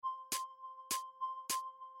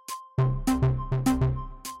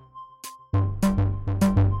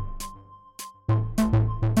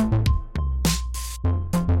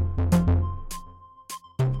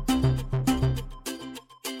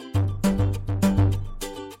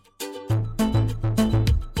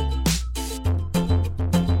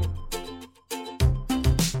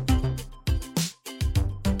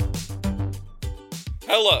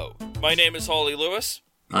Hello, my name is Holly Lewis.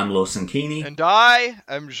 I'm Lawson Keeney. And I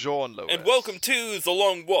am Jean Lewis. And welcome to The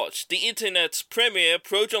Long Watch, the internet's premier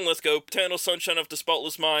pro-journalistic Eternal Sunshine of the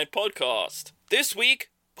Spotless Mind podcast. This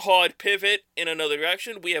week, hard pivot in another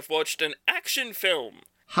direction, we have watched an action film.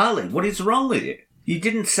 Harley, what is wrong with you? You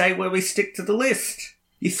didn't say where we stick to the list.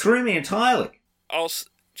 You threw me entirely.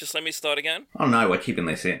 Just let me start again. Oh no, we're keeping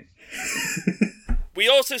this in. We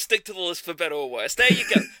also stick to the list for better or worse. There you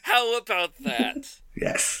go. How about that?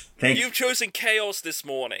 Yes, thank you. You've chosen chaos this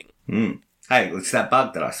morning. Hey, it's that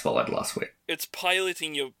bug that I swallowed last week. It's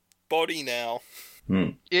piloting your body now.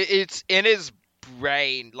 It's in his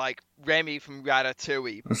brain, like Remy from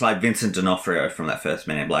Ratatouille. It's like Vincent D'Onofrio from that first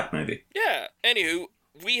Men in Black movie. Yeah, anywho,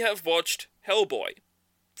 we have watched Hellboy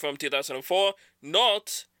from 2004,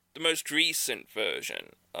 not the most recent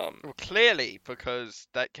version. Well, clearly, because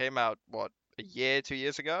that came out, a year, 2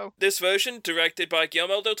 years ago? This version, directed by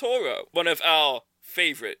Guillermo del Toro, one of our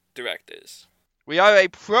favorite directors. We are a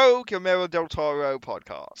pro-Guillermo del Toro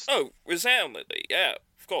podcast. Oh, resoundingly, yeah,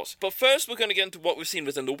 of course. But first, we're going to get into what we've seen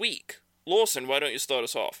within the week. Lawson, why don't you start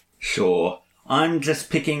us off? Sure. I'm just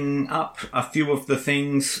picking up a few of the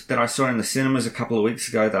things that I saw in the cinemas a couple of weeks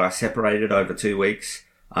ago that I separated over 2 weeks,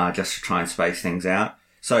 just to try and space things out.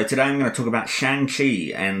 So today I'm going to talk about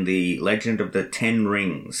Shang-Chi and the Legend of the Ten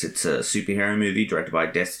Rings. It's a superhero movie directed by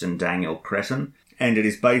Destin Daniel Cretton, and it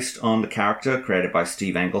is based on the character created by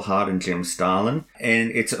Steve Englehart and Jim Starlin.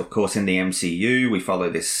 And it's, of course, in the MCU. We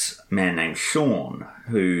follow this man named Sean,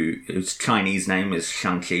 whose Chinese name is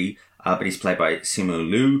Shang-Chi, but he's played by Simu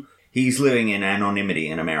Liu. He's living in anonymity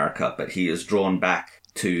in America, but he is drawn back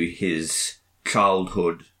to his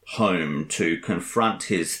childhood home to confront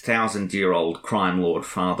his 1,000-year-old crime lord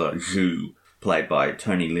father, Zhu, played by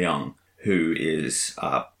Tony Leung, who is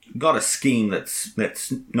got a scheme that's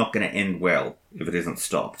not going to end well if it isn't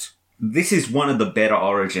stopped. This is one of the better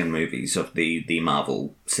origin movies of the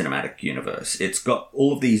Marvel Cinematic Universe. It's got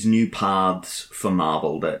all of these new paths for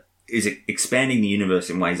Marvel that is expanding the universe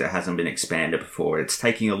in ways that hasn't been expanded before. It's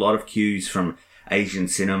taking a lot of cues from Asian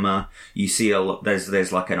cinema. You see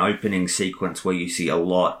there's like an opening sequence where you see a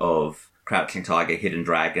lot of Crouching Tiger, Hidden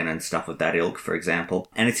Dragon and stuff of that ilk, for example.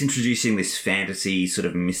 And it's introducing this fantasy sort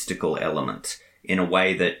of mystical element in a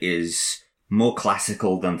way that is more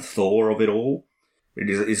classical than Thor of it all. It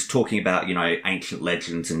is talking about, ancient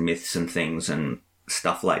legends and myths and things and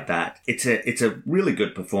stuff like that. It's a really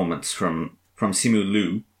good performance from Simu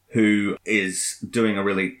Liu, who is doing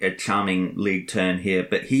a charming lead turn here,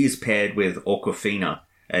 but he is paired with Awkwafina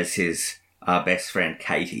as his best friend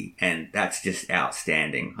Katie, and that's just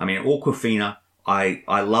outstanding. I mean, Awkwafina, I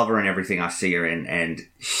love her in everything I see her in, and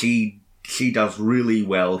she does really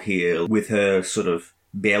well here with her sort of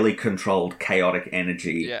barely controlled chaotic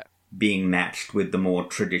energy being matched with the more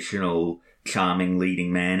traditional charming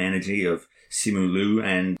leading man energy of Simu Liu,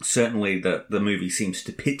 and certainly the movie seems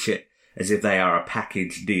to pitch it as if they are a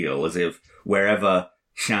package deal, as if wherever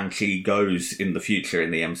Shang-Chi goes in the future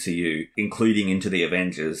in the MCU, including into the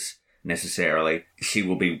Avengers necessarily, she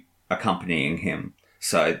will be accompanying him.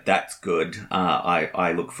 So that's good.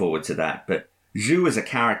 I look forward to that. But Zhu as a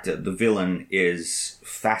character, the villain, is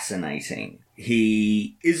fascinating.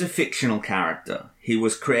 He is a fictional character. He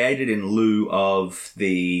was created in lieu of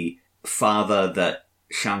the father that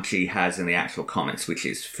Shang-Chi has in the actual comics, which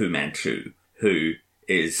is Fu Manchu, who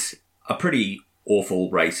is a pretty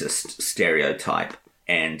awful racist stereotype,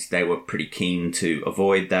 and they were pretty keen to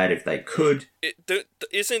avoid that if they could.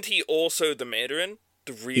 Isn't he also the Mandarin?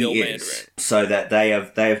 The real Mandarin? So that they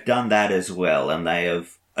have done that as well, and they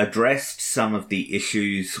have addressed some of the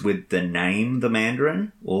issues with the name the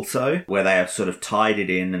Mandarin also, where they have sort of tied it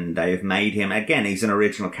in and they have made him, again, he's an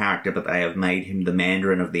original character, but they have made him the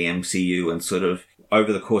Mandarin of the MCU and sort of,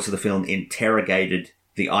 over the course of the film, interrogated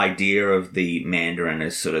the idea of the Mandarin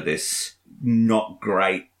as sort of this not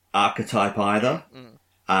great archetype either,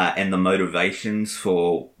 and the motivations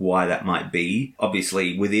for why that might be.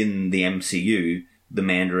 Obviously, within the MCU, the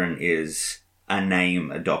Mandarin is a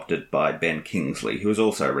name adopted by Ben Kingsley, who is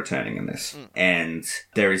also returning in this. And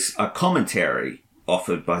there is a commentary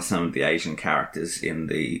offered by some of the Asian characters in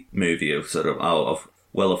the movie of sort of,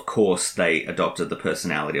 well, of course, they adopted the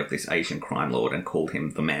personality of this Asian crime lord and called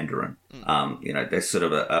him the Mandarin. There's sort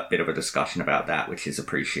of a bit of a discussion about that, which is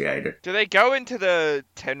appreciated. Do they go into the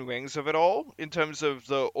Ten Rings of it all, in terms of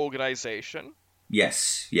the organization?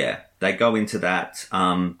 Yes, yeah. They go into that.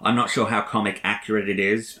 I'm not sure how comic accurate it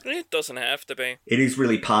is. It doesn't have to be. It is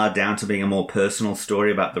really pared down to being a more personal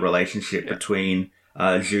story about the relationship between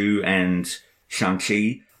Zhu and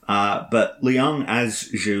Shang-Chi. But Leung as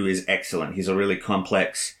Zhu is excellent. He's a really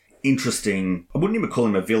complex interesting. I wouldn't even call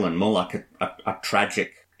him a villain, more like a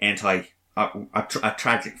tragic a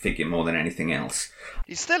tragic figure more than anything else.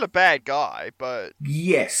 He's still a bad guy, but...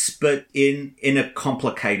 Yes, but in a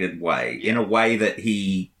complicated way. In a way that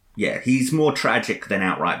he's more tragic than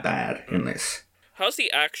outright bad in this. How's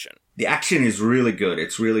the action? The action is really good.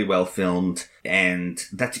 It's really well filmed, and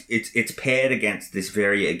it's paired against this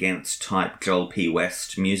very Against type Joel P.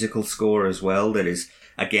 West musical score as well, that is,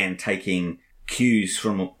 again, taking cues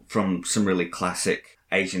from some really classic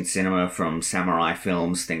Asian cinema, from samurai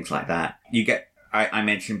films, things like that. You get, I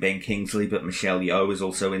mentioned Ben Kingsley, but Michelle Yeoh is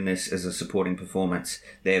also in this as a supporting performance.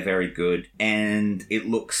 They're very good, and it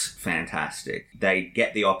looks fantastic. They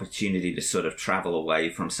get the opportunity to sort of travel away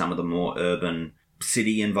from some of the more urban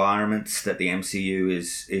city environments that the MCU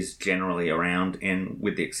is generally around in,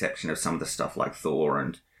 with the exception of some of the stuff like Thor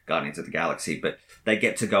and Guardians of the Galaxy, but they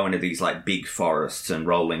get to go into these like big forests and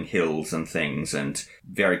rolling hills and things, and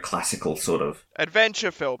very classical sort of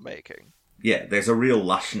adventure filmmaking. Yeah, there's a real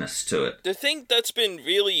lushness to it. The thing I've been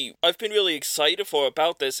really excited for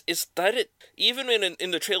about this is that it, even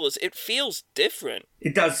in the trailers, it feels different.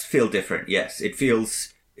 It does feel different, yes. It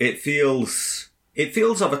feels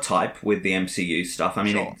of a type with the MCU stuff. I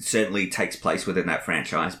mean, Sure. It certainly takes place within that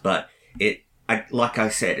franchise, but like I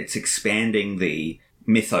said, it's expanding the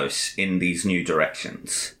mythos in these new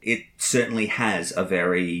directions. It certainly has a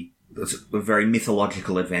very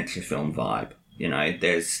mythological adventure film vibe. You know,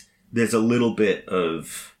 there's a little bit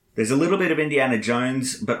of Indiana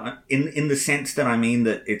Jones, but in the sense that I mean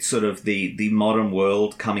that it's sort of the modern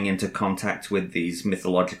world coming into contact with these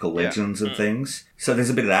mythological legends and things. So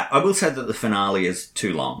there's a bit of that. I will say that the finale is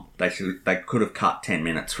too long. They could have cut 10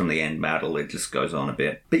 minutes from the end battle. It just goes on a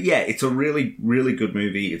bit. But yeah, it's a really, really good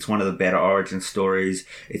movie. It's one of the better origin stories.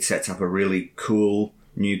 It sets up a really cool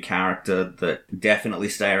new character that definitely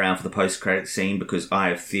stay around for the post-credit scene, because I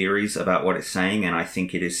have theories about what it's saying, and I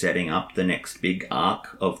think it is setting up the next big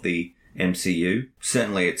arc of the MCU.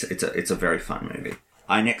 Certainly, it's a very fun movie.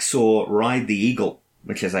 I next saw Ride the Eagle,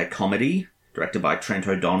 which is a comedy directed by Trent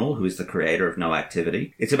O'Donnell, who is the creator of No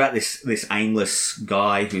Activity. It's about this aimless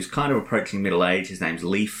guy who's kind of approaching middle age. His name's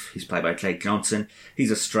Leaf. He's played by Jake Johnson.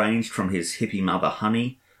 He's estranged from his hippie mother,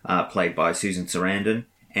 Honey, played by Susan Sarandon.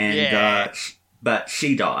 And but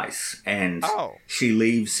she dies, and she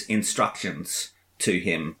leaves instructions to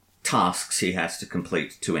him, tasks he has to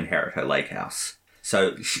complete to inherit her lake house.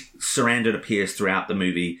 So Sarandon appears throughout the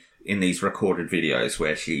movie in these recorded videos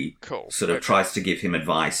where she sort of tries to give him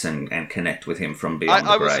advice and connect with him from beyond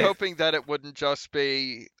the grave. I was hoping that it wouldn't just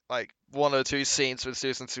be like one or two scenes with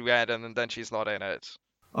Susan Sarandon and then she's not in it.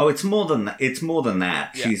 Oh, it's more than that. It's more than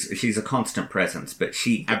that. Yeah. She's a constant presence, but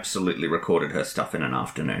she absolutely recorded her stuff in an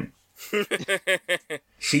afternoon.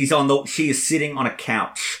 She is sitting on a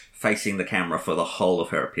couch facing the camera for the whole of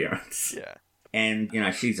her appearance. Yeah. And, you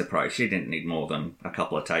know, she's a pro. She didn't need more than a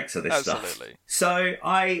couple of takes of this stuff. Absolutely. So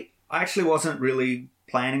I actually wasn't really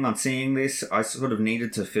planning on seeing this. I sort of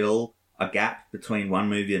needed to fill a gap between one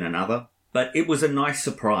movie and another. But it was a nice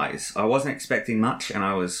surprise. I wasn't expecting much, and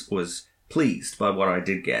I was pleased by what I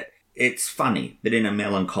did get. It's funny, but in a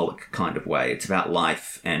melancholic kind of way. It's about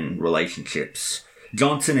life and relationships.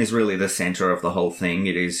 Johnson is really the centre of the whole thing.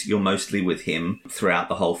 You're mostly with him throughout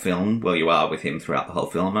the whole film. Well, you are with him throughout the whole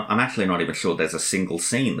film. I'm actually not even sure there's a single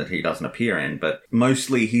scene that he doesn't appear in, but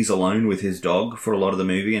mostly he's alone with his dog for a lot of the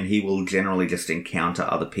movie, and he will generally just encounter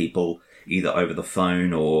other people either over the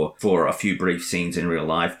phone or for a few brief scenes in real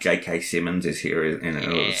life. J.K. Simmons is here in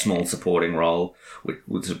a small supporting role, which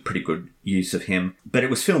was a pretty good use of him. But it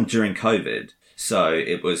was filmed during COVID, so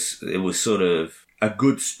it was sort of a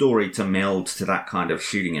good story to meld to that kind of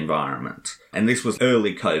shooting environment. And this was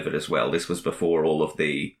early COVID as well. This was before all of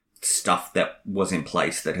the stuff that was in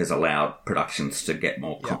place that has allowed productions to get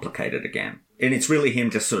more complicated again. And it's really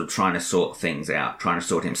him just sort of trying to sort things out, trying to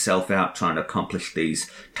sort himself out, trying to accomplish these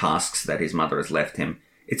tasks that his mother has left him.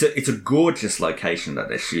 It's a gorgeous location that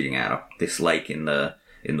they're shooting at, up this lake in the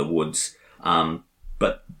woods.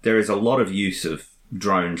 But there is a lot of use of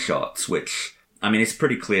drone shots, which, I mean, it's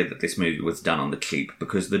pretty clear that this movie was done on the cheap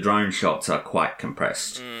because the drone shots are quite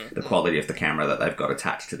compressed. The quality of the camera that they've got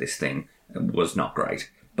attached to this thing was not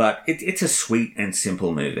great. But it's a sweet and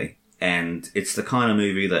simple movie. And it's the kind of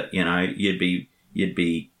movie that, you know, you'd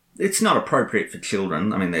be, it's not appropriate for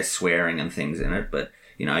children. I mean, there's swearing and things in it, but,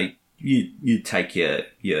 you know, you'd take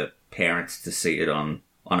your parents to see it on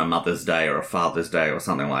a Mother's Day or a Father's Day or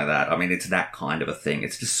something like that. I mean, it's that kind of a thing.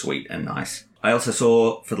 It's just sweet and nice. I also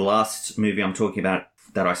saw, for the last movie I'm talking about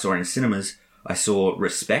that I saw in cinemas, I saw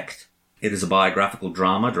Respect. It is a biographical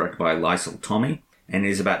drama directed by Lysel Tommy, and it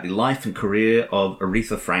is about the life and career of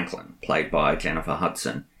Aretha Franklin, played by Jennifer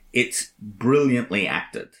Hudson. It's brilliantly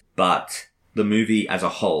acted, but the movie as a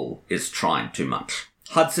whole is trying too much.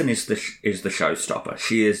 Hudson is the showstopper.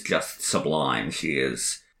 She is just sublime. She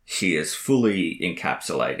is fully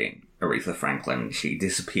encapsulating Aretha Franklin. She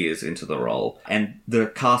disappears into the role. And the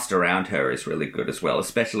cast around her is really good as well,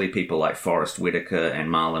 especially people like Forrest Whitaker and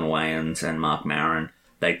Marlon Wayans and Mark Maron.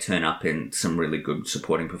 They turn up in some really good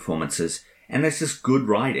supporting performances. And there's just good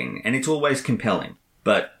writing, and it's always compelling.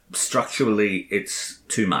 But structurally, it's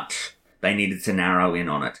too much. They needed to narrow in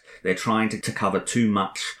on it. They're trying to cover too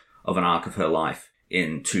much of an arc of her life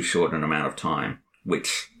in too short an amount of time,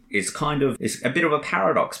 which is a bit of a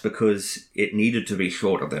paradox because it needed to be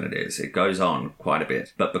shorter than it is. It goes on quite a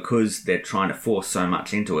bit. But because they're trying to force so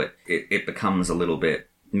much into it, it becomes a little bit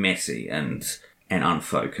messy and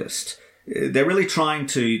unfocused. They're really trying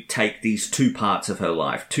to take these two parts of her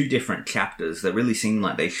life, two different chapters that really seem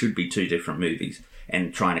like they should be two different movies,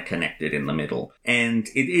 and trying to connect it in the middle. And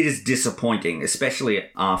it is disappointing, especially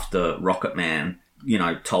after Rocket Man,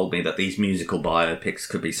 told me that these musical biopics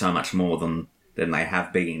could be so much more than they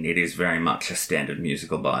have been. It is very much a standard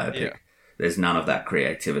musical biopic. Yeah. There's none of that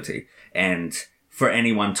creativity. And for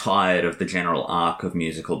anyone tired of the general arc of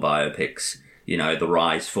musical biopics, the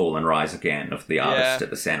rise, fall, and rise again of the artist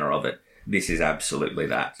at the center of it, this is absolutely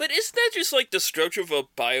that. But isn't that just like the structure of a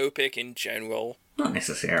biopic in general? Not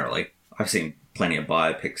necessarily. I've seen plenty of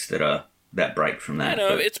biopics that break from that.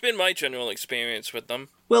 It's been my general experience with them.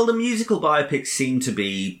 Well, the musical biopics seem to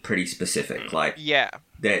be pretty specific.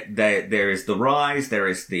 There is the rise, there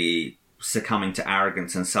is the succumbing to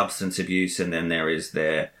arrogance and substance abuse, and then there is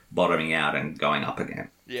their bottoming out and going up again.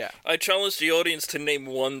 Yeah. I challenge the audience to name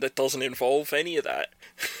one that doesn't involve any of that.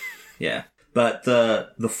 Yeah. But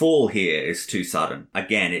the fall here is too sudden.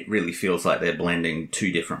 Again, it really feels like they're blending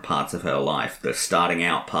two different parts of her life. The starting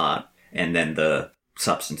out part and then the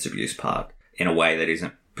substance abuse part in a way that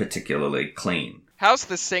isn't particularly clean. How's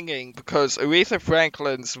the singing? Because Aretha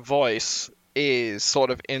Franklin's voice is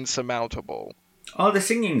sort of insurmountable. Oh, the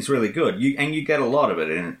singing's really good. You get a lot of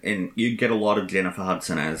it, and you get a lot of Jennifer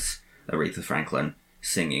Hudson as Aretha Franklin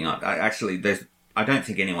singing. I don't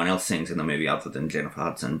think anyone else sings in the movie other than Jennifer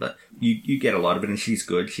Hudson, but you get a lot of it, and she's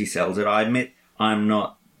good. She sells it. I admit I'm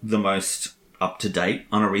not the most up-to-date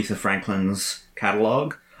on Aretha Franklin's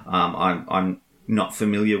catalogue. I'm not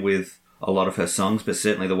familiar with a lot of her songs, but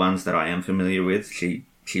certainly the ones that I am familiar with, she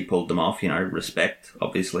pulled them off. Respect,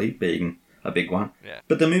 obviously, being a big one. Yeah.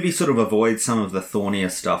 But the movie sort of avoids some of the thornier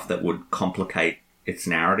stuff that would complicate its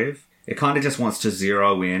narrative. It kind of just wants to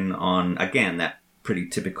zero in on, again, that pretty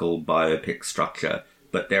typical biopic structure,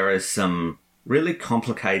 but there is some really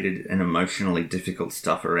complicated and emotionally difficult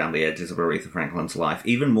stuff around the edges of Aretha Franklin's life,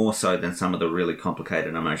 even more so than some of the really complicated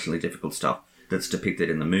and emotionally difficult stuff that's depicted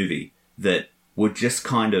in the movie, that would just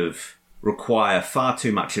kind of require far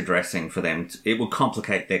too much addressing for them. It would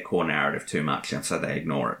complicate their core narrative too much, and so they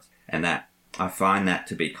ignore it. And that, I find that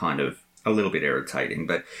to be kind of a little bit irritating,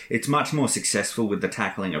 but it's much more successful with the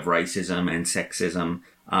tackling of racism and sexism.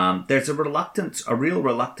 There's a real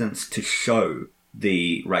reluctance to show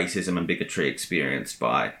the racism and bigotry experienced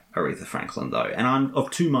by Aretha Franklin, though. And I'm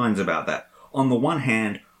of two minds about that. On the one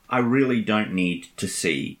hand, I really don't need to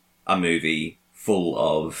see a movie full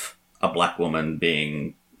of a black woman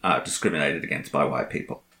being discriminated against by white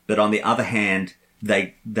people. But on the other hand,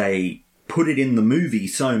 they put it in the movie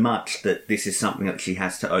so much that this is something that she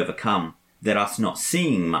has to overcome, that us not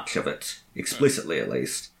seeing much of it, explicitly at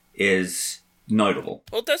least, is notable.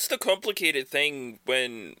 Well, that's the complicated thing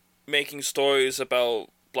when making stories about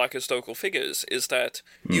black historical figures, is that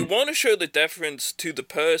you want to show the deference to the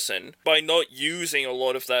person by not using a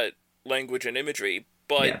lot of that language and imagery,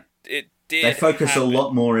 but it did They focus happen. a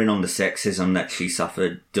lot more in on the sexism that she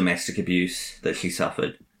suffered, domestic abuse that she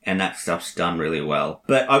suffered, and that stuff's done really well.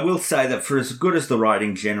 But I will say that for as good as the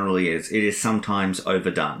writing generally is, it is sometimes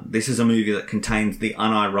overdone. This is a movie that contains the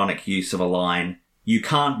unironic use of a line, "You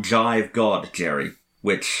can't jive God, Jerry,"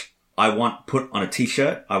 which I want put on a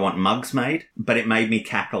t-shirt, I want mugs made, but it made me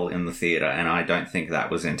cackle in the theatre, and I don't think that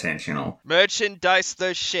was intentional. Merchandise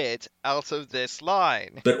the shit out of this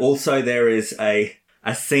line. But also there is a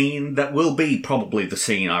scene that will be probably the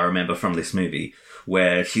scene I remember from this movie,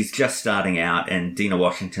 where she's just starting out and Dina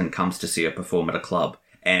Washington comes to see her perform at a club.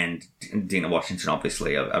 And Dina Washington,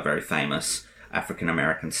 obviously a very famous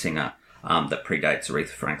African-American singer that predates Aretha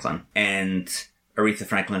Franklin. And Aretha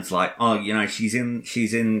Franklin's like, oh, she's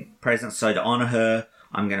in presence, so to honour her,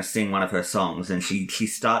 I'm going to sing one of her songs. And she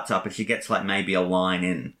starts up and she gets like maybe a line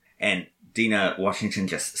in, and Dina Washington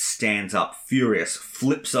just stands up furious,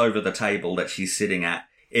 flips over the table that she's sitting at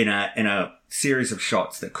in a series of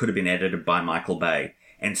shots that could have been edited by Michael Bay,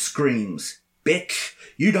 and screams, Bitch,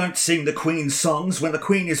 you don't sing the Queen's songs when the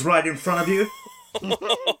Queen is right in front of you.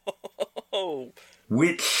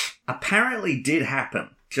 Which apparently did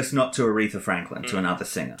happen, just not to Aretha Franklin, to another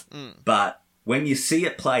singer. But when you see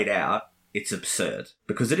it played out, it's absurd.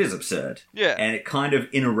 Because it is absurd. Yeah. And it kind of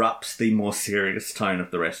interrupts the more serious tone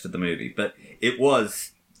of the rest of the movie. But it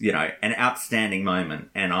was, an outstanding moment.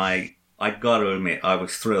 And I got to admit, I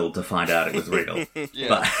was thrilled to find out it was real. Yeah.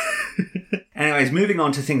 But anyways, moving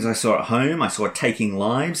on to things I saw at home. I saw Taking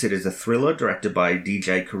Lives. It is a thriller directed by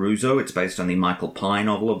DJ Caruso. It's based on the Michael Pye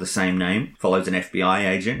novel of the same name. Follows an FBI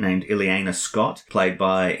agent named Ileana Scott, played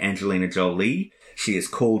by Angelina Jolie. She is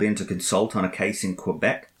called in to consult on a case in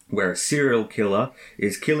Quebec where a serial killer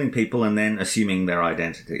is killing people and then assuming their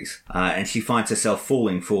identities. And she finds herself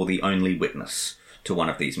falling for the only witness to one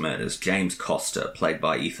of these murders, James Costa, played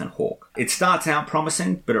by Ethan Hawke. It starts out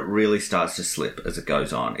promising, but it really starts to slip as it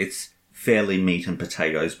goes on. It's fairly meat and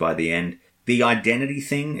potatoes by the end. The identity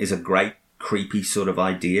thing is a great, creepy sort of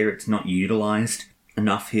idea. It's not utilised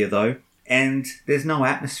enough here, though. And there's no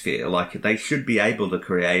atmosphere. Like, they should be able to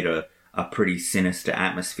create a pretty sinister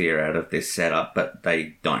atmosphere out of this setup, but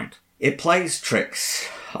they don't. It plays tricks,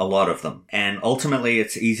 a lot of them. And ultimately,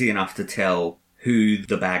 it's easy enough to tell who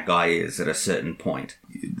the bad guy is at a certain point.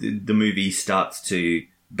 The movie starts to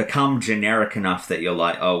become generic enough that you're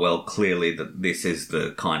like, oh, well, clearly this is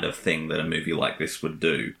the kind of thing that a movie like this would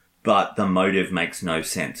do. But the motive makes no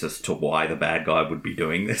sense as to why the bad guy would be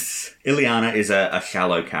doing this. Ileana is a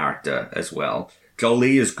shallow character as well.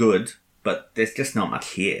 Jolie is good, but there's just not much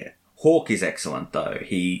here. Hawke is excellent, though.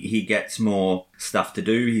 He gets more stuff to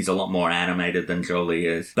do. He's a lot more animated than Jolie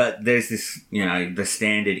is. But there's this, the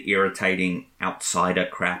standard irritating outsider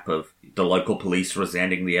crap of the local police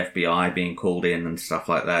resenting the FBI being called in and stuff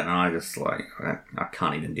like that. And I just, I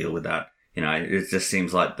can't even deal with that. It just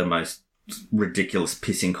seems like the most ridiculous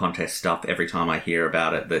pissing contest stuff every time I hear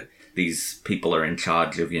about it, that these people are in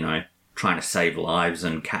charge of, trying to save lives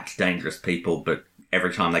and catch dangerous people, but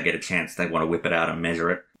every time they get a chance, they want to whip it out and measure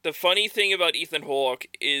it. The funny thing about Ethan Hawke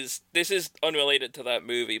is, this is unrelated to that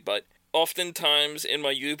movie, but oftentimes in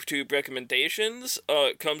my YouTube recommendations,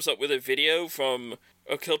 it comes up with a video from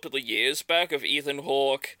a couple of years back of Ethan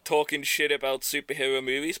Hawke talking shit about superhero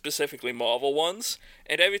movies, specifically Marvel ones,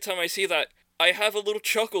 and every time I see that, I have a little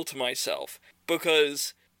chuckle to myself,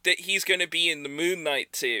 because that he's going to be in the Moon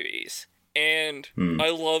Knight series, and I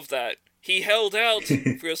love that. He held out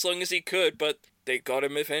for as long as he could, but they got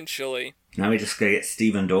him eventually. Now we just gotta get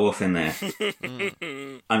Stephen Dorff in there.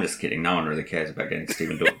 I'm just kidding. No one really cares about getting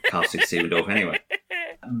casting Stephen Dorff anyway.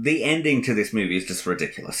 The ending to this movie is just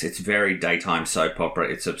ridiculous. It's very daytime soap opera.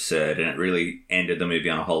 It's absurd, and it really ended the movie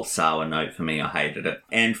on a whole sour note for me. I hated it.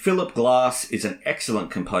 And Philip Glass is an excellent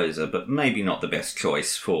composer, but maybe not the best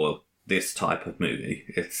choice for this type of movie.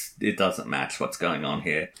 It doesn't match what's going on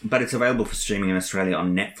here. But it's available for streaming in Australia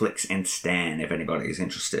on Netflix and Stan, if anybody is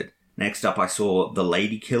interested. Next up, I saw The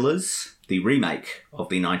Lady Killers, the remake of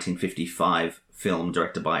the 1955 film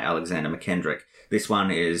directed by Alexander McKendrick. This one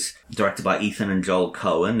is directed by Ethan and Joel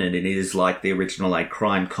Cohen, and it is like the original, a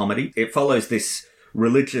crime comedy. It follows this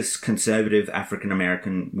religious, conservative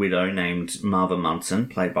African-American widow named Marva Munson,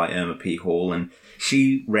 played by Irma P. Hall, and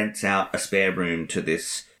she rents out a spare room to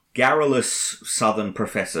this garrulous Southern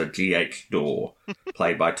professor, G.H. Dorr,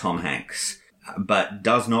 played by Tom Hanks, but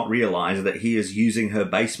does not realise that he is using her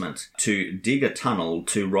basement to dig a tunnel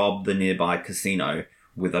to rob the nearby casino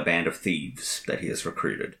with a band of thieves that he has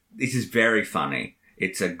recruited. This is very funny.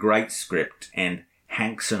 It's a great script, and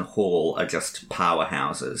Hanks and Hall are just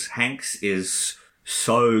powerhouses. Hanks is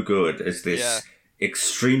so good as this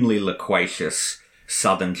extremely loquacious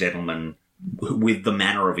Southern gentleman with the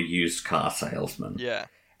manner of a used car salesman. Yeah.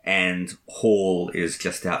 And Hall is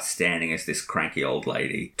just outstanding as this cranky old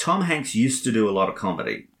lady. Tom Hanks used to do a lot of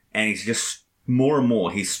comedy, and he's just, more and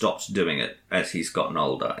more, he's stopped doing it as he's gotten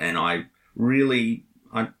older. And I really,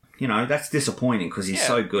 that's disappointing because he's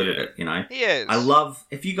so good at it, He is. I love,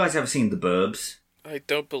 if you guys ever seen The Burbs? I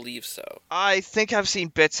don't believe so. I think I've seen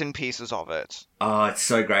bits and pieces of it. Oh, it's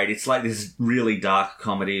so great. It's like this really dark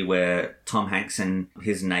comedy where Tom Hanks and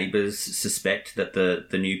his neighbours suspect that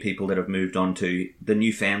the new people that have moved on to, the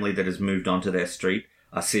new family that has moved onto their street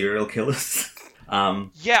are serial killers.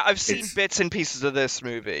 Yeah, I've seen bits and pieces of this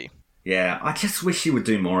movie. Yeah, I just wish he would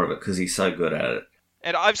do more of it because he's so good at it.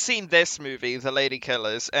 And I've seen this movie, The Lady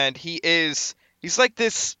Killers, and he's like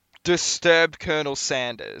this disturbed Colonel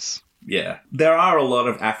Sanders. Yeah. There are a lot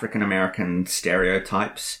of African-American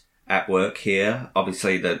stereotypes at work here.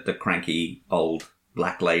 Obviously, the cranky old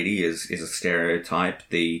black lady is a stereotype.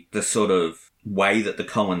 The sort of way that the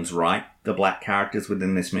Coens write the black characters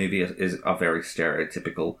within this movie are very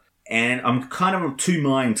stereotypical. And I'm kind of of two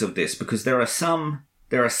minds of this, because there are some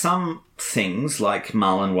things like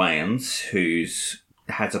Marlon Wayans, who's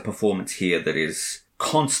has a performance here that is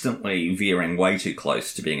constantly veering way too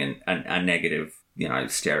close to being a negative,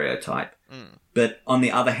 stereotype. But on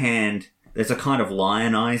the other hand, there's a kind of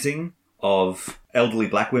lionizing of elderly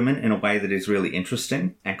black women in a way that is really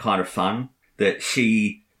interesting and kind of fun, that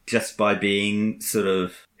she, just by being sort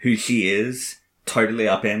of who she is, totally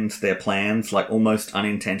upends their plans, like almost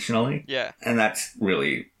unintentionally. Yeah. And that's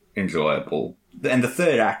really enjoyable. And the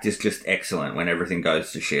third act is just excellent when everything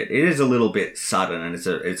goes to shit. It is a little bit sudden, and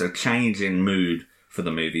it's a change in mood for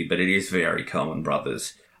the movie, but it is very Coen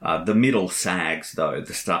Brothers. The middle sags, though,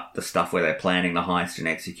 the stuff where they're planning the heist and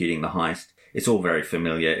executing the heist, it's all very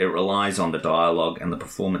familiar. It relies on the dialogue and the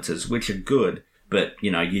performances, which are good, but,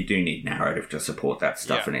 you do need narrative to support that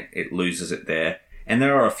stuff, and it loses it there. And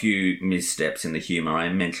there are a few missteps in the humour. I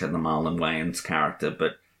mentioned the Marlon Wayans character,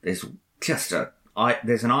 but there's just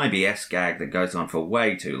there's an IBS gag that goes on for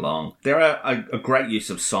way too long. There are a great use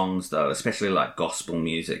of songs, though, especially like gospel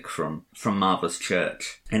music from Martha's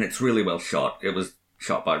Church. And it's really well shot. It was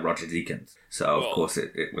shot by Roger Deakins. So, of course,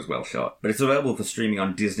 it was well shot. But it's available for streaming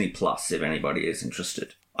on Disney Plus if anybody is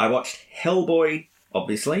interested. I watched Hellboy,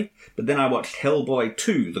 obviously, but then I watched Hellboy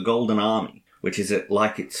 2, The Golden Army, which is,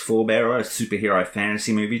 like its forebearer, a superhero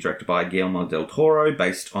fantasy movie directed by Guillermo del Toro,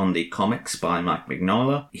 based on the comics by Mike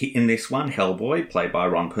Mignola. In this one, Hellboy, played by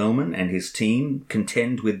Ron Perlman, and his team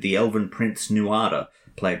contend with the elven prince Nuada,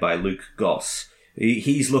 played by Luke Goss.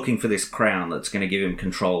 He's looking for this crown that's going to give him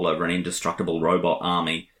control over an indestructible robot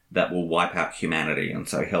army that will wipe out humanity, and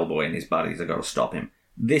so Hellboy and his buddies have got to stop him.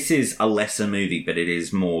 This is a lesser movie, but it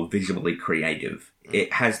is more visually creative.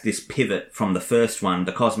 It has this pivot from the first one,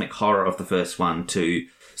 the cosmic horror of the first one, to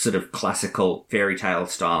sort of classical fairy tale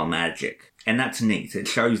style magic. And that's neat. It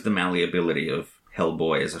shows the malleability of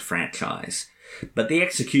Hellboy as a franchise. But the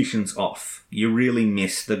execution's off. You really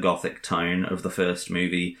miss the gothic tone of the first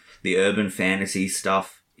movie. The urban fantasy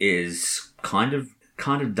stuff is kind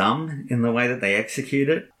of dumb in the way that they execute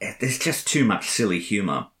it. There's just too much silly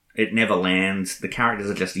humour. It never lands. The characters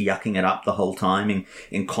are just yucking it up the whole time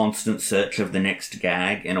in constant search of the next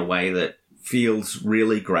gag in a way that feels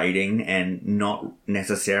really grating and not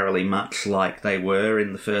necessarily much like they were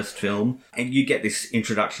in the first film. And you get this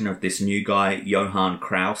introduction of this new guy, Johann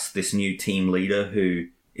Kraus, this new team leader who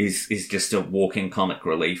is just a walking comic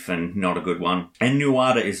relief and not a good one. And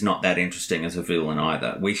Nuada is not that interesting as a villain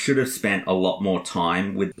either. We should have spent a lot more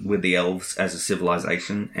time with the elves as a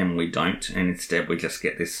civilization, and we don't. And instead we just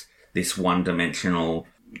get this one-dimensional,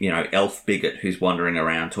 elf bigot who's wandering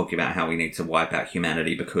around talking about how we need to wipe out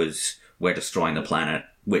humanity because we're destroying the planet,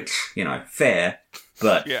 which, fair,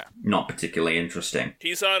 but not particularly interesting.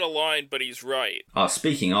 He's out of line, but he's right. Oh,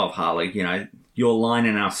 speaking of, Harley, your line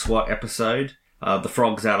in our SWAT episode, the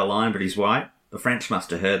frog's out of line, but he's white. The French must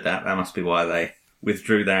have heard that. That must be why they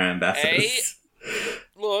withdrew their ambassadors. Hey,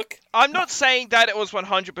 look. I'm not saying that it was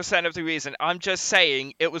 100% of the reason. I'm just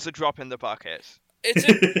saying it was a drop in the bucket.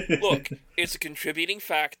 It's a contributing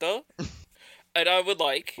factor. And I would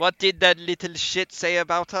like... What did that little shit say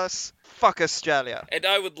about us? Fuck Australia. And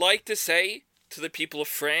I would like to say to the people of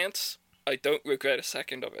France, I don't regret a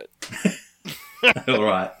second of it. All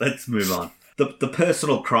right, let's move on. The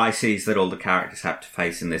personal crises that all the characters have to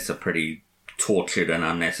face in this are pretty tortured and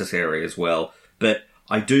unnecessary as well. But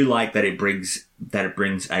I do like that it brings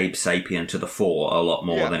Abe Sapien to the fore a lot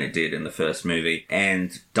more than it did in the first movie.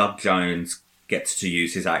 And Doug Jones gets to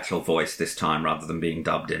use his actual voice this time rather than being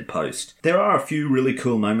dubbed in post. There are a few really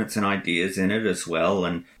cool moments and ideas in it as well,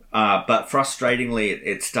 and but frustratingly,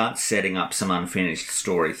 it starts setting up some unfinished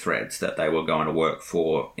story threads that they were going to work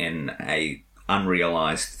for in a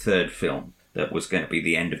unrealized third film that was going to be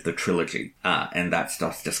the end of the trilogy, and that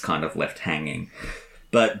stuff's just kind of left hanging.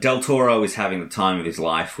 But Del Toro is having the time of his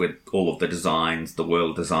life with all of the designs, the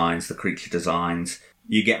world designs, the creature designs.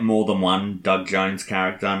 You get more than one Doug Jones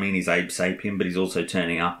character. I mean, he's Abe Sapien, but he's also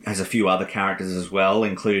turning up as a few other characters as well,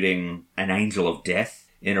 including an Angel of Death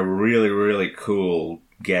in a really, really cool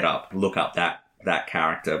get-up. Look up that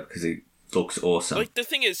character because he looks awesome. Like, the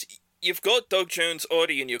thing is, you've got Doug Jones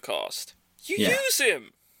already in your cast. Use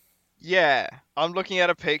him! Yeah, I'm looking at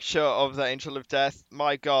a picture of the Angel of Death.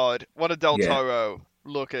 My god, what a Del Toro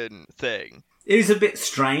looking thing. It is a bit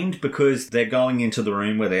strained because they're going into the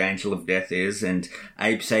room where the Angel of Death is, and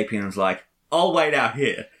Abe Sapien's like, I'll wait out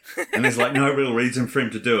here. And there's like no real reason for him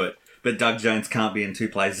to do it. But Doug Jones can't be in two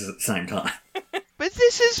places at the same time. But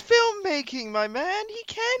this is filmmaking, my man. He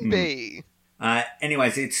can be.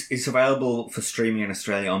 Anyways, it's available for streaming in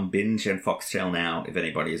Australia on Binge and Foxtel Now, if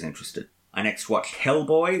anybody is interested. I next watched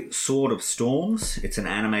Hellboy, Sword of Storms. It's an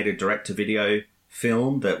animated direct-to-video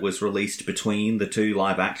film that was released between the two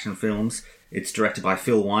live-action films. It's directed by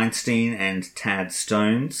Phil Weinstein and Tad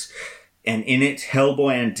Stones. And in it,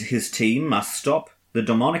 Hellboy and his team must stop the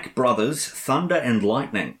demonic brothers, Thunder and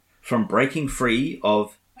Lightning, from breaking free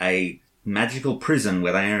of a magical prison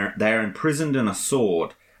where they are imprisoned in a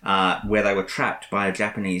sword, where they were trapped by a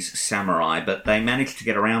Japanese samurai. But they managed to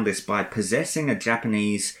get around this by possessing a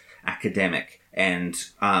Japanese academic and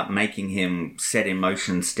making him set in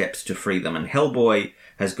motion steps to free them. And Hellboy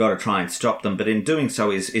has got to try and stop them, but in doing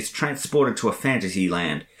so is transported to a fantasy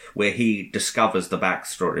land where he discovers the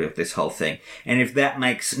backstory of this whole thing. And if that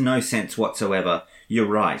makes no sense whatsoever, you're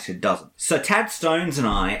right, it doesn't. So Tad Stones and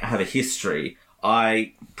I have a history.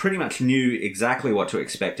 I pretty much knew exactly what to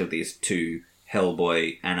expect of these two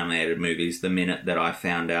Hellboy animated movies the minute that I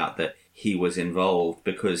found out that he was involved,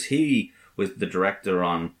 because he was the director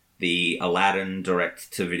on the Aladdin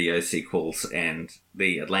direct-to-video sequels and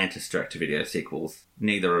the Atlantis direct-to-video sequels,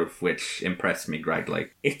 neither of which impressed me greatly.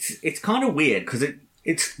 It's kind of weird, because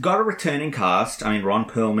it's got a returning cast. I mean, Ron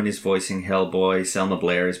Perlman is voicing Hellboy, Selma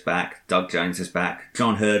Blair is back, Doug Jones is back,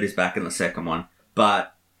 John Hurt is back in the second one,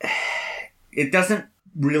 but it doesn't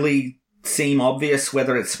really seem obvious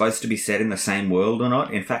whether it's supposed to be set in the same world or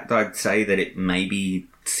not. In fact, I'd say that it maybe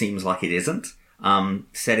seems like it isn't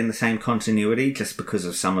set in the same continuity, just because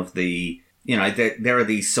of some of the, there are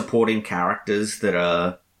these supporting characters that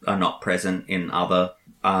are not present in other,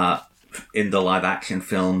 in the live action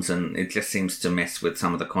films, and it just seems to mess with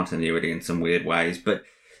some of the continuity in some weird ways. But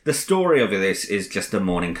the story of this is just a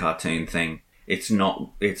morning cartoon thing. It's not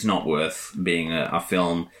worth being a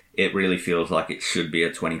film. It really feels like it should be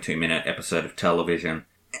a 22-minute episode of television.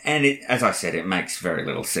 And as I said, it makes very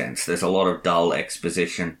little sense. There's a lot of dull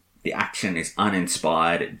exposition. The action is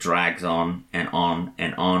uninspired. It drags on and on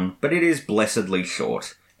and on. But it is blessedly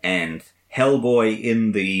short. And Hellboy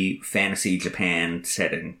in the fantasy Japan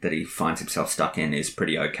setting that he finds himself stuck in is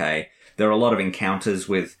pretty okay. There are a lot of encounters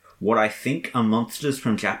with what I think are monsters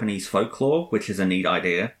from Japanese folklore, which is a neat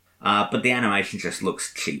idea. But the animation just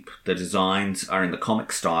looks cheap. The designs are in the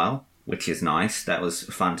comic style, which is nice. That was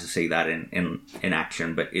fun to see that in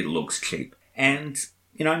action, but it looks cheap. And,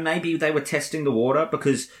 maybe they were testing the water,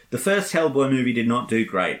 because the first Hellboy movie did not do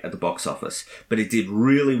great at the box office, but it did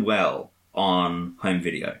really well on home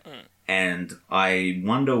video. And I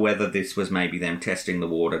wonder whether this was maybe them testing the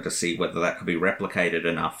water to see whether that could be replicated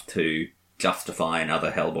enough to justify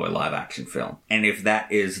another Hellboy live action film. And if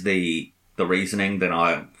that is the reasoning,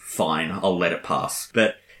 then fine, I'll let it pass.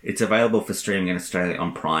 But it's available for streaming in Australia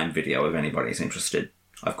on Prime Video if anybody's interested.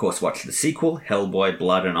 I, of course, watched the sequel, Hellboy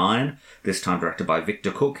Blood and Iron, this time directed by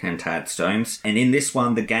Victor Cook and Tad Stones. And in this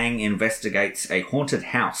one, the gang investigates a haunted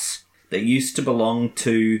house that used to belong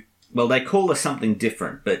to, well, they call her something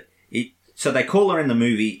different, but so they call her in the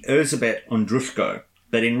movie Erzsébet Andrushko,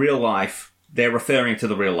 but in real life, they're referring to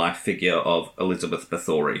the real-life figure of Elizabeth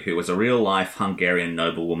Bathory, who was a real-life Hungarian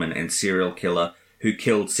noblewoman and serial killer who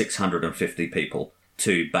killed 650 people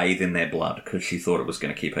to bathe in their blood because she thought it was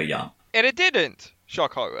going to keep her young. And it didn't.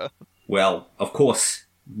 Shock horror. Well, of course,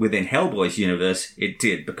 within Hellboy's universe, it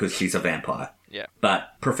did, because she's a vampire. Yeah.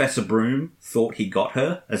 But Professor Broom thought he got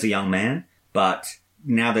her as a young man, but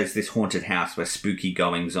now there's this haunted house where spooky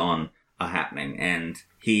goings-on are happening, and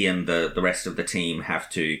he and the rest of the team have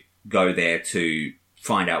to go there to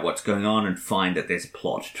find out what's going on and find that there's a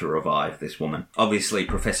plot to revive this woman. Obviously,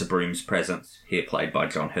 Professor Broom's presence, here played by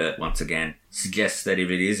John Hurt once again, suggests that if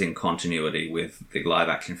it is in continuity with the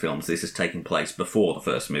live-action films, this is taking place before the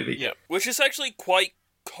first movie. Yeah, which is actually quite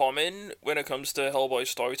common when it comes to Hellboy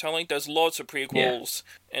storytelling. There's lots of prequels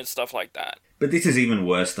and stuff like that. But this is even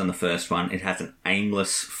worse than the first one. It has an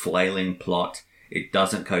aimless, flailing plot. It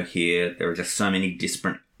doesn't cohere. There are just so many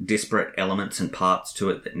disparate elements and parts to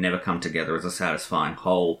it that never come together as a satisfying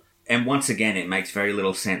whole. And once again, it makes very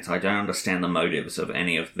little sense. I don't understand the motives of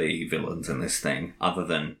any of the villains in this thing, other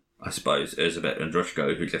than, I suppose, Erzsébet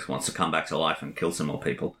Andrushko, who just wants to come back to life and kill some more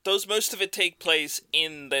people. Does most of it take place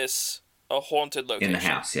in this haunted location? In the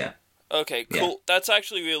house, yeah. Okay, cool. Yeah. That's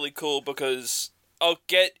actually really cool, because I'll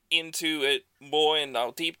get into it more and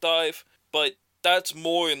I'll deep dive, but that's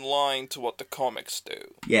more in line to what the comics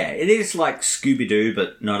do. Yeah, it is like Scooby-Doo,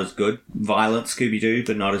 but not as good. Violent Scooby-Doo,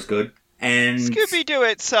 but not as good. And Scooby-Doo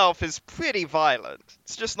itself is pretty violent.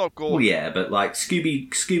 It's just not gory. Well, yeah, but like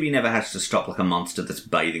Scooby never has to stop like a monster that's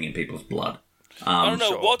bathing in people's blood. I don't know.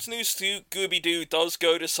 Sure. What's New Scooby-Doo does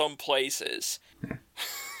go to some places. Yeah.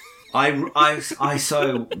 I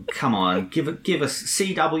so come on, give us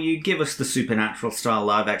CW, give us the Supernatural style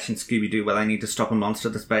live action Scooby Doo where they need to stop a monster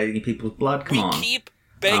that's bathing in people's blood. Come on,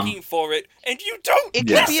 begging for it, and you don't It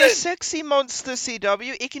listen! can be a sexy monster,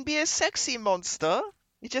 CW. It can be a sexy monster.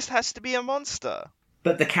 It just has to be a monster.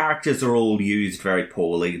 But the characters are all used very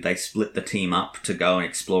poorly. They split the team up to go and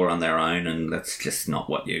explore on their own, and that's just not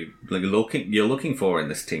what you're looking for in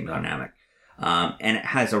this team dynamic. And it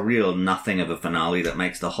has a real nothing of a finale that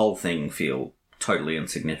makes the whole thing feel totally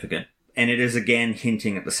insignificant. And it is again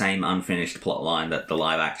hinting at the same unfinished plotline that the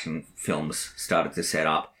live-action films started to set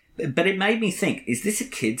up. But it made me think, is this a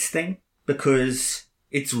kids' thing? Because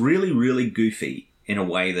it's really, really goofy in a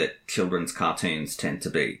way that children's cartoons tend to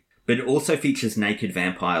be. But it also features naked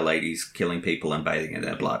vampire ladies killing people and bathing in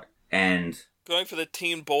their blood. And... going for the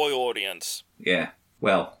teen boy audience. yeah.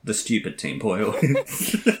 Well, the stupid teen boy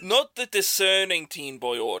audience. Not the discerning teen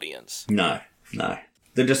boy audience. No.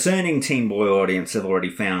 The discerning teen boy audience have already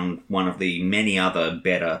found one of the many other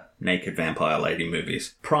better naked vampire lady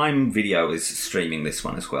movies. Prime Video is streaming this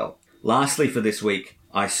one as well. Lastly for this week,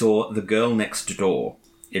 I saw The Girl Next Door.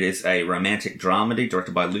 It is a romantic dramedy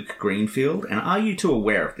directed by Luke Greenfield. And are you two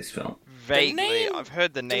aware of this film? Vaguely. I've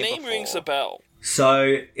heard the name before. The name rings a bell.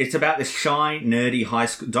 So, it's about this shy, nerdy high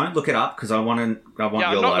school... Don't look it up, because I want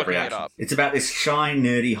your live reaction. It's about this shy,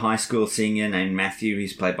 nerdy high school senior named Matthew.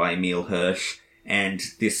 He's played by Emile Hirsch. And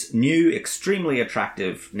this new, extremely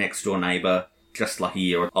attractive next-door neighbour, just like a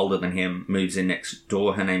year older than him, moves in next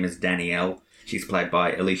door. Her name is Danielle. She's played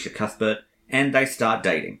by Alicia Cuthbert. And they start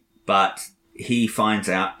dating. But he finds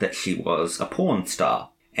out that she was a porn star.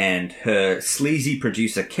 And her sleazy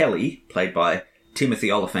producer, Kelly, played by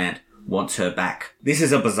Timothy Olyphant, wants her back. This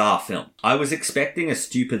is a bizarre film. I was expecting a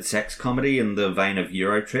stupid sex comedy in the vein of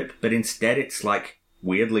Eurotrip, but instead it's like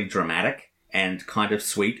weirdly dramatic and kind of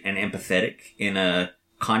sweet and empathetic in a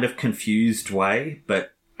kind of confused way,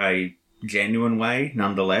 but a genuine way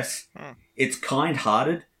nonetheless. It's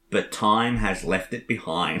kind-hearted, but time has left it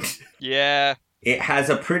behind. Yeah. It has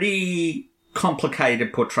a pretty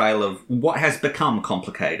complicated portrayal of what has become a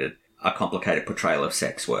complicated portrayal of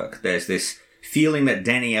sex work. There's this feeling that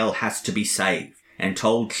Danielle has to be saved and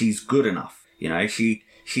told she's good enough. You know,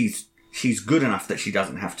 she's good enough that she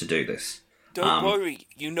doesn't have to do this. Don't worry,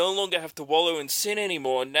 you no longer have to wallow in sin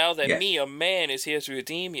anymore now that me, a man, is here to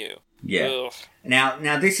redeem you. Yeah. Ugh.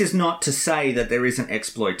 Now this is not to say that there isn't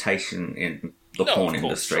exploitation in the porn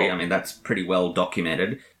industry. Sure. I mean, that's pretty well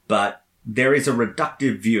documented. But there is a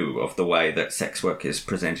reductive view of the way that sex work is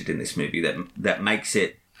presented in this movie that makes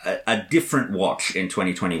it a different watch in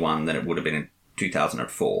 2021 than it would have been in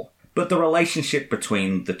 2004. But the relationship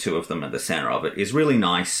between the two of them at the centre of it is really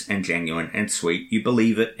nice and genuine and sweet. You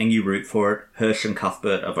believe it and you root for it. Hirsch and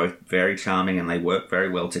Cuthbert are both very charming and they work very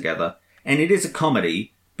well together. And it is a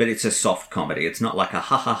comedy, but it's a soft comedy. It's not like a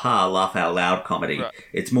ha-ha-ha, laugh-out-loud comedy. Right.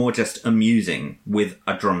 It's more just amusing with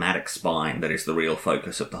a dramatic spine that is the real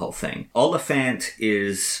focus of the whole thing. Olyphant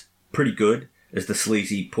is pretty good as the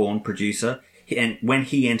sleazy porn producer. And when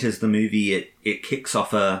he enters the movie, it kicks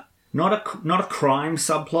off not a crime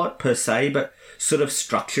subplot per se, but sort of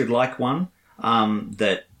structured like one.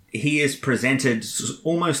 That he is presented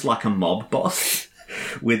almost like a mob boss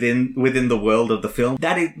within the world of the film.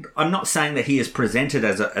 I'm not saying that he is presented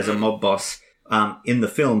as a mob boss in the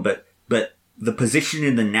film, but the position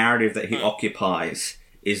in the narrative that he occupies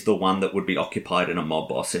is the one that would be occupied in a mob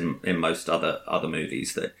boss in most other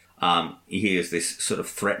movies. That he is this sort of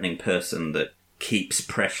threatening person that keeps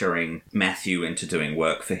pressuring Matthew into doing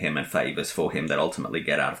work for him and favours for him that ultimately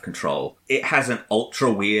get out of control. It has an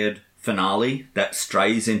ultra weird finale that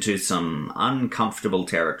strays into some uncomfortable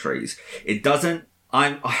territories. It doesn't...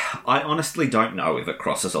 I honestly don't know if it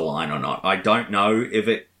crosses a line or not. I don't know if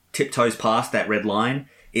it tiptoes past that red line.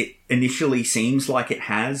 It initially seems like it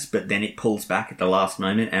has, but then it pulls back at the last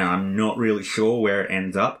moment, and I'm not really sure where it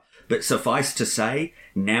ends up. But suffice to say,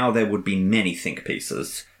 now there would be many think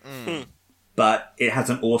pieces. But it has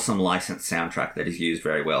an awesome licensed soundtrack that is used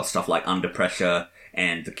very well. Stuff like Under Pressure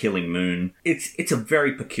and The Killing Moon. It's a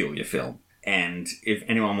very peculiar film. And if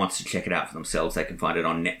anyone wants to check it out for themselves, they can find it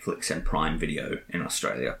on Netflix and Prime Video in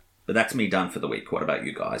Australia. But that's me done for the week. What about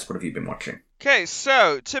you guys? What have you been watching? Okay,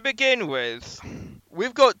 so to begin with,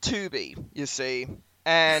 we've got Tubi, you see.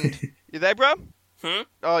 And you there, bro?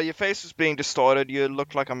 Oh, your face is being distorted. You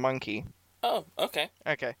look like a monkey. Oh, okay.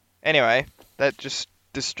 Okay. Anyway, that just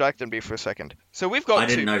distracted me for a second. So we've got I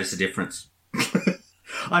didn't notice a difference.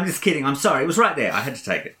 I'm just kidding. I'm sorry. It was right there. I had to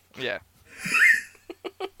take it. Yeah.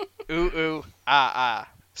 Ooh, ooh, ah, ah.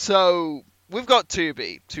 So, we've got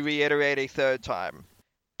Tubi, to reiterate a third time.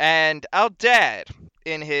 And our dad,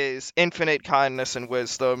 in his infinite kindness and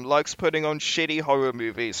wisdom, likes putting on shitty horror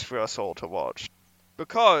movies for us all to watch.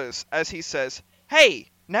 Because, as he says, hey,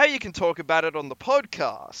 now you can talk about it on the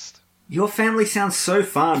podcast. Your family sounds so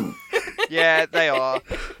fun. Yeah, they are.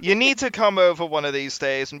 You need to come over one of these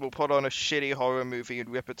days and we'll put on a shitty horror movie and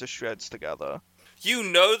rip it to shreds together. You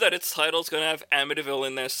know that its title's gonna have Amityville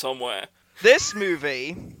in there somewhere. This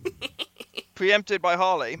movie, preempted by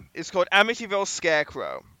Harley, is called Amityville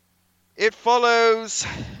Scarecrow. It follows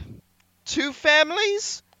 2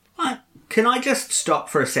 families? Can I just stop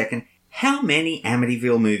for a second? How many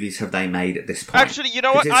Amityville movies have they made at this point? Actually, you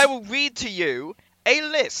know what? I will read to you a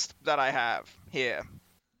list that I have here.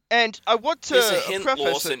 And I want to Here's a hint, preface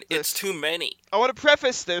Lawson. this. It's too many. I want to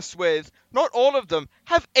preface this with, not all of them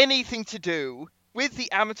have anything to do with the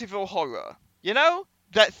Amityville horror. You know?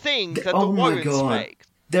 That thing that the Warrens make.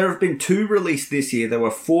 There have been 2 released this year. There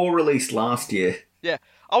were 4 released last year. Yeah.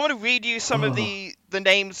 I want to read you some of the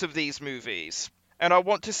names of these movies. And I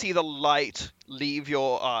want to see the light leave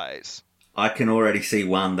your eyes. I can already see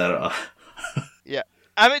one that... Yeah.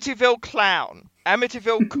 Amityville Clown.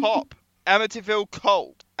 Amityville Cop. Amityville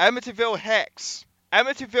Cult. Amityville Hex.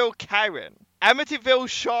 Amityville Karen. Amityville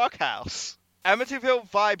Shark House. Amityville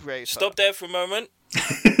Vibrator. Stop there for a moment.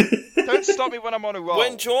 Don't stop me when I'm on a roll.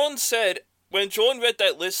 When John read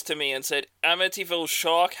that list to me and said Amityville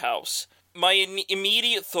Shark House, my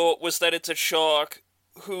immediate thought was that it's a shark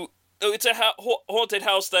who... It's a haunted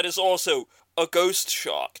house that is also a ghost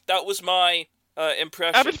shark. That was my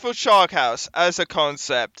impression. Amityville Shark House, as a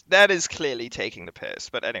concept, that is clearly taking the piss.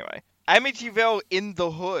 But anyway. Amityville in the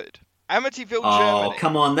Hood. Amityville, Germany. Oh,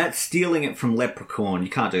 come on. That's stealing it from Leprechaun. You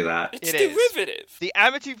can't do that. It's derivative. The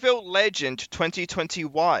Amityville Legend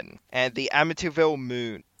 2021 and the Amityville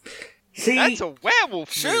Moon. See, that's a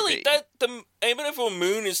werewolf surely movie. the Amityville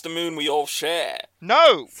Moon is the moon we all share.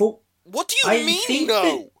 No. What do you mean,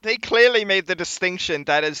 no? They clearly made the distinction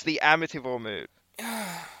that is the Amityville Moon.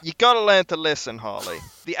 You gotta learn to listen, Harley.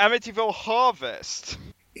 The Amityville Harvest.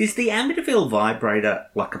 Is the Amityville Vibrator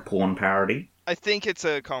like a porn parody? I think it's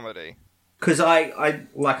a comedy. Because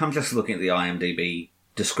I'm just looking at the IMDb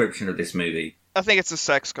description of this movie. I think it's a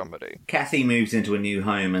sex comedy. Kathy moves into a new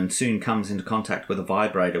home and soon comes into contact with a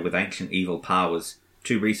vibrator with ancient evil powers.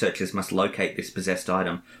 2 researchers must locate this possessed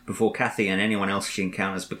item before Kathy and anyone else she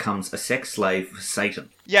encounters becomes a sex slave for Satan.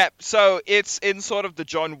 Yeah, so it's in sort of the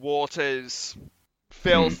John Waters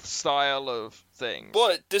filth style of things.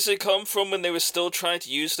 What? Does it come from when they were still trying to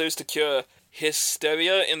use those to cure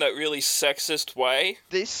hysteria in that really sexist way?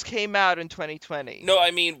 This came out in 2020. No, I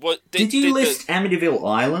mean, what... Did you list Amityville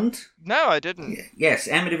Island? No, I didn't. Yes,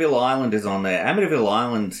 Amityville Island is on there. Amityville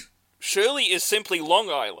Island... Surely is simply Long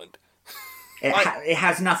Island. It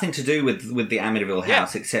has nothing to do with the Amityville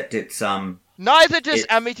house, except it's... Neither does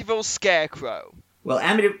Amityville Scarecrow. Well,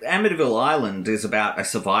 Amityville Island is about a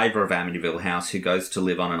survivor of Amityville House who goes to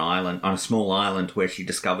live on a small island where she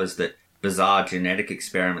discovers that bizarre genetic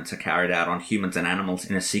experiments are carried out on humans and animals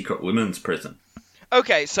in a secret women's prison.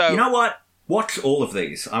 Okay, so... You know what? Watch all of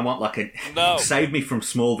these. I want No. Save me from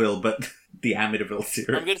Smallville, but the Amityville series.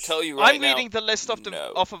 I'm going to tell you right now... now... I'm reading the list off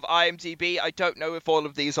of IMDb. I don't know if all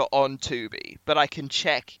of these are on Tubi, but I can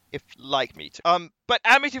check if you'd like me to. But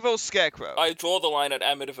Amityville Scarecrow. I draw the line at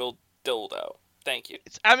Amityville Dildo. Thank you.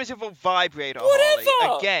 It's Amityville Vibrator, Whatever!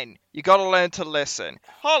 Harley. Again, you gotta learn to listen.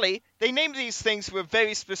 Harley, they named these things for a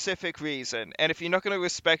very specific reason, and if you're not gonna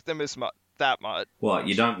respect them that much... What,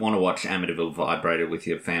 you don't want to watch Amityville Vibrator with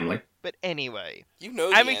your family? But anyway, you know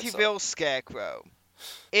the Amityville answer. Scarecrow.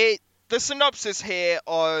 The synopsis here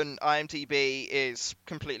on IMDb is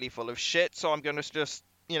completely full of shit, so I'm gonna just,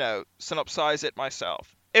 synopsize it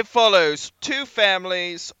myself. It follows 2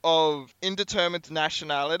 families of indeterminate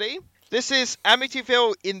nationality. This is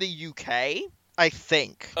Amityville in the UK, I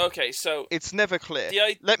think. Okay, so... It's never clear.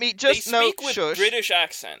 Let me just note... They speak with British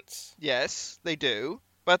accents. Yes, they do.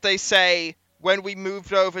 But they say, when we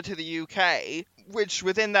moved over to the UK, which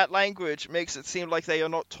within that language makes it seem like they are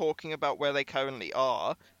not talking about where they currently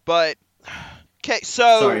are. But... Okay,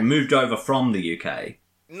 so... Sorry, moved over from the UK.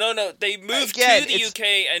 No, they moved to the UK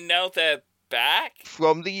and now they're back?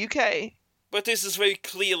 From the UK. But this is very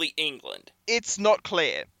clearly England. It's not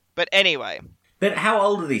clear. But anyway. But how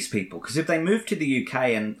old are these people? Because if they moved to the UK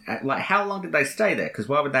and, how long did they stay there? Because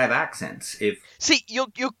why would they have accents if... See, you're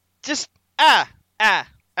just...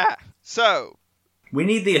 So... We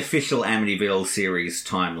need the official Amityville series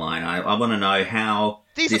timeline. I want to know how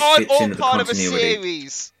these this aren't fits all into the part continuity. Of a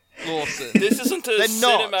series, Lawson. This isn't a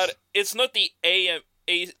cinematic... Not. It's not the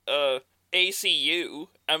ACU,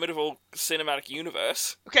 Amityville Cinematic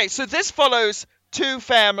Universe. Okay, so this follows 2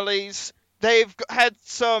 families. They've had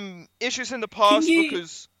some issues in the past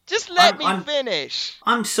because... Just let me finish.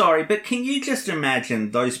 I'm sorry, but can you just imagine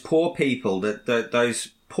those poor people, those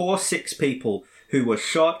poor 6 people who were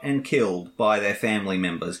shot and killed by their family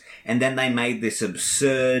members, and then they made this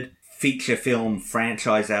absurd feature film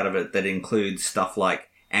franchise out of it that includes stuff like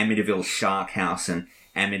Amityville Shark House and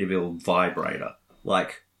Amityville Vibrator.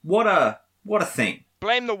 Like, what a thing.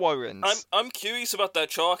 Blame the Warrens. I'm curious about that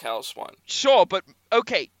Chalk House one. Sure, but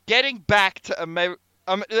okay, getting back to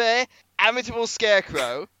Amityville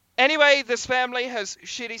Scarecrow. Anyway, this family has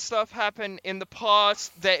shitty stuff happen in the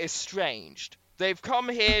past. They're estranged. They've come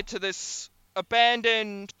here to this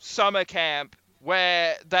abandoned summer camp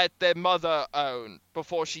that their mother owned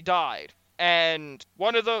before she died. And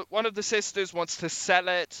one of the sisters wants to sell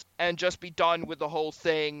it and just be done with the whole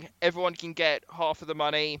thing. Everyone can get half of the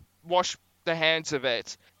money, wash the hands of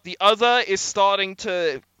it. The other is starting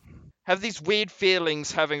to have these weird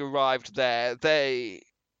feelings having arrived there. They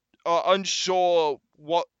are unsure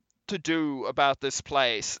what to do about this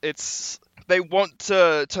place. They want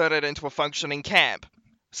to turn it into a functioning camp.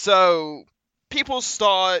 So people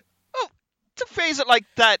start... Oh, to phrase it like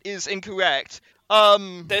that is incorrect.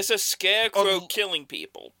 There's a scarecrow killing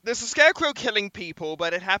people. There's a scarecrow killing people,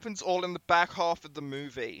 but it happens all in the back half of the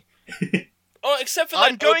movie. Oh, except for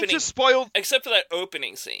that Except for that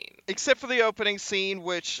opening scene. Except for the opening scene,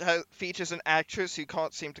 which features an actress who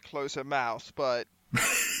can't seem to close her mouth, but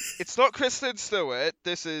it's not Kristen Stewart.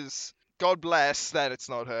 This is... God bless that it's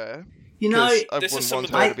not her. You know, I wouldn't want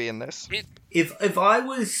her to be in this. If I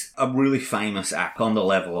was a really famous actor on the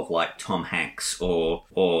level of, like, Tom Hanks or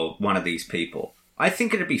one of these people, I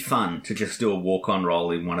think it'd be fun to just do a walk-on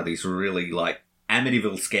role in one of these really, like,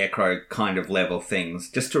 Amityville Scarecrow kind of level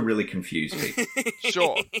things, just to really confuse people.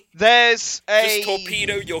 Sure. There's Just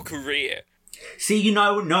torpedo your career. See, you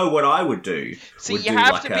know what I would do? See, you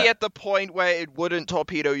have to be at the point where it wouldn't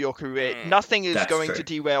torpedo your career. Nothing is going to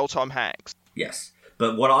derail Tom Hanks. Yes.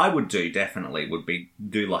 But what I would do, definitely, would be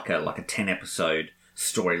do like a 10-episode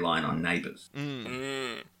storyline on Neighbours.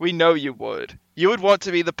 We know you would. You would want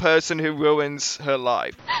to be the person who ruins her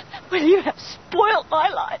life. Well, you have spoiled my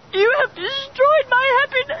life. You have destroyed my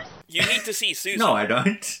happiness. You need to see Susan. No, I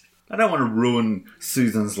don't. I don't want to ruin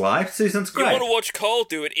Susan's life. Susan's great. You want to watch Cole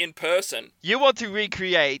do it in person. You want to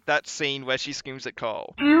recreate that scene where she screams at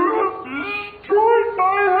Cole. You have destroyed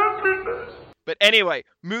my happiness. But anyway,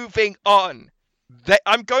 moving on.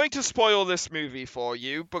 I'm going to spoil this movie for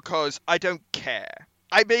you because I don't care.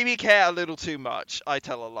 I maybe care a little too much, I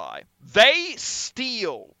tell a lie. They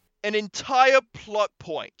steal an entire plot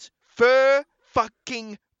point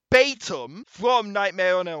fucking Batum from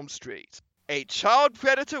Nightmare on Elm Street. A child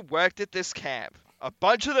predator worked at this camp. A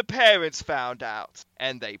bunch of the parents found out,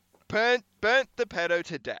 and they burnt the pedo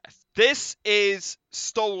to death. This is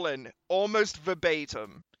stolen almost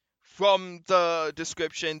verbatim from the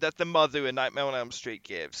description that the mother in Nightmare on Elm Street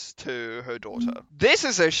gives to her daughter. This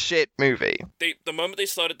is a shit movie. The moment they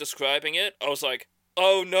started describing it, I was like,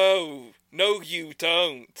 oh no, you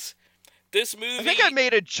don't. This movie... I think I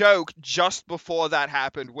made a joke just before that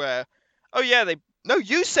happened where, oh yeah, No,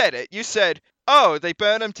 you said it. You said, oh, they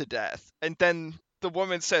burn him to death. And then the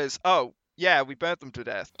woman says, oh, yeah, we burnt them to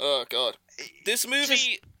death. Oh, God. This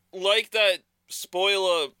movie, like that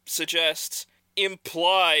spoiler suggests,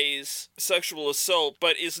 implies sexual assault,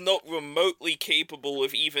 but is not remotely capable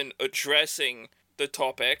of even addressing the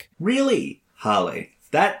topic. Really, Harley?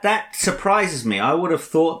 That surprises me. I would have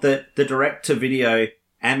thought that the direct-to-video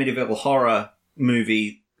Amityville horror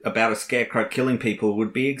movie about a scarecrow killing people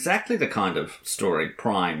would be exactly the kind of story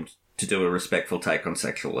primed to do a respectful take on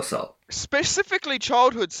sexual assault. Specifically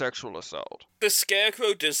childhood sexual assault. The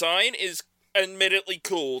scarecrow design is admittedly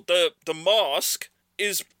cool. The mask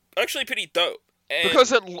is actually pretty dope. And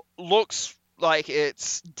because it looks like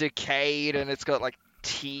it's decayed and it's got like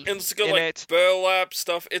teeth and it's got in like it. burlap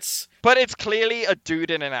stuff. But it's clearly a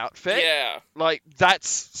dude in an outfit. Yeah. Like, that's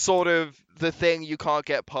sort of the thing you can't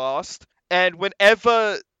get past. And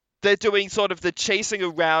whenever they're doing sort of the chasing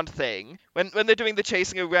around thing, when they're doing the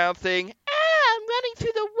chasing around thing, I'm running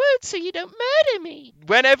through the woods so you don't murder me.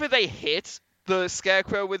 Whenever they hit the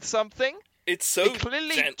scarecrow with something, it's so they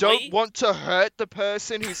clearly gently. don't want to hurt the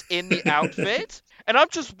person who's in the outfit. And I'm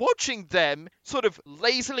just watching them sort of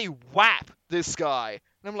lazily whap this guy.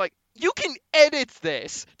 And I'm like, you can edit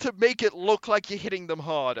this to make it look like you're hitting them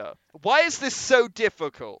harder. Why is this so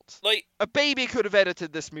difficult? Like, a baby could have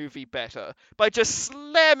edited this movie better by just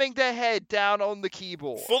slamming their head down on the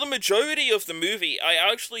keyboard. For the majority of the movie, I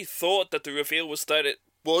actually thought that the reveal was that it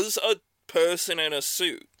was a person in a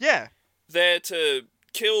suit. Yeah. There to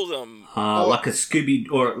kill them. Like a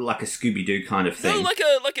Scooby-Doo kind of thing. No, like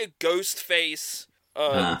a Ghostface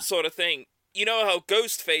sort of thing. You know how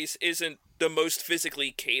Ghostface isn't the most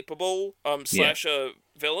physically capable slasher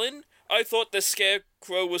villain? I thought the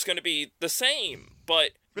Scarecrow was going to be the same,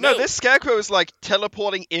 but No, this Scarecrow is like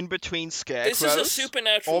teleporting in between scarecrows. This is a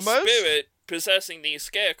supernatural spirit possessing these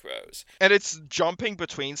scarecrows. And it's jumping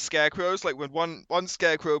between scarecrows. Like when one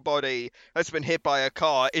scarecrow body has been hit by a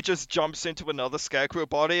car, it just jumps into another scarecrow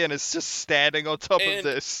body and it's just standing on top of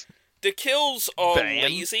this. The kills are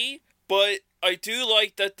lazy, but I do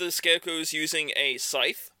like that the Scarecrow is using a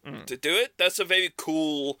scythe to do it. That's a very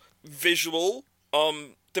cool visual.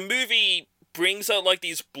 The movie brings out like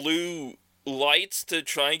these blue lights to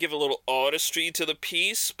try and give a little artistry to the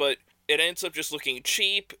piece, but it ends up just looking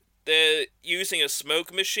cheap. They're using a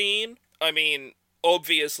smoke machine. I mean,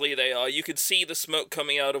 obviously they are. You can see the smoke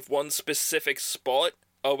coming out of one specific spot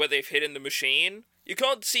where they've hidden the machine. You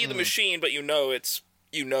can't see the machine, but you know it's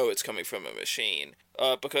coming from a machine.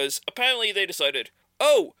 Because apparently they decided,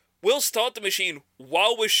 oh, we'll start the machine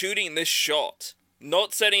while we're shooting this shot.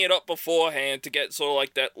 Not setting it up beforehand to get sort of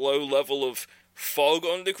like that low level of fog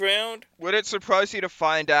on the ground. Would it surprise you to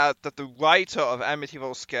find out that the writer of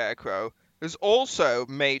Amityville Scarecrow has also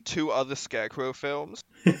made 2 other Scarecrow films?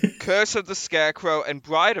 Curse of the Scarecrow and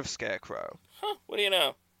Bride of Scarecrow. Huh, what do you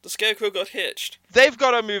know? The Scarecrow got hitched. They've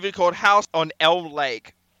got a movie called House on Elm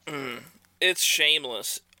Lake. It's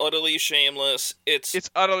shameless. Utterly shameless. It's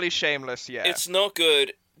utterly shameless, yeah. It's not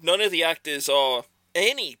good. None of the actors are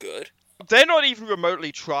any good. They're not even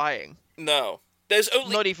remotely trying. No. There's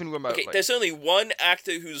only... Not even remotely. Okay, there's only one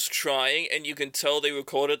actor who's trying, and you can tell they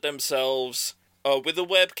recorded themselves with a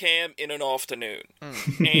webcam in an afternoon.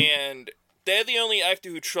 And they're the only actor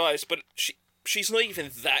who tries, but she's not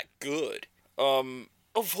even that good.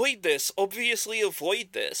 Avoid this. Obviously avoid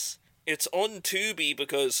this. It's on Tubi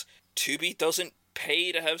because Tubi doesn't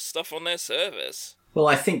pay to have stuff on their service. Well,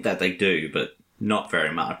 I think that they do, but not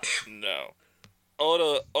very much. No.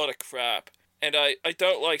 Utter crap. And I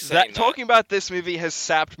don't like saying that. Talking about this movie has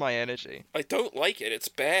sapped my energy. I don't like it. It's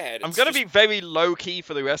bad. I'm gonna be very low-key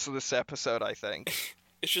for the rest of this episode, I think.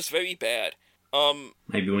 It's just very bad.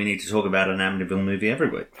 Maybe we need to talk about an Amityville movie every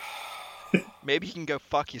week. Maybe you can go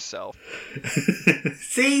fuck yourself.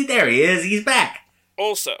 See, there he is. He's back.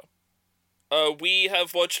 Also, we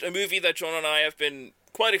have watched a movie that John and I have been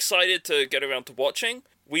quite excited to get around to watching.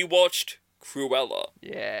 We watched Cruella.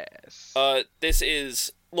 Yes. This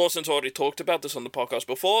is... Lawson's already talked about this on the podcast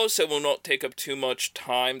before, so we'll not take up too much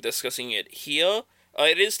time discussing it here.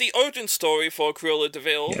 It is the origin story for Cruella de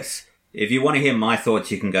Vil. Yes. If you want to hear my thoughts,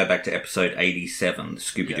 you can go back to episode 87, the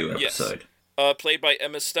Scooby-Doo episode. Yes. Played by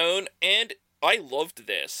Emma Stone, and I loved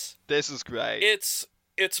this. This is great.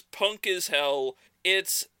 It's punk as hell.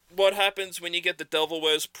 It's what happens when you get the Devil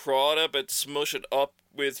Wears Prada, but smush it up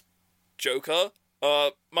with Joker.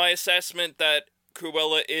 My assessment that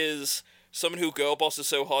Cruella is... someone who girl bosses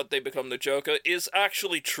so hard they become the Joker is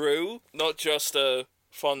actually true, not just a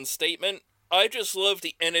fun statement. I just love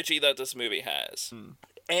the energy that this movie has.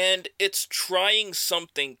 And it's trying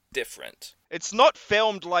something different. It's not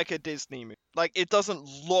filmed like a Disney movie. Like, it doesn't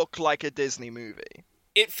look like a Disney movie.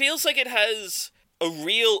 It feels like it has a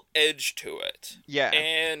real edge to it. Yeah.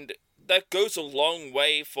 And that goes a long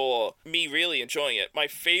way for me really enjoying it. My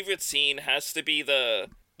favorite scene has to be the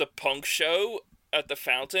punk show at the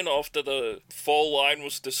fountain after the fall line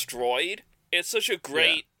was destroyed. It's such a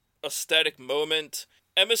great aesthetic moment.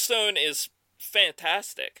 Emma Stone is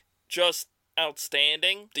fantastic. Just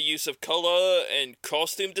outstanding. The use of color and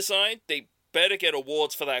costume design, they better get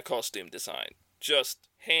awards for that costume design. Just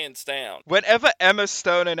hands down. Whenever Emma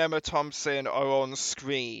Stone and Emma Thompson are on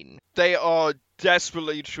screen, they are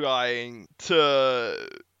desperately trying to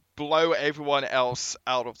blow everyone else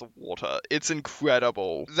out of the water. It's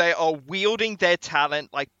incredible. They are wielding their talent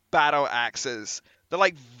like battle axes. They're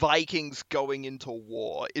like Vikings going into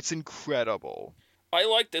war. It's incredible. I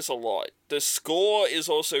like this a lot. The score is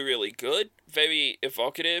also really good, very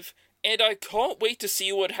evocative, and I can't wait to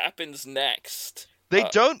see what happens next. They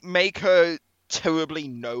don't make her terribly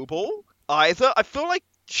noble either. I feel like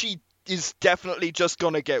she is definitely just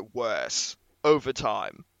gonna get worse over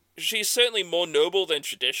time. She's certainly more noble than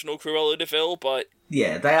traditional Cruella de Vil, but...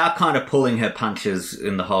 Yeah, they are kind of pulling her punches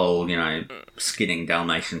in the whole, skinning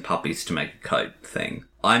Dalmatian puppies to make a coat thing.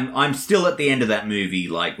 I'm still at the end of that movie,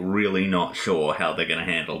 like, really not sure how they're going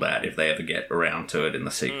to handle that if they ever get around to it in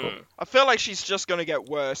the sequel. I feel like she's just going to get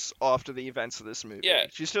worse after the events of this movie. Yeah.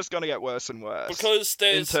 She's just going to get worse and worse. Because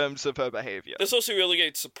in terms of her behavior. There's also a really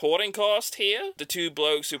good supporting cast here. The 2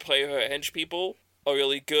 blokes who play her henchpeople are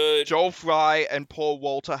really good. Joel Fry and Paul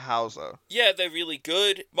Walter Hauser. Yeah, they're really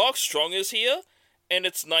good. Mark Strong is here, and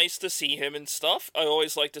it's nice to see him and stuff. I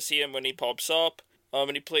always like to see him when he pops up.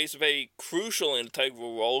 And he plays a very crucial and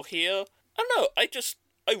integral role here. I don't know,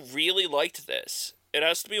 I really liked this. it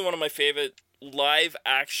has to be one of my favorite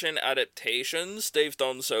live-action adaptations they've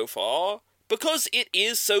done so far, because it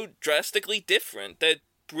is so drastically different. They're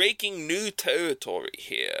breaking new territory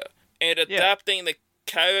here, and adapting the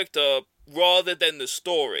character rather than the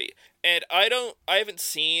story. And I haven't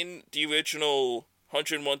seen the original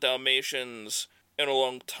 101 Dalmatians in a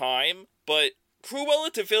long time, but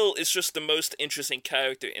Cruella de Vil is just the most interesting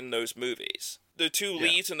character in those movies. The two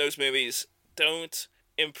leads in those movies don't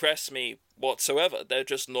impress me whatsoever. They're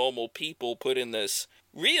just normal people put in this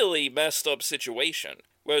really messed up situation,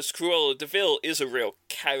 whereas Cruella de Vil is a real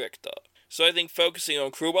character. So I think focusing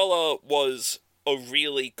on Cruella was a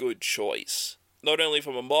really good choice, not only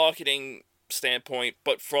from a marketing standpoint,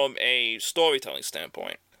 but from a storytelling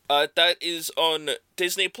standpoint. That is on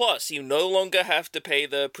Disney Plus. You no longer have to pay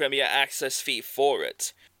the Premier Access fee for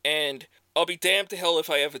it, and I'll be damned to hell if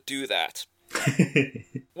I ever do that.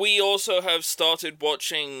 We also have started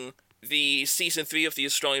watching the season 3 of the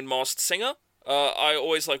Australian Masked Singer. I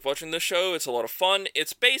always like watching the show. It's a lot of fun.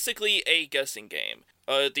 It's basically a guessing game.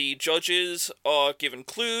 The judges are given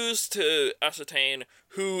clues to ascertain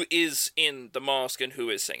who is in the mask and who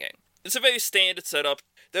is singing. It's a very standard setup.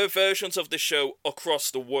 There are versions of the show across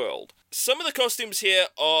the world. Some of the costumes here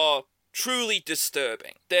are truly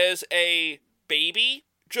disturbing. There's a baby,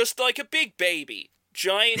 just like a big baby.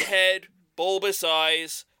 Giant head, bulbous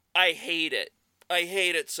eyes. I hate it. I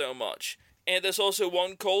hate it so much. And there's also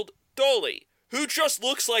one called Dolly, who just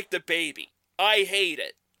looks like the baby. I hate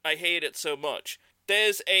it. I hate it so much.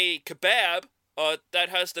 There's a kebab that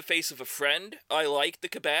has the face of a friend. I like the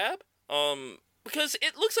kebab. Because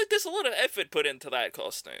it looks like there's a lot of effort put into that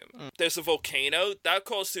costume. There's a volcano. That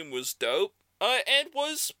costume was dope. And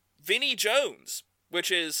was Vinnie Jones,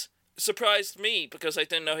 which surprised me because I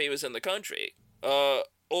didn't know he was in the country.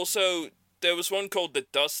 Also, there was one called the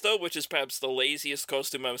Duster, which is perhaps the laziest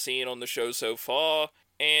costume I've seen on the show so far,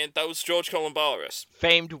 and that was George Columbaris.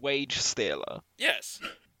 Famed wage stealer. Yes.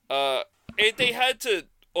 They had to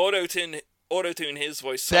auto-tune his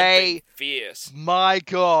voice something fierce. My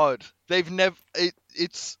god. They've never...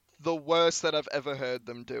 It's the worst that I've ever heard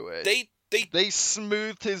them do it. They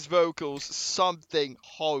smoothed his vocals something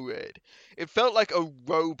horrid. It felt like a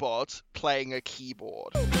robot playing a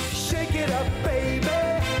keyboard. Shake it up, baby.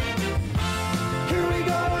 Here we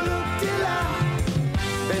go, look-de-la.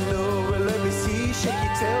 Bend over, let me see, shake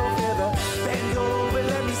your tail feather. Bend over,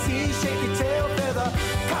 let me see, shake your tail feather.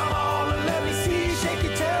 Come on and let me see, shake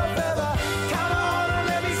your tail feather. Come on and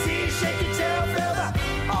let me see, shake your tail feather.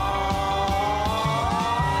 Oh,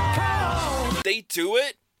 come on. They do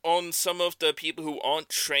it on some of the people who aren't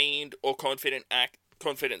trained or confident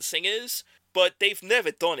singers, but they've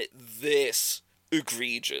never done it this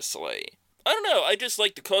egregiously. I don't know, I just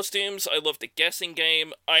like the costumes, I love the guessing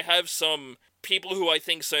game. I have some people who I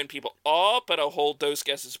think certain people are, but I'll hold those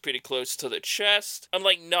guesses pretty close to the chest. I'm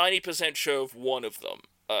like 90% sure of one of them.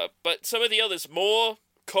 But some of the others more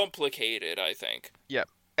complicated, I think. Yep.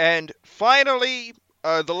 And finally,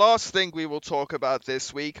 the last thing we will talk about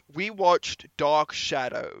this week, we watched Dark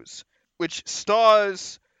Shadows, which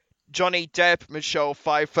stars Johnny Depp, Michelle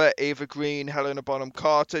Pfeiffer, Ava Green, Helena Bonham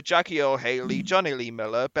Carter, Jackie Earle Haley, Johnny Lee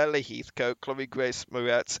Miller, Bella Heathcote, Chloe Grace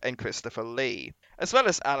Moretz, and Christopher Lee, as well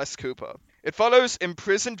as Alice Cooper. It follows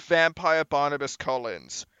imprisoned vampire Barnabas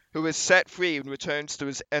Collins, who is set free and returns to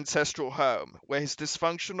his ancestral home, where his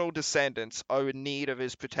dysfunctional descendants are in need of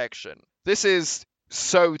his protection. This is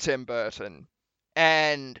so Tim Burton,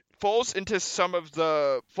 and falls into some of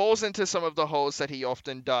the holes that he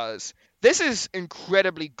often does. This is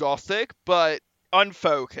incredibly gothic, but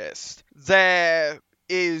unfocused. There's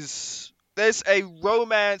a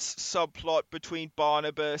romance subplot between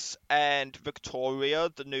Barnabas and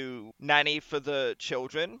Victoria, the new nanny for the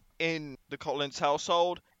children in the Collins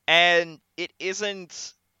household, and it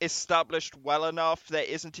isn't established well enough. There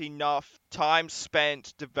isn't enough time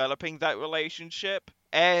spent developing that relationship,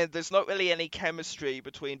 and there's not really any chemistry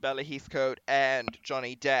between Bella Heathcote and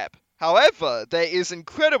Johnny Depp. However, there is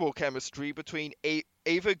incredible chemistry between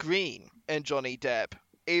Ava Green and Johnny Depp.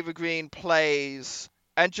 Ava Green plays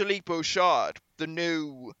Angelique Bouchard, the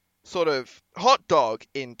new sort of hot dog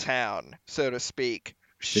in town, so to speak.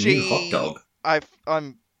 New hot dog? I've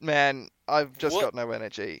just What? got no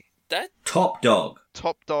energy. That Top dog.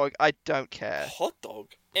 Top dog, I don't care. hot dog?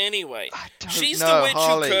 Anyway, I don't she's know, the witch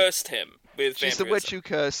Harley. who cursed him with She's the witch vampirism. who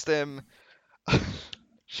cursed him.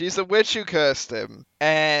 She's the witch who cursed him,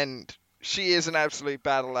 and she is an absolute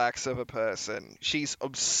battle axe of a person. She's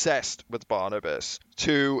obsessed with Barnabas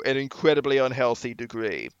to an incredibly unhealthy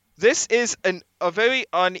degree. This is a very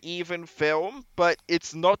uneven film, but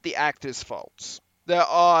it's not the actors' faults. There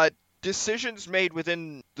are decisions made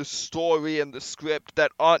within the story and the script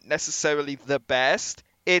that aren't necessarily the best.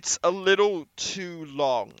 It's a little too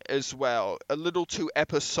long as well, a little too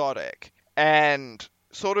episodic, and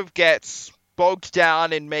sort of gets bogged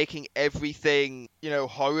down in making everything,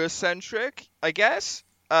 horror-centric, I guess.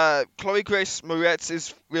 Chloe Grace Moretz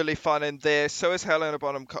is really fun in this, so is Helena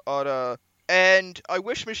Bonham Carter, and I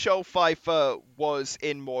wish Michelle Pfeiffer was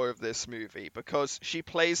in more of this movie, because she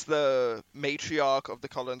plays the matriarch of the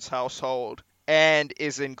Collins household, and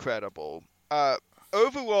is incredible.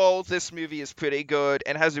 Overall, this movie is pretty good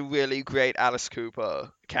and has a really great Alice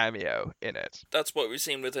Cooper cameo in it. That's what we've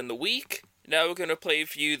seen within the week. Now we're going to play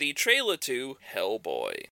for you the trailer to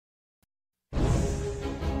Hellboy.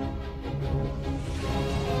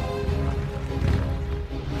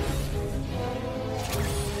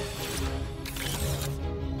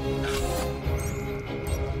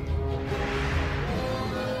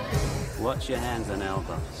 Watch your hands and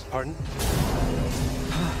elbows. Pardon?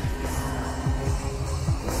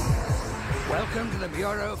 Welcome to the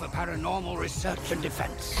Bureau for Paranormal Research and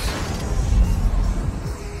Defense.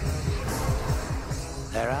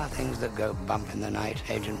 There are things that go bump in the night,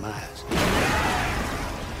 Agent Myers.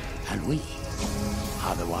 And we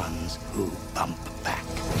are the ones who bump back.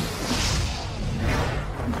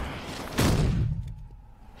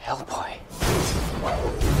 Hellboy.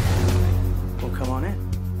 Well, come on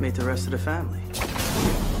in. Meet the rest of the family.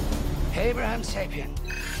 Abraham Sapien.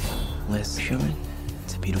 Liz Sherman.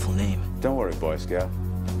 It's a beautiful name. Don't worry, Boy Scout.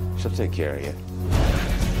 She'll take care of you.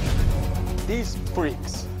 These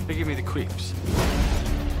freaks, they give me the creeps.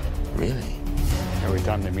 Really? Every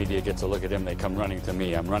time the media gets a look at him, they come running to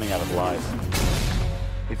me. I'm running out of lies.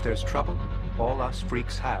 If there's trouble, all us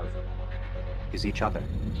freaks have is each other.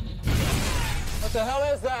 What the hell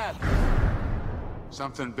is that?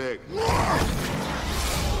 Something big.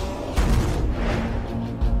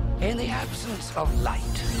 In the absence of light,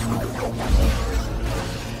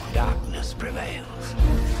 darkness prevails.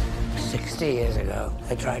 60 years ago,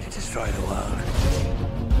 they tried to destroy the world.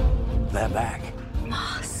 They're back.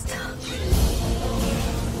 Master.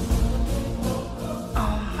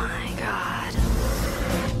 Oh my God.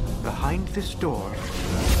 Behind this door,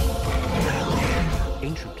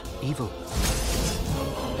 ancient evil.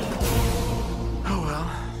 Oh well.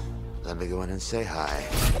 Let me go in and say hi.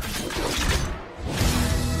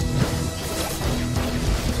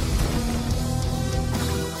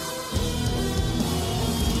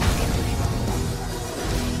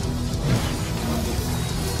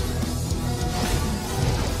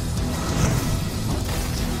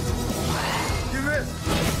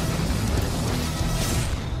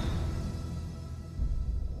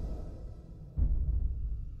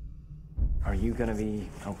 Are you gonna be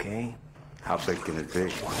okay? How big can it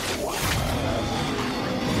be?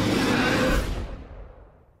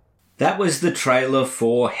 That was the trailer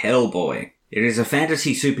for Hellboy. It is a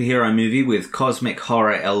fantasy superhero movie with cosmic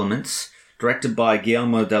horror elements, directed by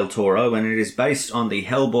Guillermo del Toro, and it is based on the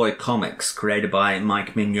Hellboy comics created by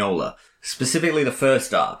Mike Mignola, specifically the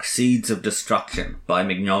first arc, Seeds of Destruction, by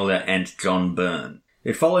Mignola and John Byrne.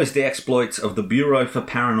 It follows the exploits of the Bureau for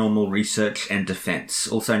Paranormal Research and Defense,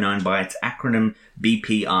 also known by its acronym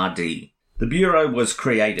BPRD. The Bureau was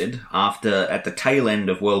created after, at the tail end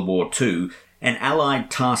of World War II, an Allied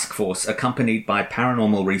task force accompanied by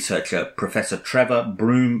paranormal researcher Professor Trevor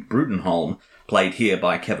Broom Brutenholm, played here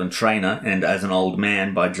by Kevin Trainer and as an old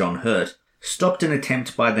man by John Hurt, stopped an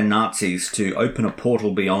attempt by the Nazis to open a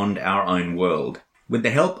portal beyond our own world. With the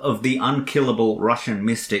help of the unkillable Russian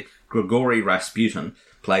mystic Grigory Rasputin,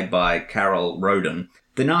 played by Carol Roden,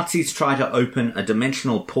 the Nazis try to open a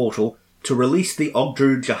dimensional portal to release the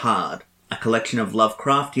Ogdru Jihad, a collection of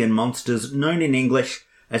Lovecraftian monsters known in English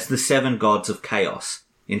as the Seven Gods of Chaos,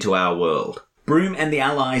 into our world. Broom and the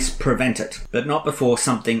Allies prevent it, but not before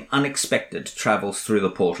something unexpected travels through the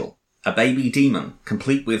portal. A baby demon,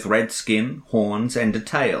 complete with red skin, horns, and a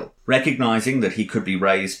tail. Recognizing that he could be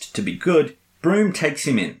raised to be good, Broom takes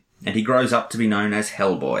him in, and he grows up to be known as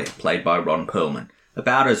Hellboy, played by Ron Perlman,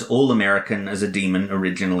 about as all-American as a demon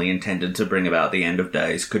originally intended to bring about the end of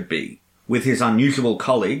days could be. With his unusual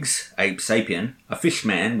colleagues, Abe Sapien, a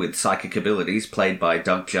fishman with psychic abilities played by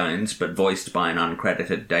Doug Jones but voiced by an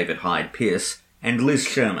uncredited David Hyde Pierce, and Liz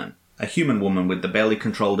Sherman, a human woman with the barely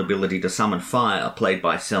controlled ability to summon fire played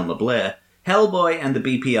by Selma Blair, Hellboy and the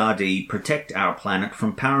BPRD protect our planet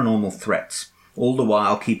from paranormal threats, all the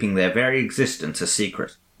while keeping their very existence a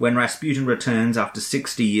secret. When Rasputin returns after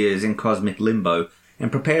 60 years in cosmic limbo and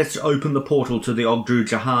prepares to open the portal to the Ogdru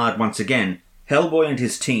Jihad once again, Hellboy and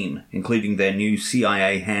his team, including their new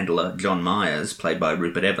CIA handler John Myers, played by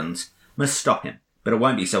Rupert Evans, must stop him. But it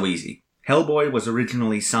won't be so easy. Hellboy was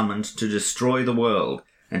originally summoned to destroy the world,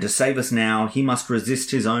 and to save us now, he must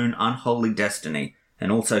resist his own unholy destiny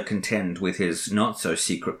and also contend with his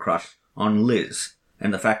not-so-secret crush on Liz,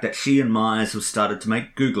 and the fact that she and Myers have started to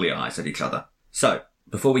make googly eyes at each other. So,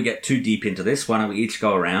 before we get too deep into this, why don't we each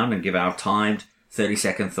go around and give our timed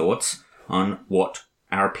 30-second thoughts on what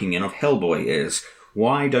our opinion of Hellboy is.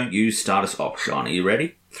 Why don't you start us off, Sean? Are you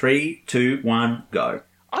ready? 3, 2, 1, go.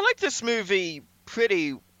 I like this movie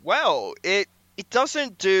pretty well. It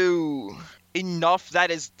doesn't do enough that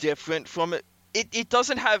is different from it. It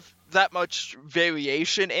doesn't have that much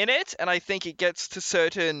variation in it, and I think it gets to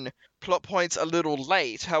certain plot points a little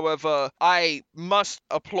late. However, I must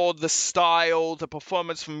applaud the style, the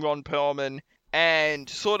performance from Ron Perlman, and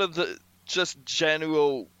sort of the just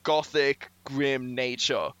general gothic, grim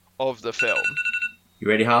nature of the film. You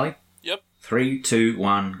ready, Harley? Yep. 3, 2,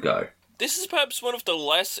 1, go. This is perhaps one of the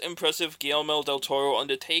less impressive Guillermo del Toro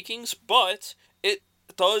undertakings, but it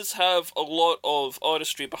does have a lot of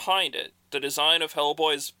artistry behind it. The design of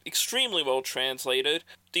Hellboy is extremely well translated.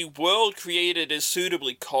 The world created is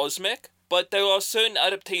suitably cosmic, but there are certain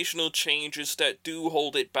adaptational changes that do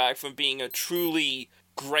hold it back from being a truly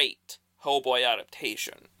great Hellboy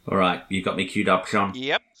adaptation. Alright, you got me queued up, Sean?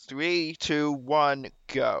 Yep. 3, 2, 1,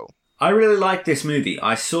 go. I really like this movie.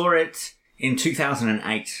 I saw it in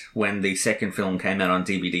 2008 when the second film came out on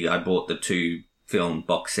DVD. I bought the 2-film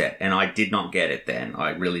box set, and I did not get it then. I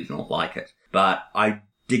really didn't like it. But I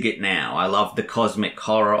dig it now. I love the cosmic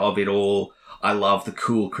horror of it all. I love the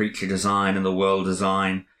cool creature design and the world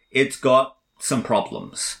design. It's got some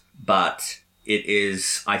problems, but it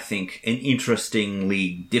is, I think, an interestingly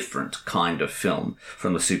different kind of film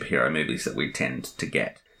from the superhero movies that we tend to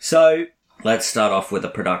get. So, let's start off with a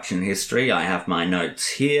production history. I have my notes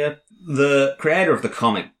here. The creator of the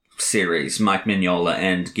comic series, Mike Mignola,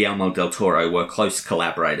 and Guillermo del Toro were close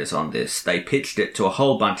collaborators on this. They pitched it to a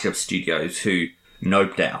whole bunch of studios who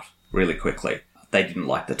noped out really quickly. They didn't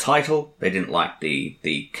like the title. They didn't like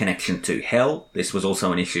the connection to hell. This was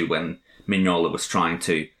also an issue when Mignola was trying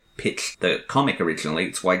to pitch the comic originally.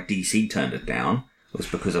 It's why DC turned it down. It was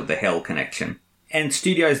because of the hell connection. And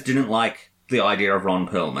studios didn't like the idea of Ron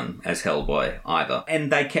Perlman as Hellboy either.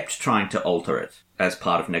 And they kept trying to alter it as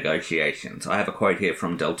part of negotiations. I have a quote here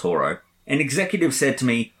from Del Toro. An executive said to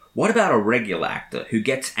me, "What about a regular actor who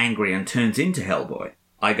gets angry and turns into Hellboy?"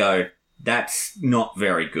 I go, "That's not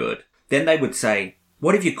very good." Then they would say,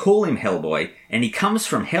 "What if you call him Hellboy and he comes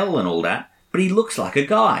from hell and all that, but he looks like a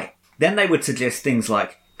guy?" Then they would suggest things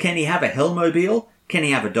like, "Can he have a Hellmobile? Can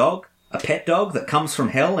he have a dog? A pet dog that comes from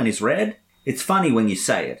hell and is red?" It's funny when you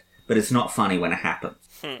say it, but it's not funny when it happens.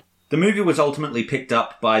 The movie was ultimately picked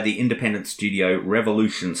up by the independent studio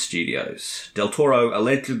Revolution Studios. Del Toro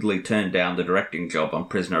allegedly turned down the directing job on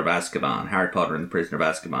Prisoner of Azkaban, Harry Potter and the Prisoner of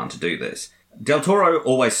Azkaban, to do this. Del Toro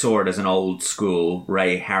always saw it as an old-school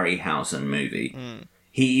Ray Harryhausen movie.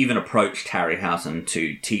 He even approached Harryhausen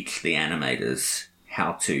to teach the animators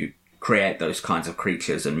how to create those kinds of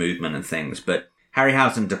creatures and movement and things, but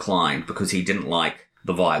Harryhausen declined because he didn't like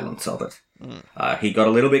the violence of it. He got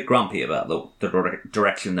a little bit grumpy about the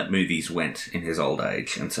direction that movies went in his old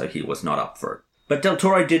age, and so he was not up for it. But Del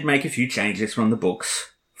Toro did make a few changes from the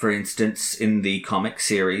books. For instance, in the comic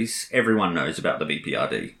series, everyone knows about the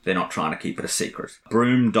BPRD. They're not trying to keep it a secret.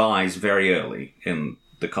 Broom dies very early in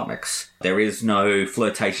the comics. There is no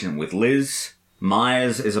flirtation with Liz.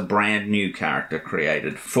 Myers is a brand new character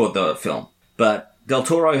created for the film. But Del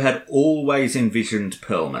Toro had always envisioned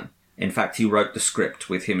Perlman. In fact, he wrote the script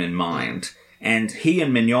with him in mind, and he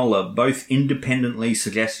and Mignola both independently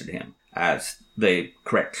suggested him as the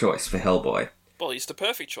correct choice for Hellboy. Well, he's the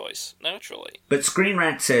perfect choice, naturally. But Screen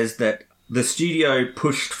Rant says that the studio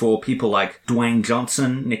pushed for people like Dwayne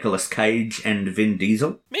Johnson, Nicolas Cage, and Vin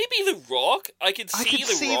Diesel. Maybe The Rock? I could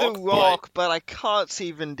see The Rock, but I can't see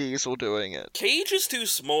Vin Diesel doing it. Cage is too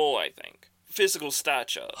small, I think. Physical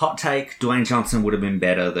stature. Hot take, Dwayne Johnson would have been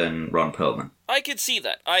better than Ron Perlman. I can see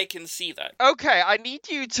that. Okay, I need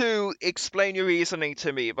you to explain your reasoning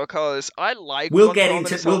to me, because I like We'll get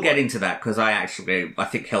into that, because I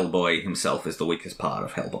think Hellboy himself is the weakest part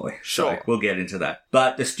of Hellboy. Sure. So we'll get into that.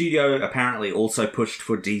 But the studio apparently also pushed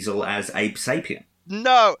for Diesel as Abe Sapien.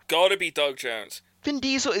 No! Gotta be Doug Jones. Vin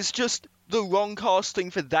Diesel is just the wrong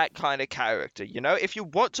casting for that kind of character, you know? If you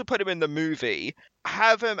want to put him in the movie,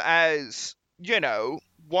 have him as,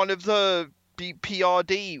 one of the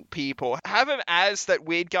PRD people. Have him as that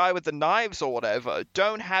weird guy with the knives or whatever.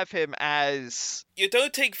 Don't have him as... You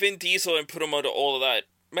don't take Vin Diesel and put him under all of that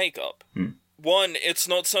makeup. One, it's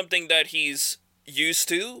not something that he's used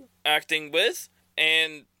to acting with,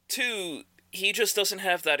 and two, he just doesn't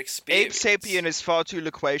have that experience. Abe Sapien is far too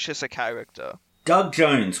loquacious a character. Doug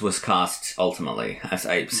Jones was cast ultimately as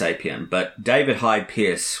Abe Sapien, but David Hyde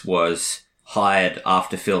Pierce was hired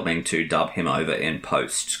after filming to dub him over in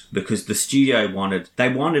post because the studio wanted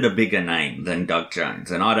a bigger name than Doug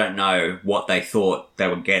Jones, and I don't know what they thought they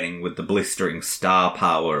were getting with the blistering star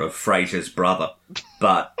power of Frasier's brother,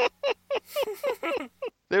 but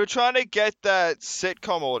They were trying to get that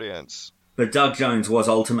sitcom audience. But Doug Jones was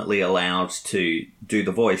ultimately allowed to do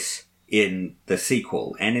the voice in the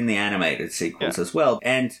sequel and in the animated sequels as well,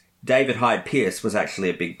 and David Hyde Pierce was actually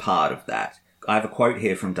a big part of that. I have a quote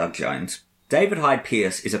here from Doug Jones. David Hyde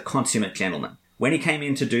Pierce is a consummate gentleman. When he came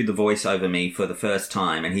in to do the voice over me for the first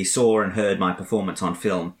time and he saw and heard my performance on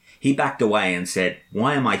film, he backed away and said,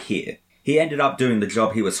 "Why am I here?" He ended up doing the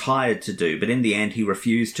job he was hired to do, but in the end he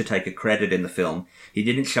refused to take a credit in the film. He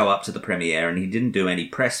didn't show up to the premiere and he didn't do any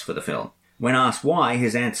press for the film. When asked why,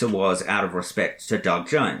 his answer was out of respect to Doug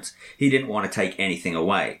Jones. He didn't want to take anything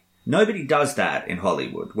away. Nobody does that in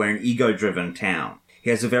Hollywood. We're an ego-driven town. He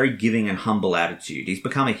has a very giving and humble attitude. He's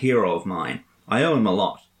become a hero of mine. I owe him a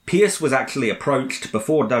lot. Pierce was actually approached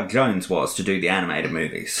before Doug Jones was to do the animated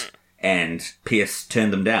movies, and Pierce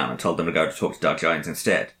turned them down and told them to go to talk to Doug Jones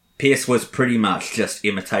instead. Pierce was pretty much just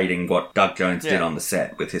imitating what Doug Jones did on the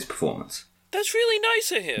set with his performance. That's really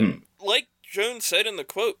nice of him. Like Jones said in the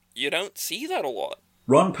quote, you don't see that a lot.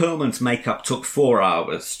 Ron Perlman's makeup took 4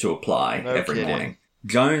 hours to apply every morning.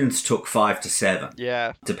 Jones took 5 to 7.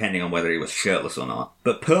 Yeah. Depending on whether he was shirtless or not.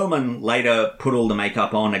 But Perlman later put all the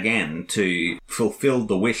makeup on again to fulfill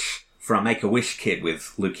the wish for a Make-A-Wish kid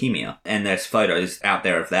with leukemia. And there's photos out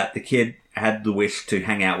there of that. The kid had the wish to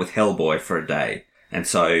hang out with Hellboy for a day. And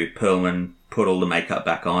so Perlman put all the makeup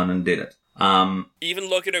back on and did it. Even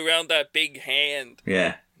looking around that big hand.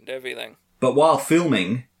 Yeah. And everything. But while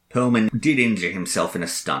filming, Perlman did injure himself in a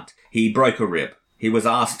stunt. He broke a rib. He was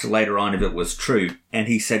asked later on if it was true, and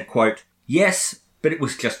he said, quote, "Yes, but it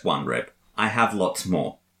was just one rib. I have lots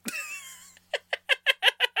more."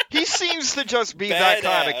 He seems to just be that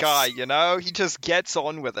kind of guy, you know? He just gets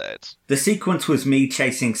on with it. The sequence was me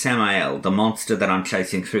chasing Samael, the monster that I'm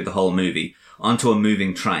chasing through the whole movie, onto a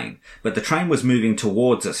moving train. But the train was moving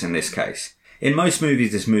towards us in this case. In most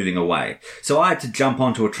movies, it's moving away. So I had to jump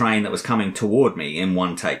onto a train that was coming toward me in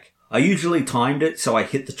one take. I usually timed it so I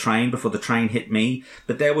hit the train before the train hit me,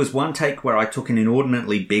 but there was one take where I took an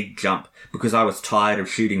inordinately big jump because I was tired of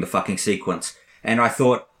shooting the fucking sequence. And I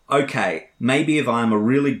thought, okay, maybe if I'm a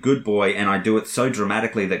really good boy and I do it so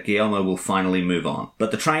dramatically that Guillermo will finally move on.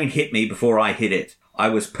 But the train hit me before I hit it. I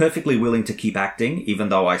was perfectly willing to keep acting, even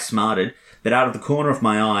though I smarted, but out of the corner of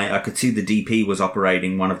my eye I could see the DP was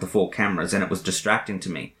operating one of the 4 cameras and it was distracting to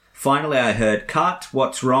me. Finally I heard, "Cut,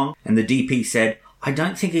 what's wrong?" And the DP said, "I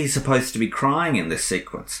don't think he's supposed to be crying in this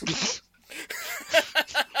sequence."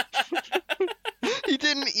 He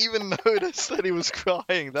didn't even notice that he was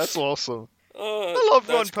crying. That's awesome. I love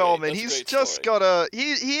Ron Perlman. He's just got a...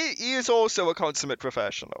 He is also a consummate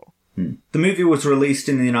professional. The movie was released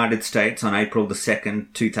in the United States on April the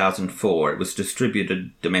 2nd, 2004. It was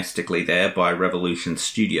distributed domestically there by Revolution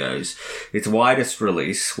Studios. Its widest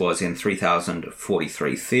release was in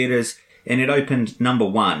 3,043 theatres, and it opened number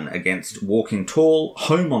 1 against Walking Tall,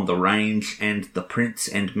 Home on the Range, and The Prince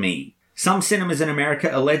and Me. Some cinemas in America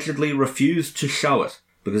allegedly refused to show it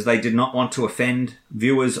because they did not want to offend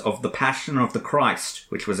viewers of The Passion of the Christ,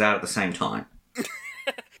 which was out at the same time.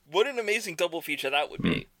 What an amazing double feature that would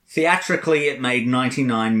be. Theatrically, it made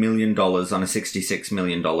 $99 million on a $66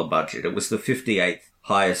 million budget. It was the 58th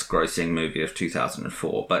highest grossing movie of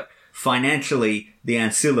 2004, but financially, the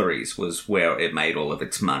ancillaries was where it made all of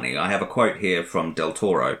its money. I have a quote here from Del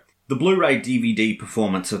Toro. "The Blu-ray DVD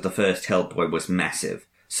performance of the first Hellboy was massive.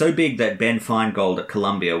 So big that Ben Feingold at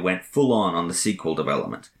Columbia went full on the sequel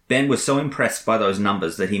development. Ben was so impressed by those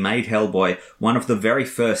numbers that he made Hellboy one of the very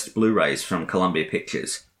first Blu-rays from Columbia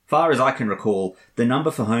Pictures. Far as I can recall, the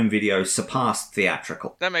number for home video surpassed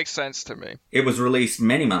theatrical." That makes sense to me. It was released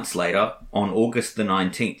many months later, on August the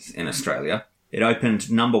 19th in Australia. It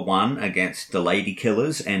opened number 1 against The Lady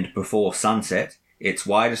Killers and Before Sunset. Its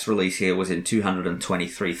widest release here was in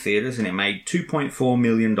 223 theatres, and it made $2.4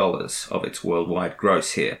 million of its worldwide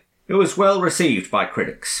gross here. It was well received by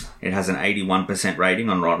critics. It has an 81% rating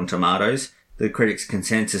on Rotten Tomatoes. The critics'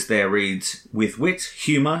 consensus there reads, "With wit,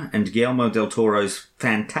 humour, and Guillermo del Toro's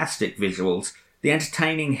fantastic visuals, the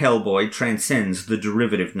entertaining Hellboy transcends the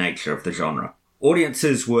derivative nature of the genre."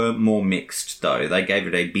 Audiences were more mixed, though. They gave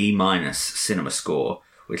it a B- cinema score,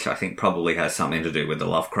 which I think probably has something to do with the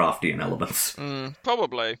Lovecraftian elements.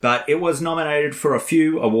 Probably. But it was nominated for a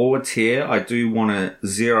few awards here. I do want to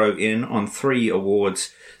zero in on 3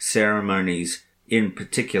 awards ceremonies in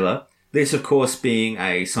particular. This, of course, being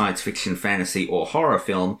a science fiction, fantasy, or horror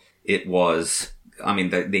film, it was...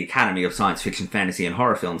 the Academy of Science Fiction, Fantasy and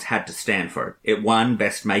Horror Films had to stand for it. It won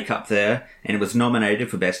Best Makeup there, and it was nominated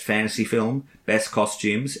for Best Fantasy Film, Best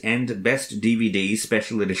Costumes, and Best DVD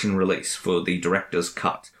Special Edition Release for the Director's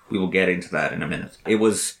Cut. We will get into that in a minute. It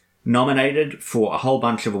was nominated for a whole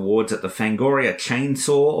bunch of awards at the Fangoria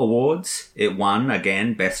Chainsaw Awards. It won,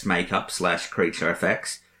 again, Best Makeup/Creature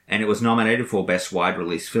Effects, and it was nominated for Best Wide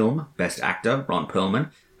Release Film, Best Actor, Ron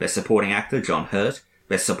Perlman, Best Supporting Actor, John Hurt,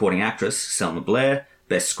 Best Supporting Actress, Selma Blair,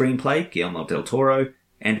 Best Screenplay, Guillermo del Toro,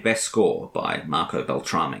 and Best Score by Marco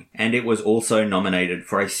Beltrami. And it was also nominated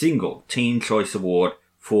for a single Teen Choice Award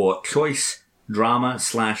for Choice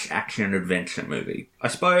Drama/Action Adventure Movie. I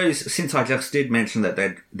suppose, since I just did mention that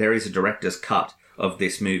there is a director's cut of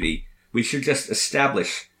this movie, we should just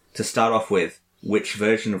establish, to start off with, which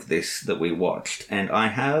version of this that we watched. And I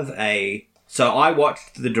have So I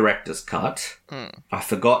watched the director's cut. I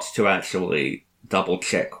forgot to actually double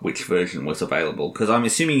check which version was available, because I'm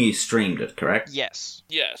assuming you streamed it, correct? Yes.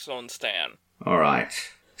 Yes, on Stan. Alright.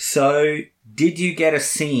 So, did you get a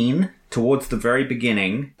scene towards the very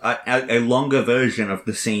beginning, a longer version of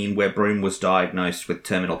the scene where Broom was diagnosed with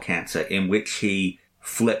terminal cancer, in which he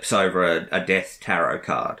flips over a death tarot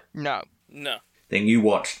card? No. No. Then you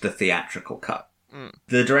watched the theatrical cut.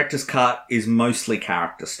 The director's cut is mostly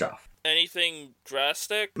character stuff. Anything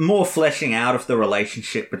drastic? More fleshing out of the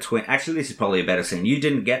relationship between... Actually, this is probably a better scene. You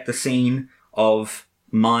didn't get the scene of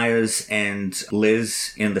Myers and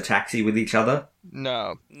Liz in the taxi with each other?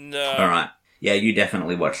 No. Alright. Yeah, you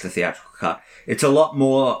definitely watched the theatrical cut. It's a lot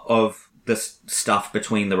more of the stuff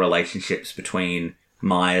between the relationships between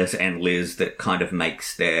Myers and Liz that kind of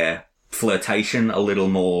makes their flirtation a little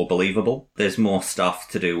more believable. There's more stuff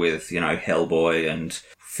to do with, Hellboy and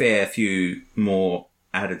fair few more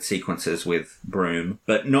added sequences with Broom,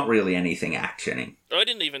 but not really anything actioning. I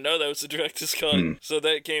didn't even know that was the director's cut, so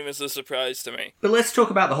that came as a surprise to me. But let's talk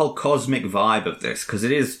about the whole cosmic vibe of this, because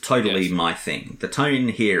it is totally my thing. The tone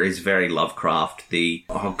here is very Lovecraft.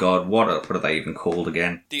 Oh god, what are they even called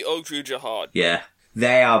again? The Ogru Jahad. Yeah.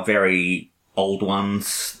 They are very old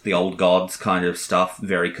ones, the old gods kind of stuff,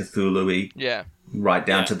 very Cthulhu-y. Yeah. Right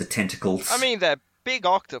down to the tentacles. I mean, they're big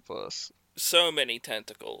octopus. So many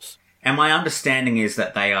tentacles. And my understanding is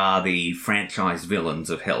that they are the franchise villains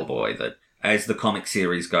of Hellboy, that as the comic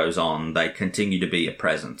series goes on, they continue to be a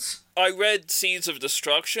presence. I read Seeds of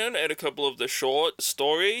Destruction and a couple of the short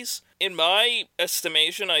stories. In my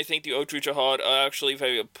estimation, I think the Ogru Jahad are actually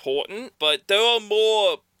very important, but there are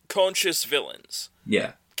more conscious villains.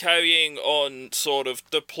 Yeah. Carrying on sort of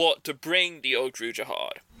the plot to bring the Ogru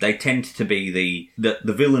Jahad. They tend to be the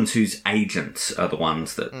villains whose agents are the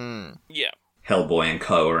ones that... Yeah. Hellboy and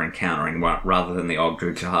co are encountering rather than the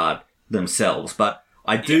Ogru Jahad themselves. But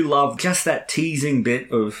I do love just that teasing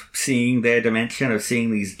bit of seeing their dimension, of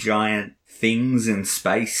seeing these giant things in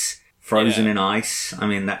space, frozen in ice. I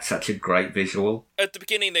mean, that's such a great visual. At the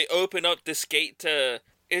beginning, they open up this gate to...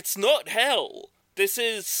 It's not hell. This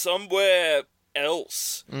is somewhere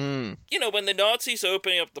else. When the Nazis are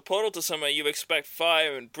opening up the portal to somewhere, you expect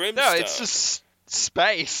fire and brimstone. No, it's just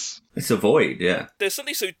space. It's a void, yeah. There's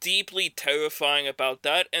something so deeply terrifying about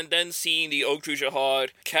that, and then seeing the Ogru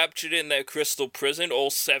Jahad captured in their crystal prison, all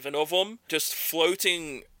 7 of them, just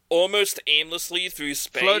floating almost aimlessly through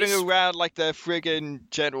space. Floating around like they're friggin'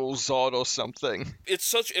 General Zod or something. It's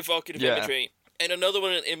such evocative imagery. And another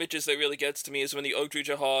one of the images that really gets to me is when the Ogru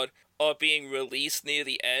Jahad are being released near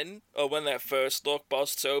the end, or when that first look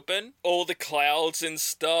busts open. All the clouds and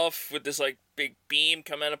stuff with this, big beam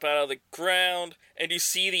coming up out of the ground, and you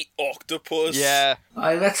see the octopus. Yeah.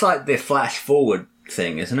 That's like the flash forward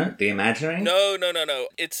thing, isn't it? The imagining? No.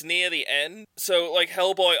 It's near the end. So,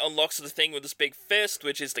 Hellboy unlocks the thing with this big fist,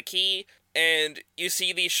 which is the key, and you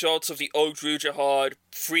see these shots of the Ogru Jahad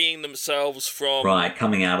freeing themselves from... Right,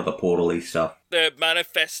 coming out of the portal-y stuff. They're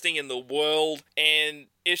manifesting in the world, and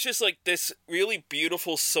it's just this really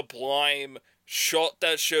beautiful, sublime shot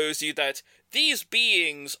that shows you that these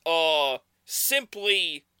beings are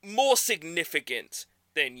simply more significant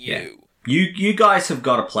than you. Yeah. You guys have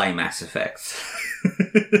got to play Mass Effect.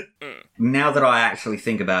 Now that I actually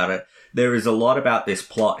think about it, there is a lot about this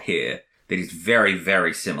plot here that is very,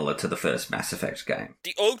 very similar to the first Mass Effect game.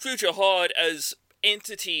 The Ogru Jahad as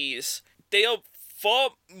entities, they are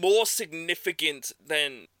far more significant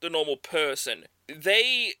than the normal person.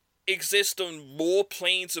 They exist on more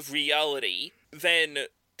planes of reality than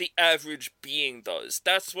the average being does.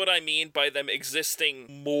 That's what I mean by them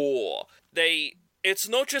existing more. It's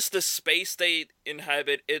not just the space they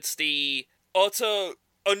inhabit, it's the utter...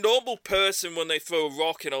 A normal person, when they throw a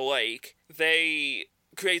rock in a lake, they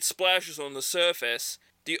create splashes on the surface.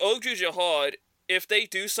 The Ogre Jihad, if they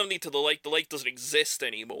do something to the lake doesn't exist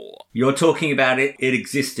anymore. You're talking about it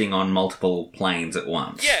existing on multiple planes at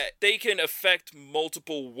once. Yeah, they can affect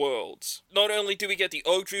multiple worlds. Not only do we get the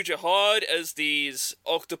Ogre Jihad as these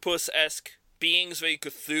octopus-esque beings, very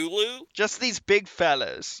Cthulhu. Just these big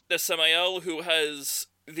fellas. The Samael, who has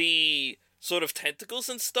the sort of tentacles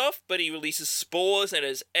and stuff, but he releases spores and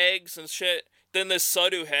has eggs and shit. Then there's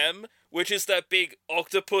Saduhem, which is that big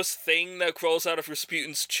octopus thing that crawls out of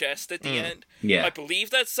Rasputin's chest at the end. Yeah. I believe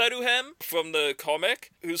that's Saduhem from the comic,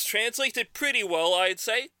 who's translated pretty well, I'd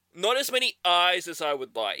say. Not as many eyes as I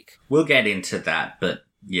would like. We'll get into that, but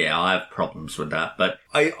yeah, I have problems with that. But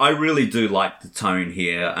I really do like the tone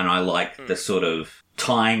here, and I like the sort of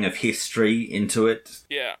tying of history into it.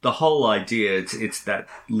 Yeah. The whole idea, it's that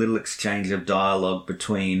little exchange of dialogue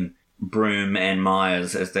between Broom and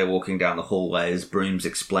Myers as they're walking down the hallways. Broom's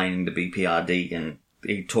explaining the BPRD, and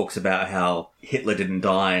he talks about how Hitler didn't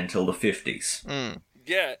die until the 50s.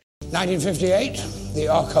 Yeah. 1958, the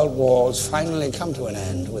occult wars finally come to an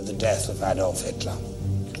end with the death of Adolf Hitler.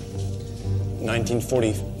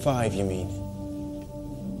 1945, you mean?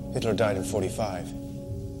 Hitler died in 45.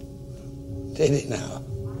 Did he now?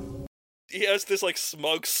 He has this,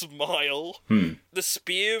 smug smile. The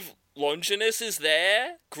Spear of Longinus is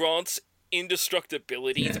there, grants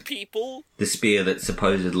indestructibility to people. The spear that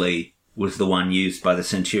supposedly was the one used by the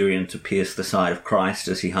centurion to pierce the side of Christ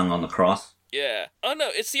as he hung on the cross. Yeah. I don't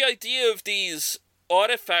know, it's the idea of these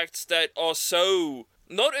artifacts that are so,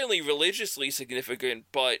 not only religiously significant,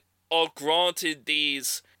 but are granted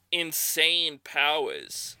these insane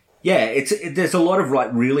powers. Yeah, there's a lot of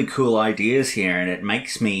really cool ideas here, and it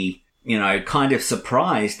makes me, kind of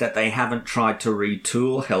surprised that they haven't tried to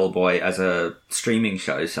retool Hellboy as a streaming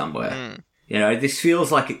show somewhere. This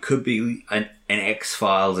feels like it could be an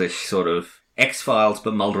X-Files-ish sort of X-Files,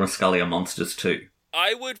 but Mulder and Scully are monsters too.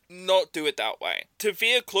 I would not do it that way. To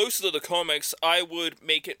veer closer to the comics, I would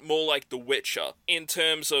make it more like The Witcher, in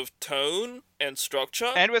terms of tone and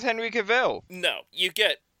structure. And with Henry Cavill. No, you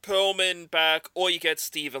get Perlman back, or you get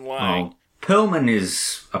Stephen Lang. Oh, Perlman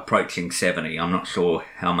is approaching 70. I'm not sure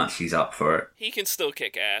how much he's up for it. He can still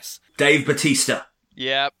kick ass. Dave Bautista.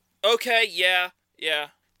 Yep. Okay, yeah.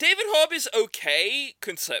 David Harbour is okay,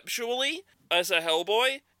 conceptually, as a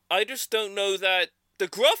Hellboy. I just don't know that... The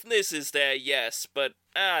gruffness is there, yes, but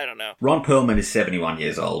I don't know. Ron Perlman is 71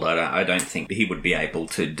 years old. I don't think he would be able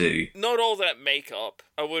to do... Not all that makeup.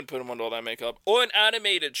 I wouldn't put him on all that makeup. Or an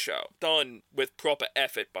animated show, done with proper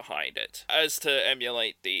effort behind it, as to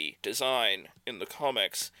emulate the design in the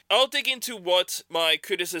comics. I'll dig into what my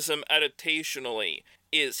criticism adaptationally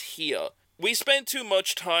is here. We spend too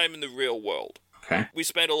much time in the real world. Okay. We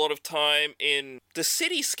spend a lot of time in the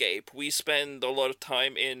cityscape. We spend a lot of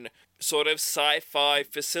time in sort of sci-fi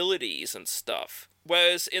facilities and stuff.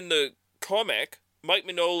 Whereas in the comic, Mike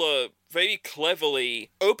Mignola very cleverly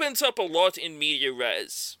opens up a lot in media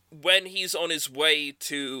res when he's on his way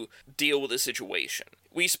to deal with a situation.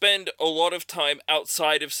 We spend a lot of time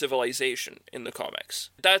outside of civilization in the comics.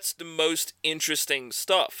 That's the most interesting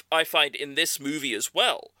stuff I find in this movie as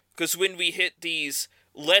well. Because when we hit these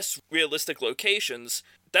less realistic locations,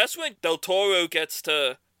 that's when Del Toro gets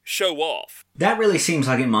to show off. That really seems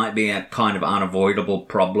like it might be a kind of unavoidable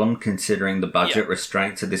problem considering the budget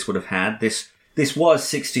restraints that this would have had. This was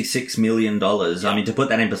 $66 million. I mean, to put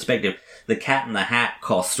that in perspective, The Cat in the Hat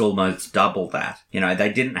cost almost double that.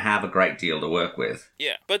 They didn't have a great deal to work with.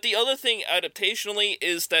 Yeah, but the other thing adaptationally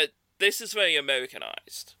is that this is very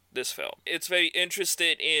Americanized, this film. It's very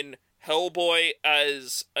interested in Hellboy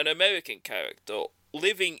as an American character,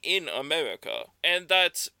 living in America. And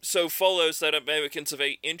that so follows that Americans are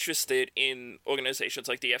very interested in organizations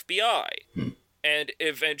like the FBI. And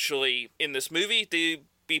eventually, in this movie, the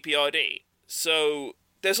BPRD. So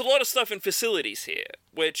there's a lot of stuff in facilities here,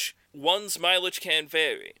 which one's mileage can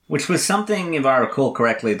vary. Which was something, if I recall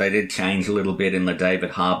correctly, they did change a little bit in the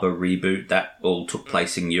David Harbour reboot. That all took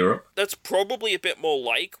place in Europe. That's probably a bit more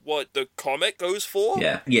like what the comic goes for.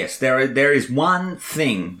 Yeah. Yes, there is one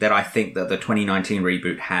thing that I think that the 2019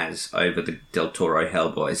 reboot has over the Del Toro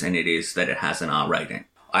Hellboys, and it is that it has an R rating.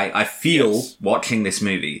 I feel, watching this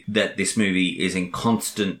movie, that this movie is in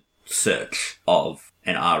constant search of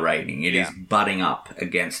an R rating. It is butting up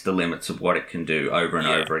against the limits of what it can do over and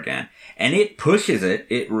over again. And it pushes it.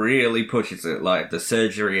 It really pushes it. Like the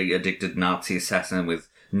surgery-addicted Nazi assassin with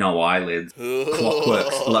no eyelids,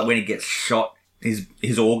 Clockworks, like when he gets shot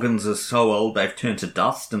his organs are so old they've turned to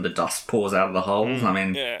dust and the dust pours out of the holes. I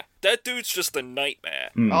mean... Yeah. That dude's just a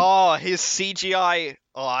nightmare. Oh, his CGI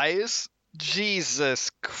eyes?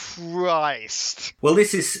 Jesus Christ. Well,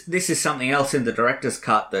 this is something else in the director's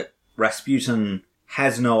cut, that Rasputin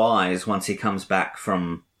has no eyes once he comes back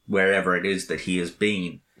from wherever it is that he has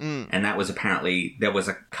been. And that was apparently, there was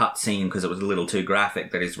a cut scene, because it was a little too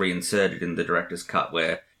graphic, that is reinserted in the director's cut,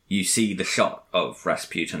 where you see the shot of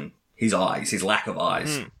Rasputin, his eyes, his lack of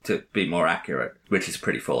eyes, to be more accurate, which is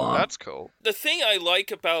pretty full on. That's cool. The thing I like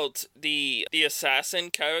about the assassin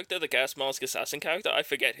character, the gas mask assassin character, I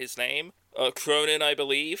forget his name, Cronin, I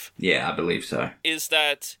believe. Yeah, I believe so. Is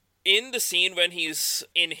that in the scene when he's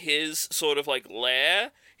in his sort of like lair,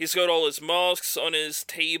 he's got all his masks on his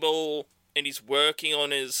table and he's working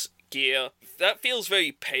on his gear. That feels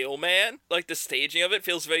very Pale Man. Like the staging of it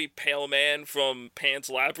feels very Pale Man from Pan's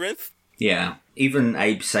Labyrinth. Yeah. Even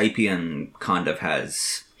Abe Sapien kind of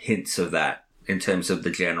has hints of that in terms of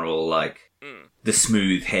the general, like, the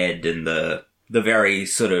smooth head and the very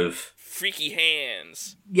sort of... freaky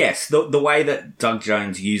hands. Yes, the way that Doug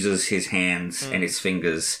Jones uses his hands and his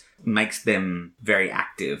fingers makes them very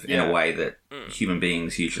active in a way that human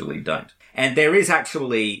beings usually don't. And there is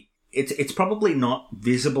actually... It's probably not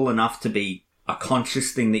visible enough to be a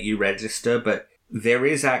conscious thing that you register, but there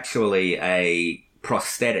is actually a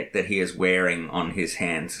prosthetic that he is wearing on his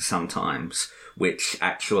hands sometimes, which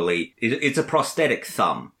actually... It's a prosthetic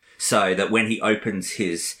thumb, so that when he opens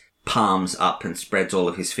his palms up and spreads all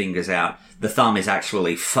of his fingers out, the thumb is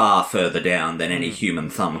actually far further down than any human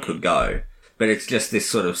thumb could go. But it's just this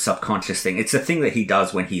sort of subconscious thing. It's a thing that he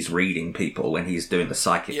does when he's reading people, when he's doing the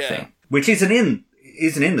psychic thing. Which isn't in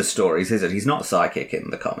the stories, is it? He's not psychic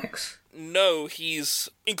in the comics. No, he's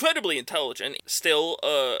incredibly intelligent. Still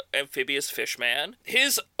a amphibious fish man.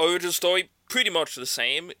 His origin story, pretty much the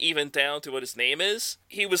same, even down to what his name is.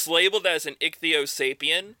 He was labeled as an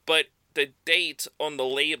ichthyosapien, but the date on the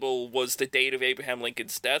label was the date of Abraham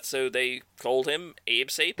Lincoln's death, so they called him Abe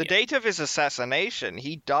Sapien. The date of his assassination,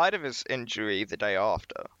 he died of his injury the day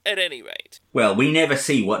after. At any rate. Well, we never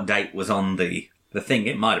see what date was on the thing.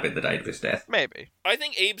 It might have been the date of his death. Maybe. I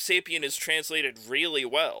think Abe Sapien is translated really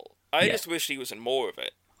well. I just wish he was in more of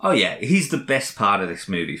it. Oh yeah, he's the best part of this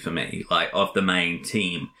movie for me. Like, of the main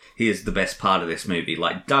team, he is the best part of this movie.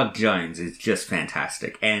 Like, Doug Jones is just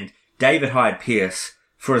fantastic. And David Hyde Pierce,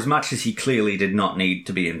 for as much as he clearly did not need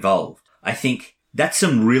to be involved, I think that's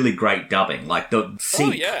some really great dubbing. Like, the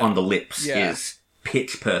sync on the lips is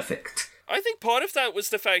pitch perfect. I think part of that was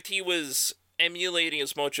the fact he was emulating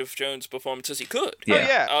as much of Jones' performance as he could.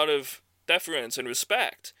 Yeah. Out of deference and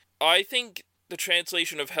respect. I think the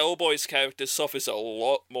translation of Hellboy's character suffers a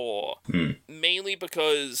lot more. Mainly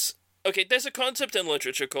because... Okay, there's a concept in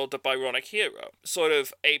literature called the Byronic hero. Sort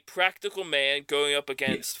of a practical man going up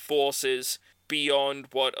against forces beyond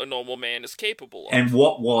what a normal man is capable of. And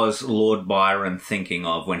what was Lord Byron thinking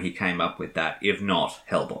of when he came up with that, if not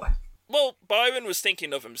Hellboy? Well, Byron was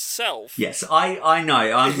thinking of himself. Yes, I know.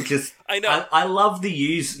 I'm just... I know. I love the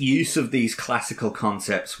use of these classical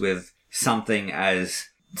concepts with something as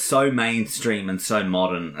so mainstream and so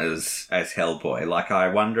modern as Hellboy. Like, I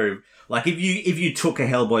wonder... Like, if you took a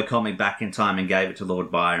Hellboy comic back in time and gave it to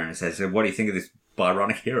Lord Byron and says, what do you think of this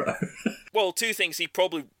Byronic hero? Well, two things. He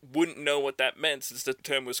probably wouldn't know what that meant since the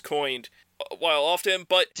term was coined a while after him,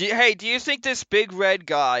 but... Do you think this big red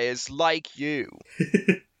guy is like you?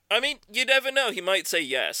 I mean, you never know. He might say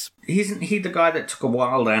yes. Isn't he the guy that took a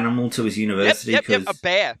wild animal to his university? Yep, a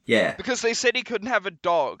bear. Yeah. Because they said he couldn't have a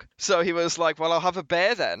dog. So he was like, well, I'll have a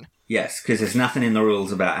bear then. Yes, because there's nothing in the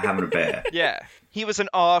rules about having a bear. Yeah. He was an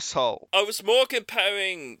arsehole. I was more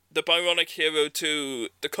comparing the Byronic hero to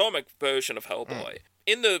the comic version of Hellboy.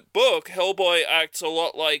 In the book, Hellboy acts a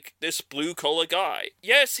lot like this blue-collar guy.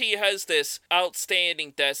 Yes, he has this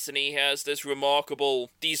outstanding destiny, he has this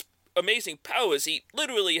these amazing powers. He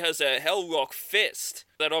literally has a Hellrock fist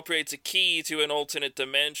that operates a key to an alternate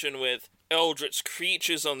dimension with eldritch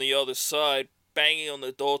creatures on the other side banging on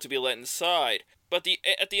the door to be let inside. But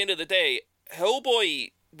at the end of the day,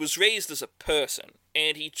 Hellboy was raised as a person,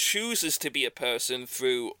 and he chooses to be a person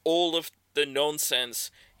through all of the nonsense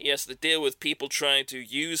he has to deal with, people trying to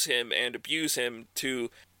use him and abuse him to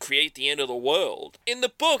create the end of the world. In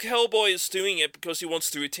the book, Hellboy is doing it because he wants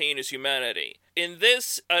to retain his humanity. In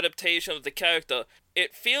this adaptation of the character,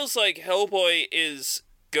 it feels like Hellboy is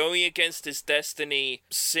going against his destiny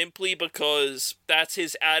simply because that's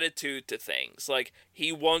his attitude to things. Like,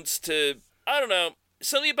 he wants to... I don't know.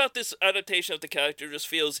 Something about this adaptation of the character just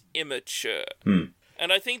feels immature. And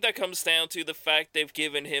And I think that comes down to the fact they've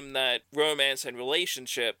given him that romance and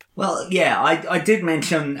relationship. Well, yeah, I did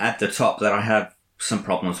mention at the top that I have some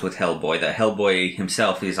problems with Hellboy, that Hellboy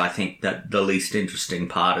himself is, I think, that the least interesting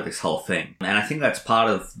part of this whole thing. And I think that's part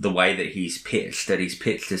of the way that he's pitched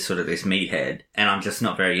as sort of this meathead, and I'm just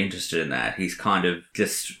not very interested in that. He's kind of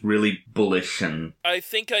just really bullish and... I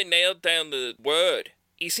think I nailed down the word.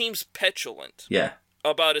 He seems petulant. Yeah.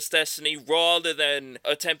 About his destiny rather than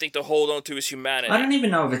attempting to hold on to his humanity. I don't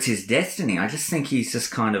even know if it's his destiny. I just think he's just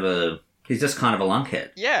kind of a lunkhead.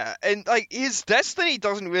 Yeah, and like his destiny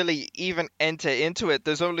doesn't really even enter into it.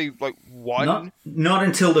 There's only like one. Not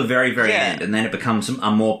until the very, very end, and then it becomes a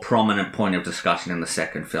more prominent point of discussion in the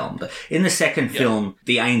second film. In the second film,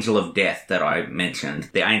 the Angel of Death that I mentioned,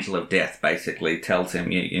 the Angel of Death basically tells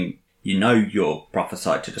him, you know you're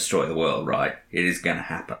prophesied to destroy the world, right? It is going to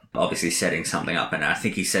happen. Obviously setting something up, and I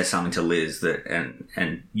think he says something to Liz that,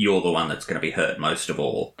 and you're the one that's going to be hurt most of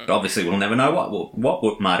all. But obviously we'll never know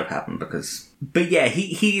what might have happened but yeah,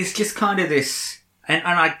 he is just kind of this,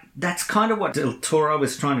 and that's kind of what Del Toro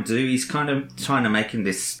was trying to do. He's kind of trying to make him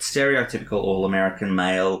this stereotypical all-American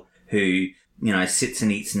male who, sits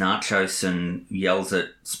and eats nachos and yells at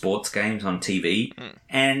sports games on TV.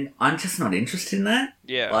 And I'm just not interested in that.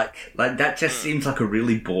 Yeah. Like that just seems like a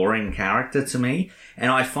really boring character to me.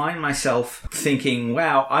 And I find myself thinking,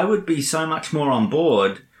 wow, I would be so much more on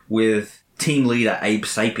board with team leader Abe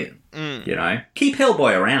Sapien. Keep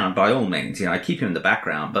Hellboy around by all means, keep him in the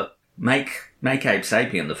background, but make Abe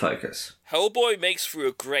Sapien the focus. Hellboy makes for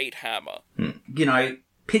a great hammer.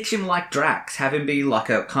 Pitch him like Drax, have him be like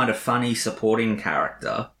a kind of funny supporting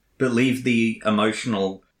character, but leave the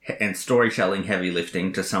emotional and storytelling heavy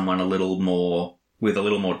lifting to someone with a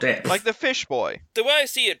little more depth. Like the Fish Boy. The way I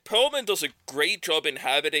see it, Perlman does a great job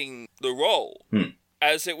inhabiting the role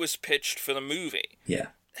as it was pitched for the movie. Yeah.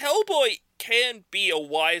 Hellboy can be a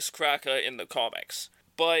wisecracker in the comics,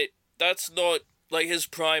 but that's not like his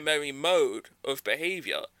primary mode of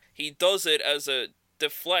behavior. He does it as a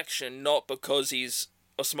deflection, not because he's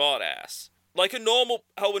a smartass. Like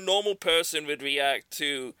how a normal person would react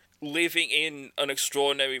to living in an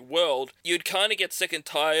extraordinary world, you'd kind of get sick and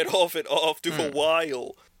tired of it after a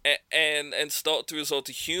while, and start to resort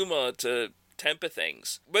to humor to temper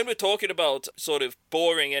things. When we're talking about sort of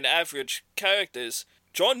boring and average characters,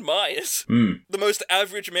 John Myers, the most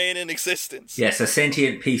average man in existence. Yes, a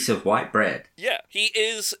sentient piece of white bread. Yeah, he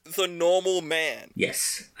is the normal man.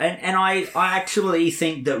 Yes, and I actually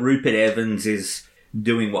think that Rupert Evans is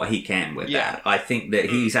doing what he can with that. I think that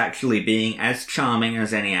he's actually being as charming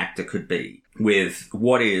as any actor could be with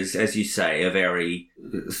what is, as you say, a very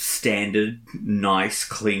standard, nice,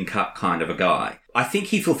 clean-cut kind of a guy. I think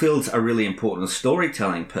he fulfills a really important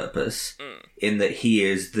storytelling purpose in that he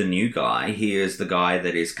is the new guy. He is the guy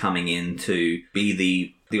that is coming in to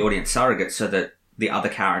be the audience surrogate so that the other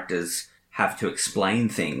characters have to explain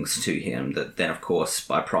things to him that then, of course,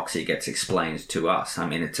 by proxy gets explained to us. I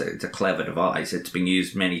mean, it's a clever device. It's been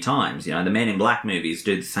used many times. The Men in Black movies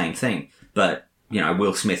do the same thing. But,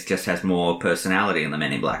 Will Smith just has more personality in the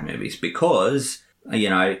Men in Black movies because,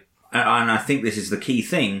 and I think this is the key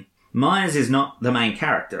thing, Myers is not the main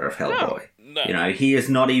character of Hellboy. No. He is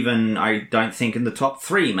not even, I don't think, in the top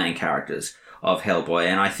 3 main characters of Hellboy,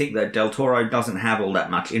 and I think that Del Toro doesn't have all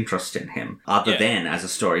that much interest in him, other than as a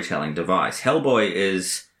storytelling device. Hellboy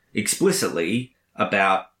is explicitly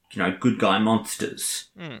about, good guy monsters.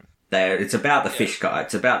 It's about the fish guy,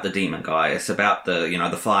 it's about the demon guy, it's about the,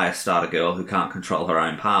 the fire starter girl who can't control her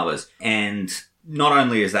own powers. And not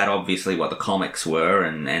only is that obviously what the comics were,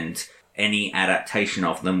 and any adaptation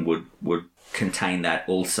of them would contain that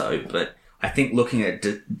also, but I think looking at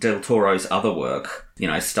Del Toro's other work,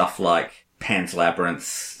 stuff like Pan's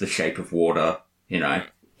Labyrinth, The Shape of Water,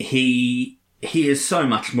 he is so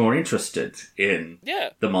much more interested in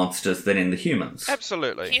the monsters than in the humans.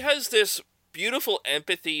 Absolutely. He has this beautiful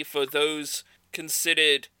empathy for those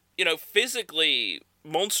considered, physically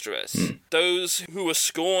monstrous, those who are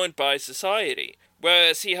scorned by society,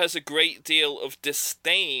 whereas he has a great deal of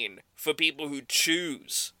disdain for people who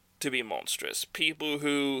choose to be monstrous, people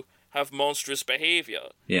who have monstrous behavior.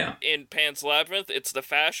 Yeah. In Pan's Labyrinth, it's the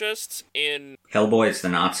fascists. In Hellboy, it's the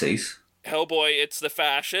Nazis. Hellboy, it's the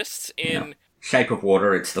fascists. In Shape of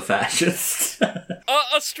Water, it's the fascists.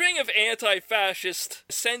 a string of anti-fascist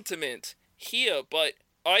sentiment here, but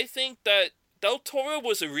I think that Del Toro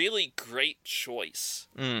was a really great choice.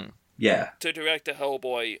 Yeah. To direct a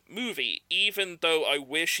Hellboy movie, even though I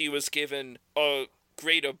wish he was given a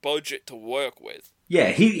greater budget to work with.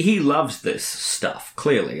 Yeah, he loves this stuff,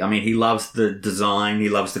 clearly. I mean, he loves the design, he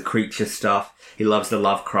loves the creature stuff, he loves the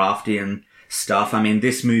Lovecraftian stuff. I mean,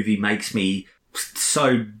 this movie makes me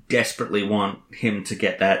so desperately want him to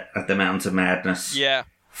get that at the Mountains of Madness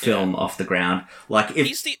film off the ground. Like, if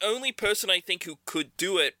he's the only person I think who could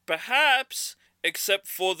do it, perhaps, except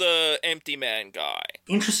for the Empty Man guy.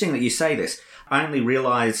 Interesting that you say this. I only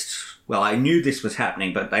realised, well, I knew this was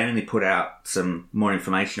happening, but they only put out some more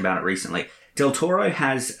information about it recently. Del Toro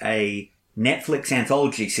has a Netflix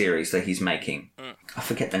anthology series that he's making. I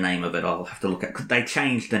forget the name of it. I'll have to look at. They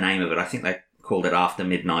changed the name of it. I think they called it After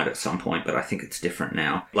Midnight at some point, but I think it's different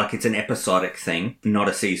now. Like, it's an episodic thing, not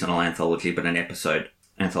a seasonal anthology, but an episode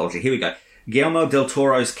anthology. Here we go. Guillermo del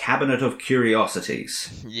Toro's Cabinet of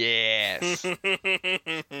Curiosities. Yes.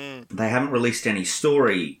 They haven't released any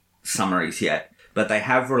story summaries yet, but they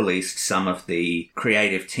have released some of the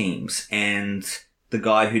creative teams, and the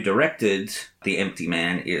guy who directed The Empty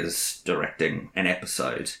Man is directing an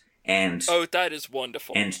episode. And oh, that is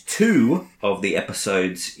wonderful. And 2 of the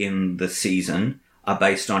episodes in the season are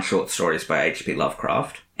based on short stories by H.P.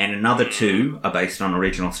 Lovecraft, and another 2 are based on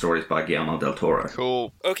original stories by Guillermo del Toro.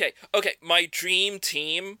 Cool. Okay. My dream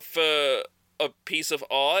team for a piece of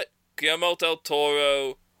art, Guillermo del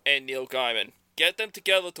Toro and Neil Gaiman. Get them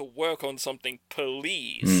together to work on something,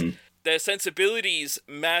 please. Their sensibilities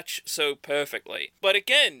match so perfectly. But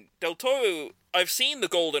again, del Toro, I've seen The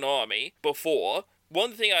Golden Army before.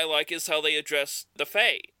 One thing I like is how they address the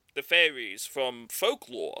Fae, the fairies from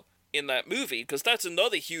folklore in that movie, because that's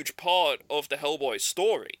another huge part of the Hellboy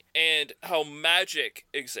story, and how magic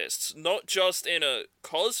exists, not just in a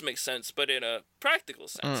cosmic sense, but in a practical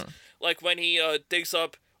sense. Like when he digs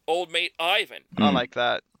up old mate Ivan. I like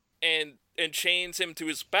that. And chains him to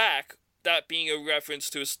his back, that being a reference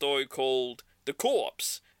to a story called The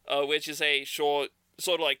Corpse, which is a short,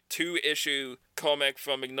 sort of like 2-issue comic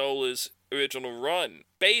from Mignola's original run,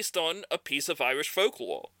 based on a piece of Irish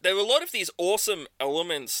folklore. There are a lot of these awesome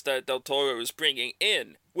elements that Del Toro is bringing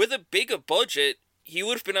in. With a bigger budget, he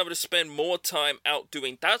would have been able to spend more time out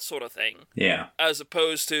doing that sort of thing. Yeah. As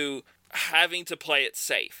opposed to having to play it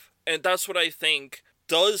safe. And that's what I think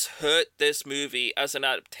does hurt this movie as an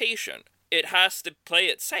adaptation. It has to play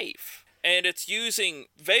it safe. And it's using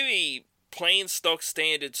very plain stock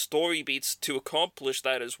standard story beats to accomplish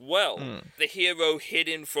that as well. The hero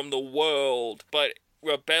hidden from the world, but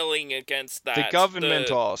rebelling against that. The government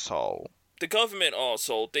arsehole. The government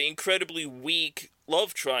arsehole. The incredibly weak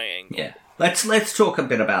love triangle. Yeah. Let's talk a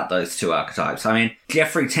bit about those 2 archetypes. I mean,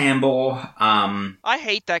 Jeffrey Tambor, I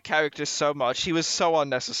hate that character so much. He was so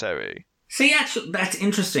unnecessary. See, actually, that's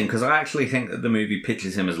interesting, because I actually think that the movie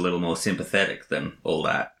pitches him as a little more sympathetic than all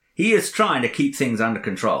that. He is trying to keep things under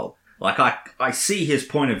control. Like, I see his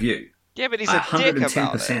point of view. Yeah, but he's a dick about it.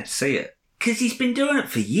 110% see it. Because he's been doing it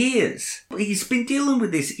for years. He's been dealing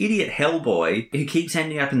with this idiot Hellboy who keeps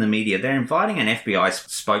ending up in the media. They're inviting an FBI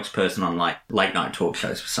spokesperson on, like, late-night talk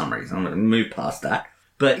shows for some reason. I'm going to move past that.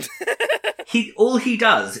 But all he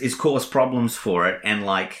does is cause problems for it and,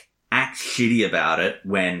 like, act shitty about it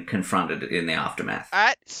when confronted in the aftermath.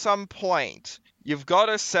 At some point, you've got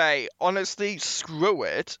to say, honestly, screw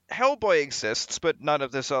it. Hellboy exists, but none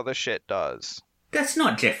of this other shit does. That's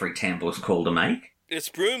not Jeffrey Tambor's call to make. It's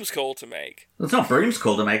Broom's call to make. It's not Broom's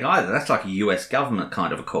call to make either. That's like a US government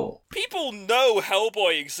kind of a call. People know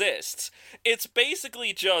Hellboy exists. It's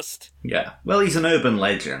basically just... Yeah. Well, he's an urban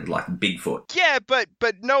legend, like Bigfoot. Yeah, but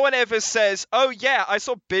no one ever says, oh yeah, I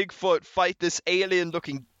saw Bigfoot fight this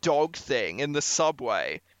alien-looking dog thing in the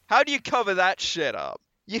subway. How do you cover that shit up?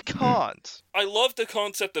 You can't. I love the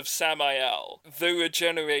concept of Samael, the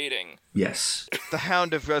regenerating. Yes. The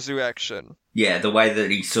Hound of Resurrection. Yeah, the way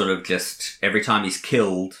that he sort of just, every time he's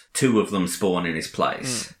killed, 2 of them spawn in his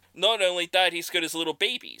place. Not only that, he's got his little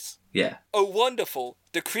babies. Yeah. Oh, wonderful.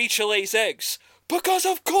 The creature lays eggs. Because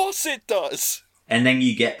of course it does. And then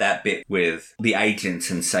you get that bit with the agents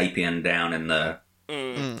and Sapien down in the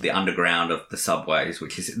underground of the subways,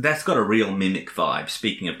 that's got a real mimic vibe.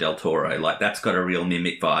 Speaking of Del Toro, like, that's got a real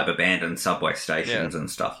mimic vibe, abandoned subway stations and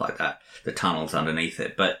stuff like that, the tunnels underneath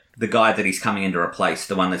it. But the guy that he's coming in to replace,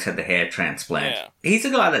 the one that's had the hair transplant, he's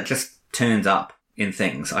a guy that just turns up in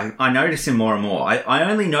things. I notice him more and more. I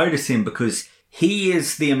only notice him because he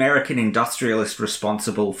is the American industrialist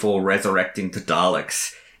responsible for resurrecting the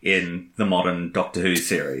Daleks in the modern Doctor Who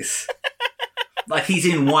series. Like, he's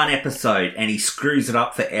in one episode and he screws it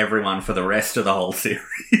up for everyone for the rest of the whole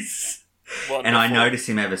series. Wonderful. And I notice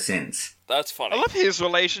him ever since. That's funny. I love his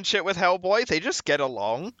relationship with Hellboy. They just get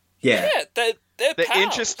along. Yeah. Yeah, they're pals.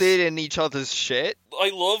 Interested in each other's shit. I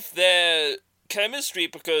love their chemistry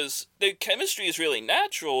because their chemistry is really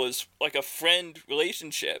natural as, like, a friend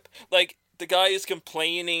relationship. Like, the guy is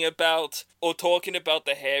complaining about or talking about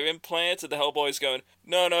the hair implants, and the Hellboy's going,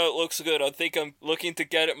 no, it looks good. I think I'm looking to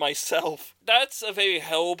get it myself. That's a very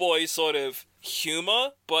Hellboy sort of humor,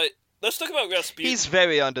 but let's talk about Rasputin. He's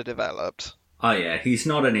very underdeveloped. Oh yeah, he's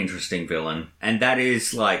not an interesting villain. And that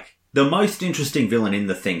is, like, the most interesting villain in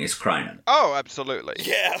the thing is Cronin. Oh, absolutely.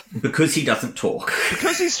 Yeah. Because he doesn't talk.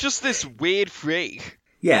 Because he's just this weird freak.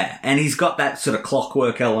 Yeah, and he's got that sort of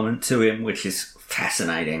clockwork element to him, which is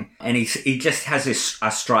fascinating. And he just has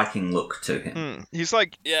a striking look to him. He's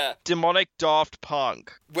like demonic Daft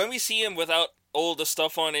Punk. When we see him without all the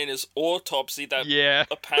stuff on in his autopsy that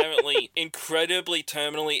apparently incredibly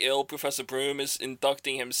terminally ill Professor Broom is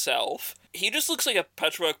inducting himself, he just looks like a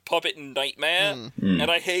patchwork puppet nightmare,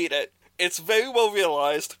 and I hate it. It's very well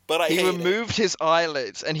realized, but I hate it. He removed his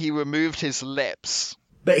eyelids and he removed his lips.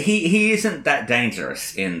 But he isn't that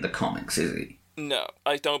dangerous in the comics, is he? No,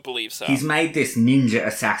 I don't believe so. He's made this ninja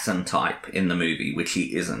assassin type in the movie, which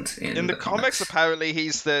he isn't in the comics. Apparently,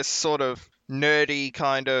 he's this sort of nerdy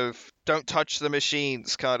kind of don't touch the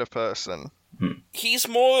machines kind of person. He's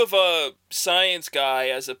more of a science guy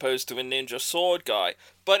as opposed to a ninja sword guy,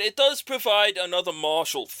 but it does provide another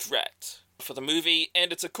martial threat for the movie,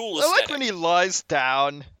 and it's a cool aesthetic. I like when he lies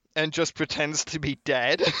down and just pretends to be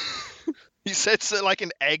dead. He sets like an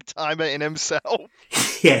egg timer in himself.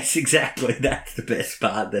 Yes, exactly. That's the best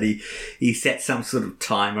part, that he sets some sort of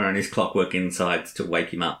timer on his clockwork insides to wake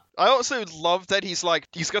him up. I also love that he's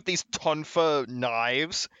got these tonfa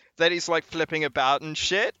knives that he's like flipping about and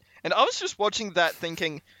shit. And I was just watching that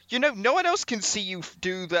thinking, no one else can see you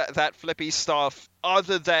do that flippy stuff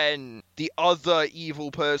other than the other evil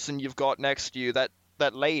person you've got next to you, that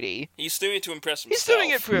lady. He's doing it to impress himself. He's doing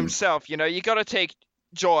it for himself, you gotta take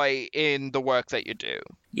joy in the work that you do.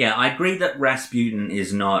 Yeah, I agree that Rasputin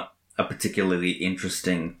is not a particularly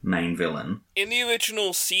interesting main villain. In the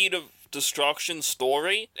original Seed of Destruction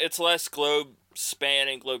story, it's less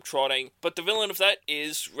globe-spanning, globe-trotting, but the villain of that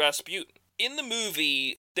is Rasputin. In the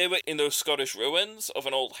movie, they were in those Scottish ruins of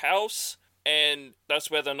an old house, and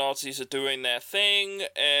that's where the Nazis are doing their thing,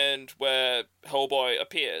 and where Hellboy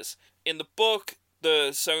appears. In the book,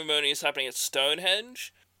 the ceremony is happening at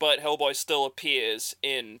Stonehenge, but Hellboy still appears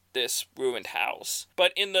in this ruined house.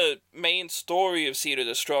 But in the main story of Seed of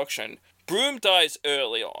Destruction, Broom dies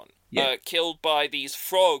early on, killed by these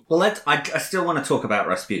frogs. Well, I still want to talk about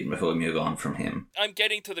Rasputin before we move on from him. I'm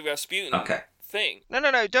getting to the Rasputin thing.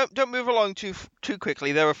 No, don't move along too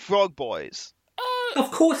quickly. There are frog boys. Of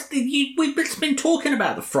course, we've been talking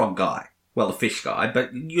about the frog guy. Well, the fish guy, but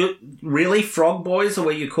really, frog boys are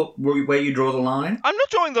where you draw the line? I'm not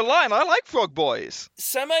drawing the line. I like frog boys.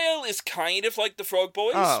 Samael is kind of like the frog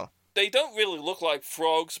boys. Oh. They don't really look like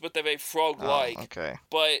frogs, but they're very frog-like. Oh, okay.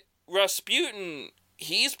 But Rasputin,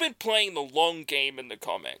 he's been playing the long game in the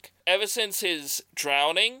comic. Ever since his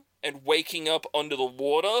drowning and waking up under the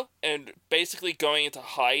water and basically going into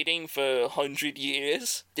hiding for 100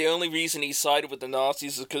 years. The only reason he sided with the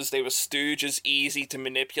Nazis is because they were stooges, easy to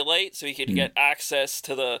manipulate, so he could get access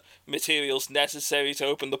to the materials necessary to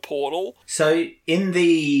open the portal. So, in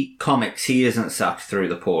the comics, he isn't sucked through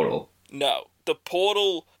the portal? No. The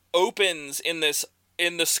portal opens in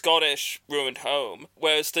the Scottish ruined home,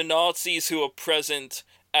 whereas the Nazis who are present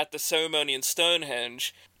at the ceremony in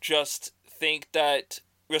Stonehenge just think that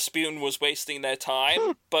Rasputin was wasting their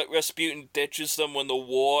time, but Rasputin ditches them when the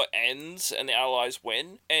war ends and the Allies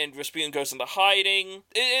win, and Rasputin goes into hiding.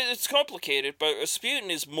 It's complicated, but Rasputin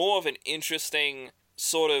is more of an interesting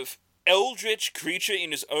sort of eldritch creature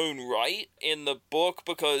in his own right in the book,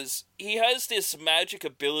 because he has this magic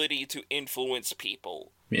ability to influence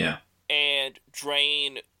people. Yeah. And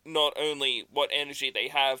drain not only what energy they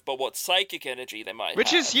have, but what psychic energy they might have.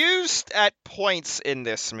 Which is used at points in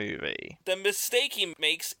this movie. The mistake he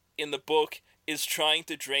makes in the book is trying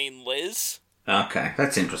to drain Liz. Okay,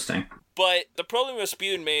 that's interesting. But the problem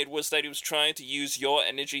Rasputin made was that he was trying to use your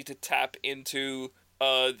energy to tap into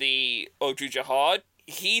the Odru Jihad.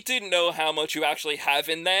 He didn't know how much you actually have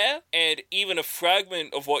in there, and even a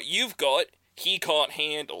fragment of what you've got, he can't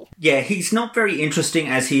handle. Yeah, he's not very interesting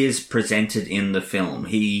as he is presented in the film.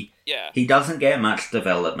 He doesn't get much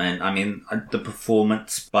development. I mean, the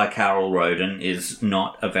performance by Carol Roden is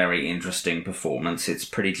not a very interesting performance. It's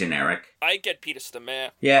pretty generic. I get Peter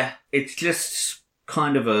Stormare. Yeah, it's just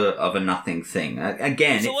kind of a nothing thing.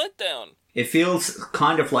 Again, it's a letdown. It feels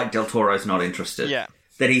kind of like Del Toro's not interested. Yeah.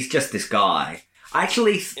 That he's just this guy. I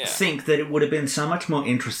actually think that it would have been so much more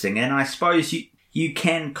interesting, and I suppose you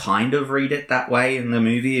can kind of read it that way in the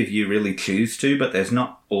movie if you really choose to, but there's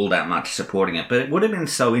not all that much supporting it. But it would have been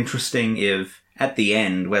so interesting if, at the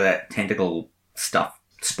end, where that tentacle stuff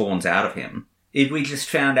spawns out of him, if we just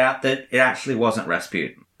found out that it actually wasn't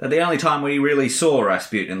Rasputin. That the only time we really saw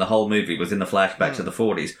Rasputin in the whole movie was in the flashbacks of the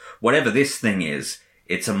 40s. Whatever this thing is,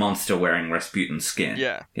 it's a monster wearing Rasputin's skin.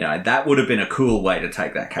 Yeah. You know, that would have been a cool way to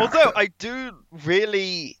take that character. Although I do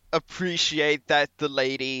really appreciate that the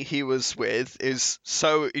lady he was with is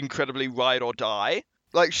so incredibly ride or die.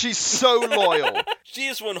 Like, she's so loyal. She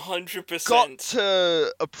is 100%. Got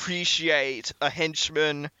to appreciate a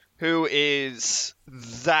henchman who is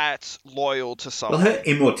that loyal to someone. Well, her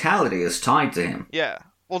immortality is tied to him. Yeah.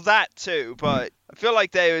 Well, that too, but I feel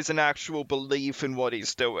like there is an actual belief in what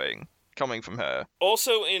he's doing coming from her.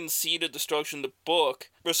 Also in Seed of Destruction, the book,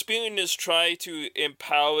 Rasputin is trying to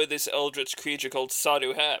empower this eldritch creature called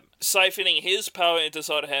Saduhem. Siphoning his power into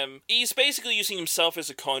Saduhem, he's basically using himself as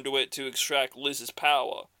a conduit to extract Liz's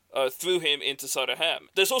power. Through him into Saduhem.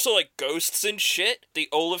 There's also, like, ghosts and shit. The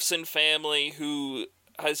Olafson family, who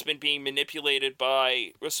has been being manipulated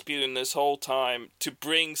by Rasputin this whole time to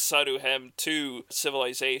bring Saduhem to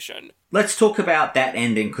civilization. Let's talk about that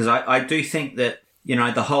ending, because I do think that, you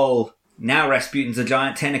know, the whole now Rasputin's a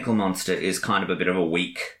giant tentacle monster is kind of a bit of a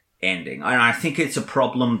weak ending. And I think it's a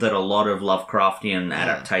problem that a lot of Lovecraftian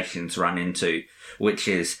adaptations run into, which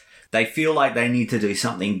is they feel like they need to do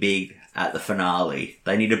something big at the finale.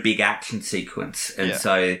 They need a big action sequence. And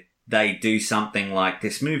so they do something like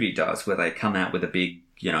this movie does, where they come out with a big,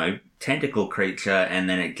 you know, tentacle creature, and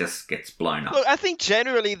then it just gets blown up. Look, I think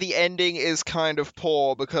generally the ending is kind of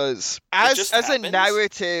poor because as a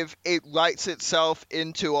narrative, it writes itself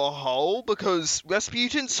into a hole, because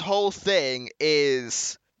Rasputin's whole thing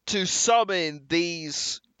is to summon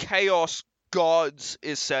these chaos gods,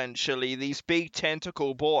 essentially, these big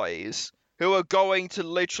tentacle boys, who are going to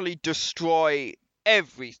literally destroy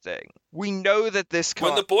everything. We know that this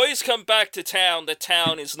can't... When the boys come back to town, the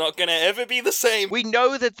town is not going to ever be the same. We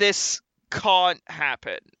know that this can't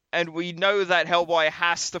happen. And we know that Hellboy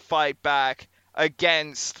has to fight back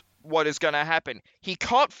against what is going to happen. He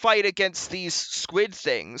can't fight against these squid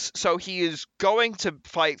things, so he is going to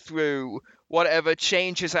fight through whatever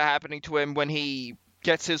changes are happening to him when he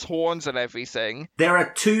gets his horns and everything. There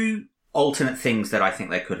are two alternate things that I think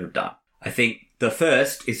they could have done. I think the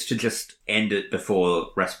first is to just end it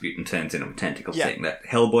before Rasputin turns into a tentacle thing. That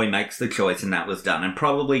Hellboy makes the choice and that was done. And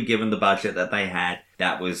probably given the budget that they had,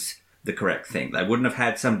 that was the correct thing. They wouldn't have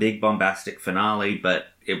had some big bombastic finale, but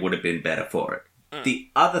it would have been better for it. The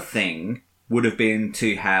other thing would have been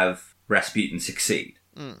to have Rasputin succeed.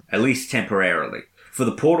 At least temporarily. For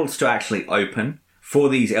the portals to actually open, for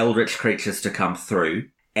these eldritch creatures to come through,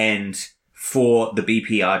 and for the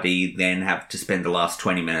BPRD then have to spend the last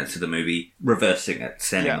 20 minutes of the movie reversing it,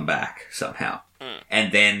 sending them back somehow.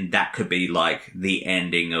 And then that could be like the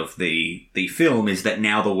ending of the film, is that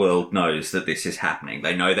now the world knows that this is happening.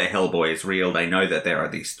 They know that Hellboy is real. They know that there are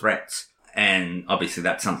these threats. And obviously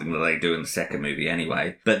that's something that they do in the second movie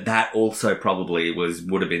anyway. But that also probably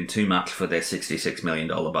would have been too much for their $66 million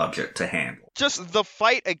budget to handle. Just the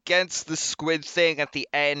fight against the squid thing at the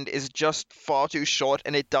end is just far too short,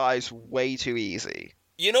 and it dies way too easy.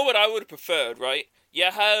 You know what I would have preferred, right? You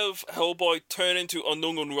have Hellboy turn into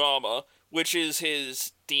Anung Rama, which is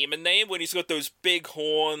his demon name, when he's got those big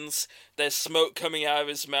horns, there's smoke coming out of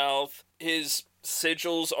his mouth, his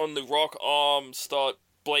sigils on the rock arm start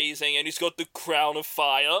blazing, and he's got the crown of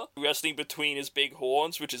fire resting between his big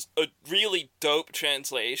horns, which is a really dope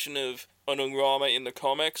translation of Anung Rama in the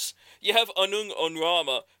comics. You have Anung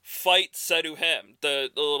Rama fight Saduhem, the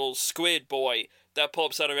little squid boy that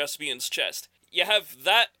pops out of Rasputin's chest. You have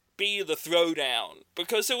that be the throwdown,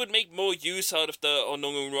 because it would make more use out of the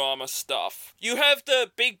Anung Rama stuff. You have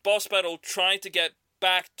the big boss battle trying to get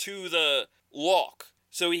back to the lock,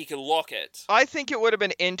 so he can lock it. I think it would have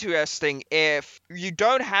been interesting if you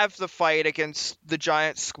don't have the fight against the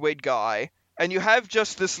giant squid guy, and you have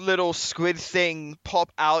just this little squid thing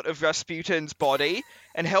pop out of Rasputin's body,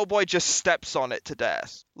 and Hellboy just steps on it to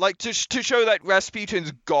death. Like, to show that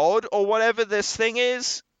Rasputin's god, or whatever this thing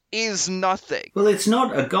is nothing. Well, it's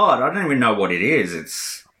not a god. I don't even know what it is.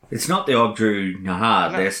 It's not the Ogdru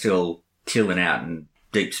Nahad. No. They're still chilling out in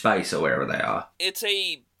deep space or wherever they are. It's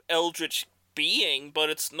a eldritch being, but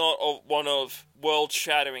it's not one of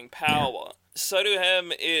world-shattering power.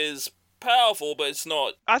 Saduhem is powerful, but it's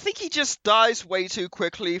not. I think he just dies way too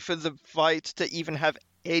quickly for the fight to even have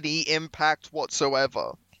any impact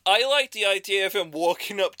whatsoever. I like the idea of him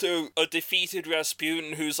walking up to a defeated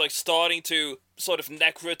Rasputin who's like starting to sort of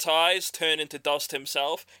necrotize, turn into dust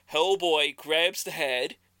himself. Hellboy grabs the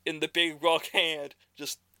head in the big rock hand,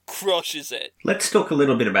 just crushes it. Let's talk a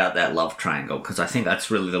little bit about that love triangle, because I think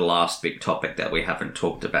that's really the last big topic that we haven't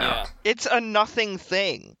talked about. Yeah. It's a nothing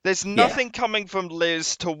thing. There's nothing coming from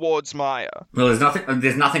Liz towards Maya. Well,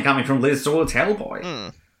 there's nothing coming from Liz towards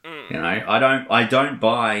Hellboy. You know, I don't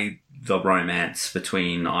buy the romance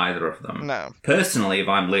between either of them. No. Personally, if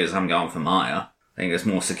I'm Liz, I'm going for Maya. I think there's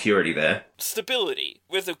more security there. Stability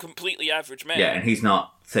with a completely average man. Yeah, and he's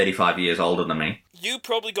not 35 years older than me. You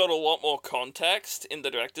probably got a lot more context in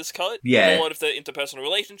the director's cut. Yeah. A lot of the interpersonal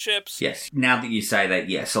relationships. Yes. Now that you say that,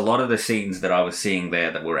 yes, a lot of the scenes that I was seeing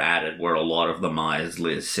there that were added were a lot of the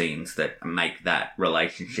Myers-Liz scenes that make that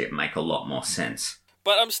relationship make a lot more sense.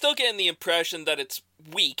 But I'm still getting the impression that it's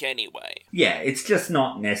weak anyway. Yeah, it's just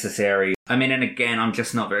not necessary. I mean, and again, I'm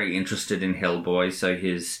just not very interested in Hellboy, so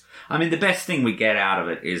the best thing we get out of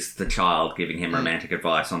it is the child giving him romantic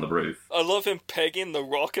advice on the roof. I love him pegging the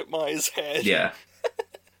rock at Maya's head. Yeah.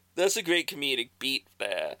 That's a great comedic beat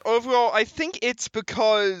there. Overall, I think it's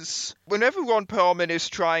because whenever Ron Perlman is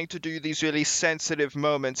trying to do these really sensitive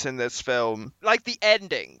moments in this film, like the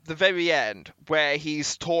ending, the very end, where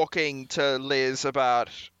he's talking to Liz about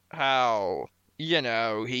how,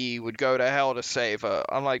 he would go to hell to save her,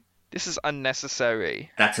 I'm like, this is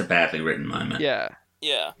unnecessary. That's a badly written moment. Yeah.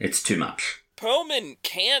 Yeah. It's too much. Perlman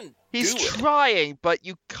can He's do it. trying, but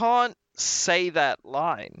you can't say that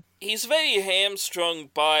line. He's very hamstrung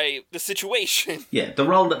by the situation. Yeah, the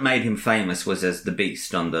role that made him famous was as the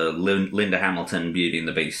Beast on the Linda Hamilton Beauty and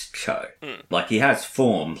the Beast show. Like, he has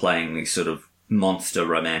form playing these sort of monster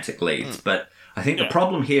romantic leads, but I think the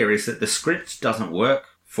problem here is that the script doesn't work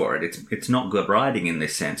for it. It's not good writing in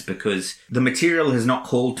this sense, because the material has not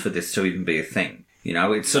called for this to even be a thing.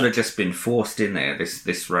 It's sort of just been forced in there,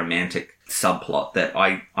 this romantic subplot that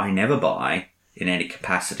I never buy in any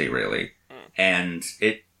capacity, really. And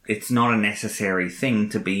it's not a necessary thing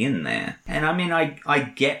to be in there. And I mean, I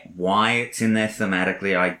get why it's in there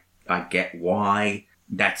thematically. I get why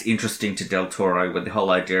that's interesting to Del Toro with the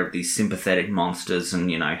whole idea of these sympathetic monsters and,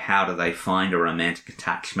 how do they find a romantic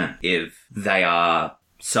attachment if they are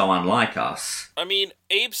so unlike us. I mean,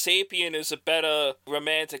 Abe Sapien is a better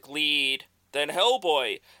romantic lead than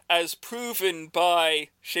Hellboy, as proven by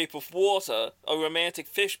Shape of Water, a romantic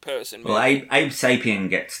fish person movie. Well, Abe Sapien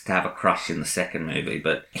gets to have a crush in the second movie,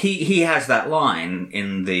 but he has that line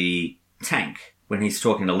in the tank when he's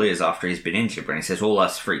talking to Liz after he's been injured, when he says, all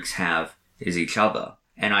us freaks have is each other.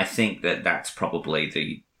 And I think that that's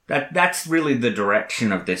probably that's really the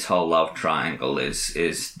direction of this whole love triangle is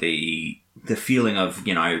the feeling of,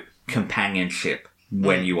 companionship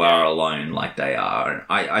when you are alone like they are. And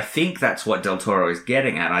I think that's what Del Toro is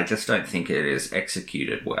getting at. I just don't think it is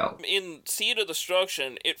executed well. In Seed of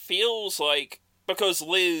Destruction, it feels like, because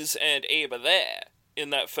Liz and Abe are there in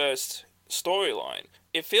that first storyline,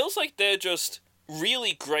 it feels like they're just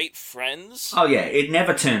really great friends. Oh yeah, it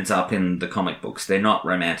never turns up in the comic books. They're not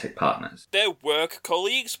romantic partners. They're work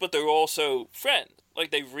colleagues, but they're also friends.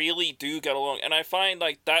 Like, they really do get along. And I find,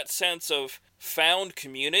 like, that sense of found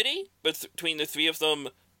community between the three of them,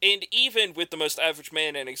 and even with the most average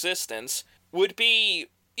man in existence, would be,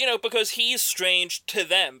 because he's strange to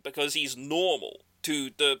them, because he's normal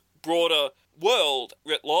to the broader world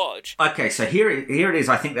writ large. Okay, so here it is.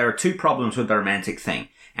 I think there are two problems with the romantic thing.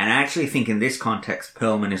 And I actually think in this context,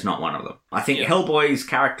 Perlman is not one of them. I think Hellboy's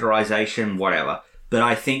characterization, whatever. But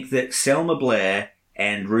I think that Selma Blair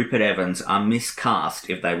and Rupert Evans are miscast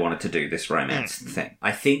if they wanted to do this romance thing.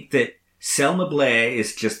 I think that Selma Blair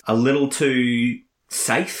is just a little too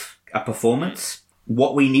safe a performance.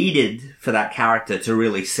 What we needed for that character to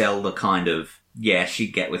really sell the kind of,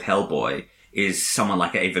 she'd get with Hellboy is someone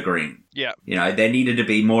like Ava Green. Yeah. There needed to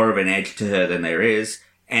be more of an edge to her than there is.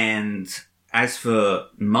 And as for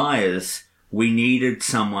Myers, we needed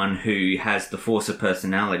someone who has the force of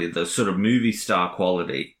personality, the sort of movie star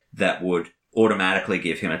quality that would automatically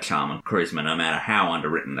give him a charm and charisma, no matter how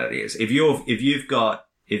underwritten that is. If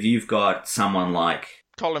you've got someone like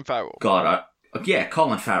Colin Farrell,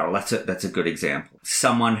 Colin Farrell, that's a good example.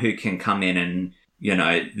 Someone who can come in and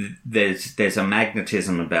there's a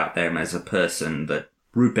magnetism about them as a person that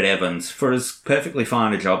Rupert Evans, for as perfectly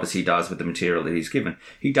fine a job as he does with the material that he's given,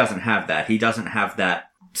 he doesn't have that. He doesn't have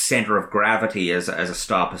that center of gravity as a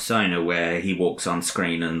star persona where he walks on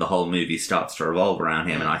screen and the whole movie starts to revolve around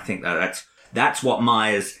him. And I think that's what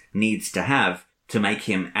Myers needs to have to make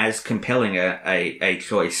him as compelling a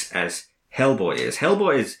choice as Hellboy is.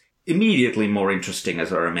 Hellboy is immediately more interesting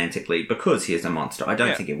as a romantic lead because he is a monster. I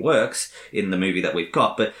don't think it works in the movie that we've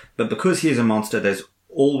got, but because he is a monster, there's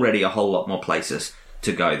already a whole lot more places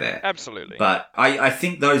to go there. Absolutely. But I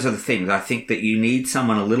think those are the things. I think that you need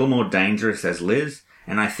someone a little more dangerous as Liz,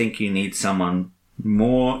 and I think you need someone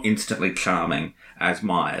more instantly charming as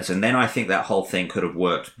Myers. And then I think that whole thing could have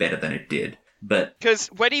worked better than it did. But because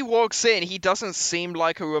when he walks in, he doesn't seem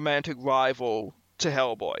like a romantic rival to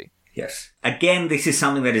Hellboy. yes. Again, this is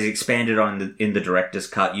something that is expanded on in the director's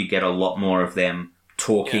cut. You get a lot more of them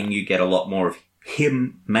talking. You get a lot more of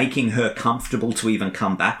him making her comfortable to even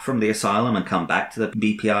come back from the asylum and come back to the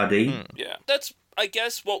BPRD. Yeah. That's, I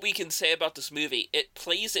guess, what we can say about this movie. It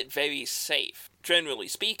plays it very safe, generally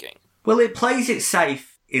speaking. Well, it plays it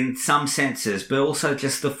safe in some senses, but also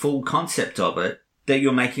just the full concept of it, that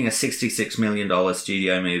you're making a $66 million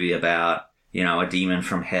studio movie about, you know, a demon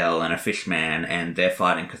from hell and a fish man and they're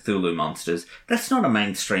fighting Cthulhu monsters. That's not a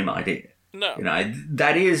mainstream idea. No. You know,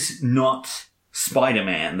 that is not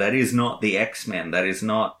Spider-Man. That is not the X-Men. That is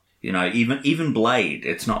not, you know, even Blade.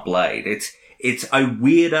 It's not Blade. It's a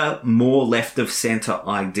weirder, more left of center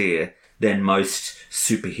idea than most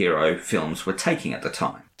superhero films were taking at the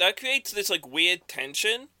time. That creates this, like, weird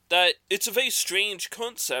tension that it's a very strange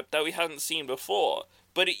concept that we hadn't seen before,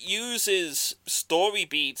 but it uses story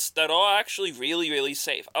beats that are actually really, really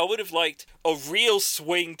safe. I would have liked a real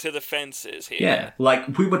swing to the fences here. Yeah,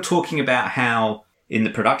 like we were talking about how in the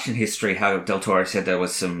production history, how Del Toro said there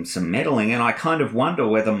was some meddling, and I kind of wonder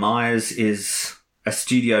whether Myers is a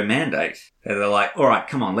studio mandate. They're like, all right,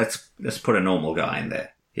 come on, let's put a normal guy in there.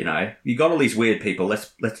 You know, you got all these weird people.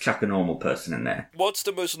 Let's chuck a normal person in there. What's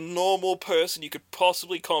the most normal person you could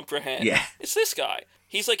possibly comprehend? Yeah, it's this guy.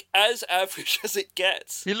 He's like as average as it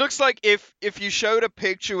gets. He looks like if you showed a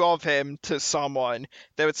picture of him to someone,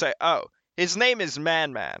 they would say, "Oh, his name is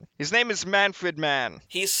Man. His name is Manfred Mann."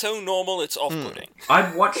 He's so normal, it's off-putting.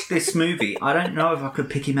 I've watched this movie. I don't know if I could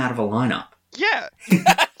pick him out of a lineup. Yeah.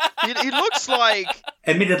 He looks like...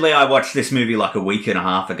 Admittedly, I watched this movie like a week and a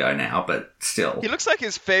half ago now, but still. He looks like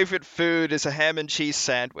his favourite food is a ham and cheese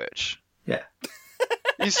sandwich. Yeah.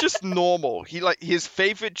 He's just normal. His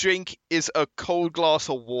favourite drink is a cold glass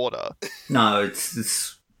of water. No,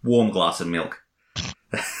 it's warm glass of milk.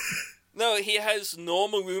 No, he has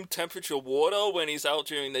normal room temperature water when he's out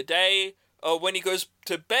during the day. When he goes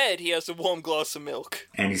to bed, he has a warm glass of milk.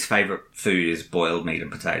 And his favourite food is boiled meat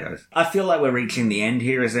and potatoes. I feel like we're reaching the end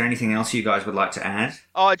here. Is there anything else you guys would like to add?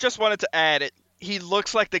 Oh, I just wanted to add it. He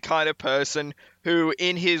looks like the kind of person who,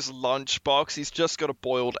 in his lunchbox, he's just got a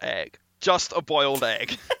boiled egg. Just a boiled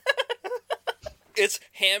egg. It's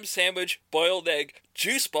ham sandwich, boiled egg,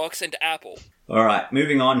 juice box, and apple. All right,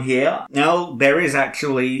 moving on here. Now, there is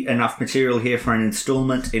actually enough material here for an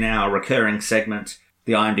instalment in our recurring segment,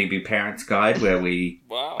 the IMDb Parents Guide, where we...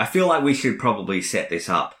 Wow. I feel like we should probably set this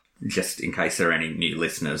up, just in case there are any new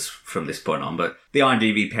listeners from this point on. But the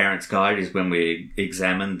IMDb Parents Guide is when we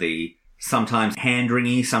examine the sometimes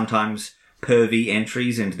hand-wringy, sometimes pervy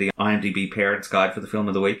entries into the IMDb Parents Guide for the Film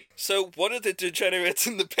of the Week. So what are the degenerates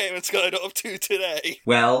in the Parents Guide up to today?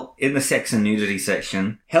 Well, in the sex and nudity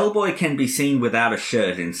section, Hellboy can be seen without a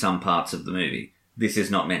shirt in some parts of the movie. This is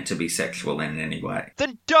not meant to be sexual in any way.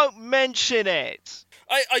 Then don't mention it!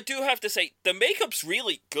 I do have to say, the makeup's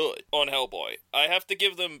really good on Hellboy. I have to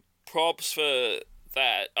give them props for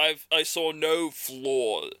that. I saw no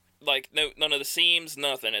flaw. Like, none of the seams,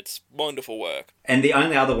 nothing. It's wonderful work. And the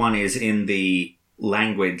only other one is in the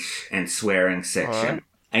language and swearing section. Right.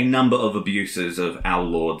 A number of abuses of our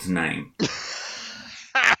Lord's name.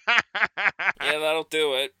 Yeah, that'll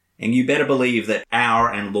do it. And you better believe that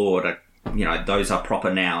our and Lord are, you know, those are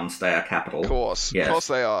proper nouns. They are capital. Of course. Yes. Of course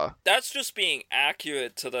they are. That's just being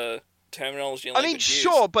accurate to the terminology and I mean,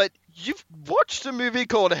 sure, but you've watched a movie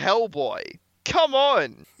called Hellboy. Come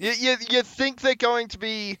on. You think they're going to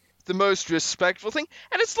be the most respectful thing?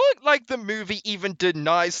 And it's not like the movie even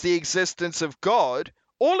denies the existence of God.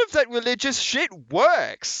 All of that religious shit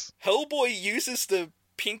works. Hellboy uses the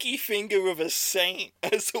pinky finger of a saint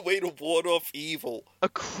as a way to ward off evil. A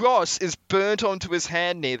cross is burnt onto his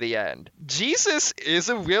hand near the end. Jesus is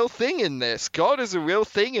a real thing in this. God is a real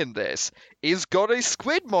thing in this. Is God a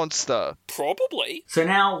squid monster? Probably. So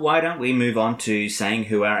now, why don't we move on to saying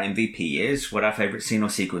who our MVP is, what our favourite scene or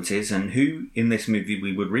sequence is, and who in this movie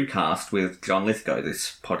we would recast with John Lithgow,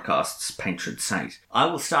 this podcast's patron saint. I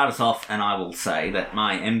will start us off and I will say that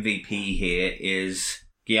my MVP here is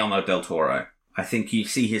Guillermo del Toro. I think you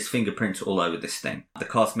see his fingerprints all over this thing. The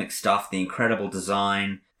cosmic stuff, the incredible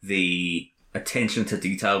design, the attention to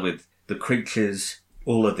detail with the creatures,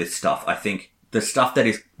 all of this stuff. I think the stuff that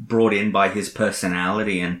is brought in by his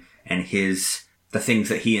personality and the things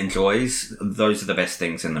that he enjoys, those are the best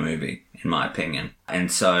things in the movie, in my opinion. And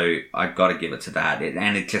so I've got to give it to that.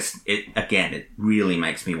 It really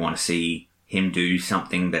makes me want to see him do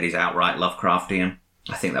something that is outright Lovecraftian.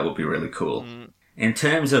 I think that would be really cool. In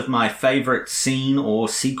terms of my favourite scene or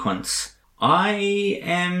sequence, I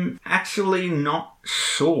am actually not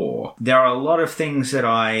sure. There are a lot of things that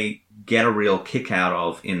I get a real kick out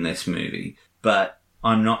of in this movie, but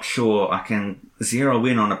I'm not sure I can zero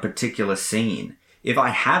in on a particular scene. If I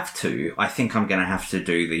have to, I think I'm going to have to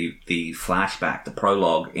do the flashback, the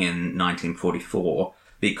prologue in 1944,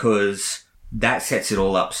 because that sets it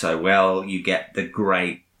all up so well. You get the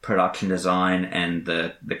great production design and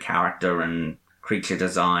the character and creature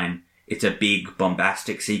design. It's a big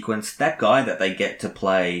bombastic sequence. That guy that they get to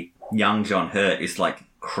play young John Hurt is like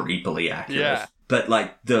creepily accurate. Yeah. But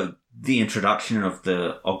like the introduction of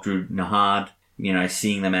the Ogdru Nahad, you know,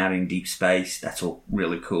 seeing them out in deep space, that's all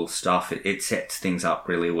really cool stuff. It sets things up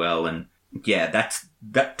really well. And yeah,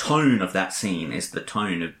 that tone of that scene is the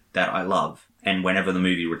tone that I love. And whenever the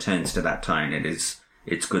movie returns to that tone,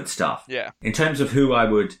 it's good stuff. Yeah. In terms of who I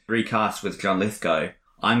would recast with John Lithgow,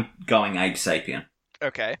 I'm going Abe Sapien.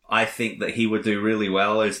 Okay. I think that he would do really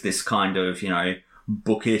well as this kind of, you know,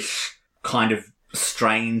 bookish, kind of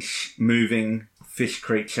strange, moving fish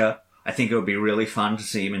creature. I think it would be really fun to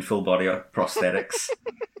see him in full body prosthetics.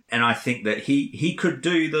 And I think that he could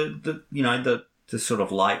do the sort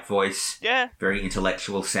of light voice. Yeah. Very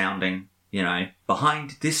intellectual sounding, you know,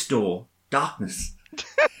 behind this door, darkness.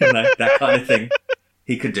 You know, that kind of thing.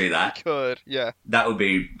 He could do that. He could, yeah. That would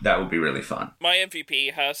be really fun. My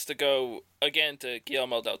MVP has to go, again, to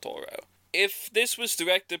Guillermo del Toro. If this was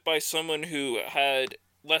directed by someone who had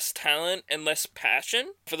less talent and less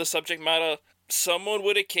passion for the subject matter, someone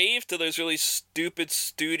would have caved to those really stupid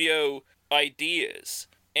studio ideas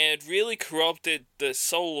and really corrupted the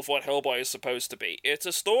soul of what Hellboy is supposed to be. It's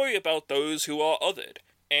a story about those who are othered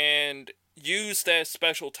and use their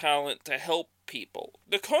special talent to help people.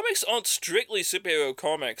 The comics aren't strictly superhero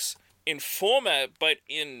comics in format, but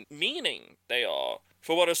in meaning they are.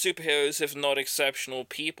 For what are superheroes if not exceptional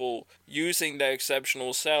people using their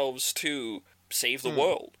exceptional selves to save the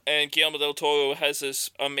world? And Guillermo del Toro has this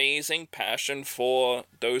amazing passion for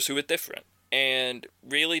those who are different, and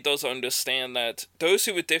really does understand that those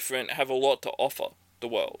who are different have a lot to offer the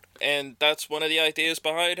world. And that's one of the ideas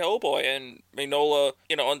behind Hellboy, and Mignola,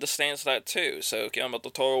 understands that too. So Guillermo del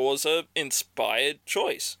Toro was an inspired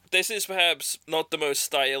choice. This is perhaps not the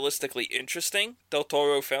most stylistically interesting Del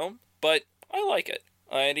Toro film, but I like it,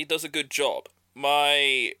 and he does a good job.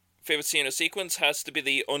 My favorite scene or sequence has to be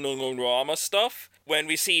the Onunurama stuff, when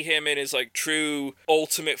we see him in his, true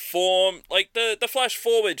ultimate form, the flash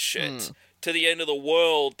forward shit to the end of the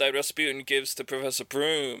world that Rasputin gives to Professor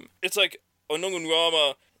Broom. It's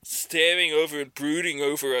Onunurama staring over and brooding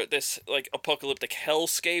over this, apocalyptic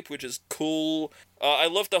hellscape, which is cool. I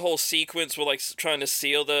love the whole sequence where, trying to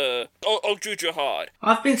seal the... Ogdru Jahad.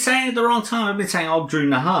 I've been saying it the wrong time. I've been saying Ogdru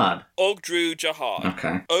Nahad. Ogdru Jahad.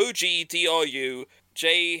 Okay. Ogdru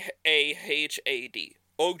Jahad.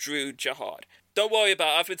 Ogdru Jahad. Don't worry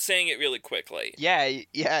about it. I've been saying it really quickly. Yeah,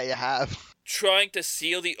 you have. Trying to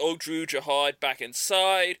seal the Ogdru Jahad back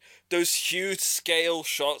inside. Those huge scale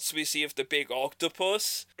shots we see of the big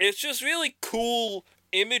octopus. It's just really cool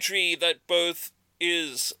imagery that both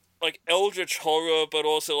is, eldritch horror, but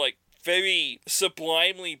also, very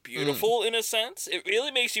sublimely beautiful in a sense. It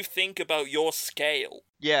really makes you think about your scale.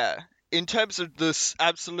 Yeah, in terms of this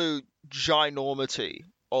absolute ginormity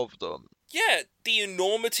of them. Yeah, the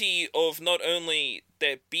enormity of not only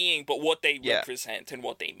their being, but what they represent and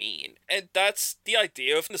what they mean. And that's the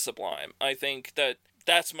idea of the sublime. I think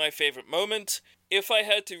that's my favorite moment. If I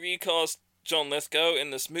had to recast John Lithgow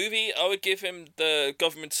in this movie, I would give him the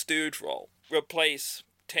government stooge role. Replace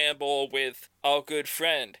Tambor with our good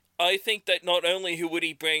friend. I think that not only would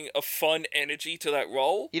he bring a fun energy to that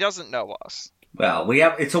role... He doesn't know us. Well,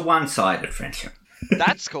 it's a one-sided friendship.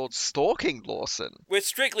 That's called stalking, Lawson. We're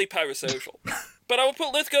strictly parasocial. But I would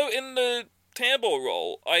put Lithgow in the Tambor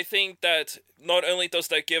role. I think that not only does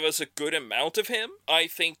that give us a good amount of him, I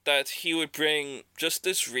think that he would bring just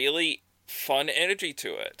this really fun energy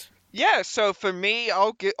to it. Yeah, so for me,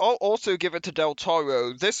 I'll also give it to Del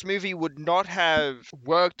Toro. This movie would not have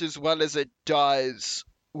worked as well as it does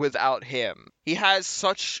without him. He has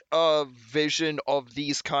such a vision of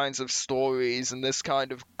these kinds of stories and this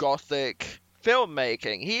kind of gothic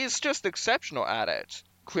filmmaking. He is just exceptional at it.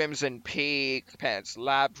 Crimson Peak, Pan's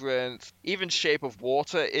Labyrinth, even Shape of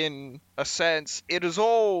Water in a sense. It is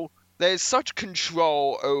all... There's such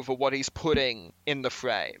control over what he's putting in the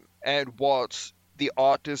frame and what the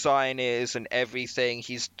art design is and everything.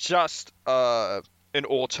 He's just an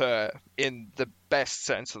auteur in the best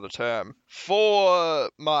sense of the term.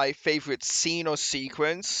 For my favorite scene or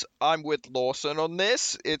sequence, I'm with Lawson on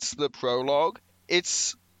this. It's the prologue.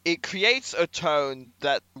 It creates a tone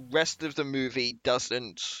that the rest of the movie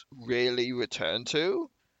doesn't really return to.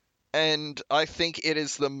 and I think it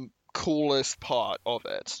is the coolest part of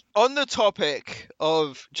it. On the topic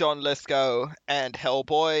of John Lithgow and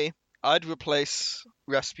Hellboy, I'd replace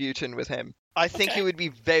Rasputin with him. I think he would be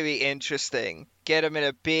very interesting. Get him in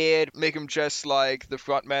a beard, make him dress like the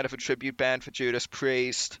frontman of a tribute band for Judas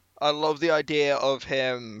Priest. I love the idea of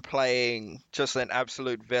him playing just an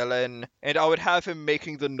absolute villain, and I would have him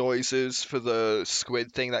making the noises for the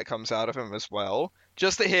squid thing that comes out of him as well.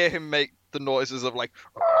 Just to hear him make the noises of like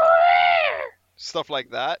stuff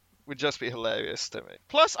like that would just be hilarious to me.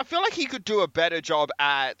 Plus, I feel like he could do a better job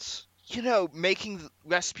at, making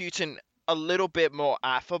Rasputin a little bit more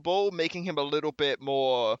affable, making him a little bit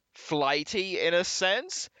more flighty in a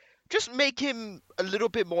sense. Just make him a little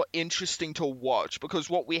bit more interesting to watch, because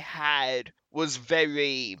what we had was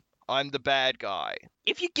very, I'm the bad guy.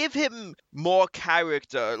 If you give him more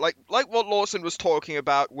character, like what Lawson was talking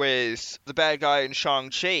about with the bad guy in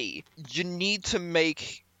Shang-Chi, you need to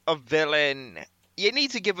make a villain, you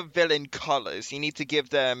need to give a villain colors, you need to give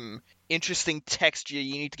them interesting texture,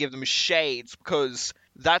 you need to give them shades, because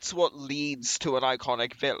that's what leads to an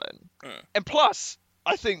iconic villain. And plus,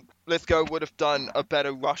 I think Lithgow would have done a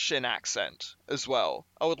better Russian accent as well.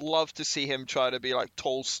 I would love to see him try to be like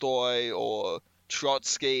Tolstoy or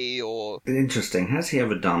Trotsky or... Interesting. Has he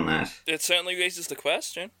ever done that? It certainly raises the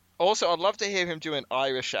question. Also, I'd love to hear him do an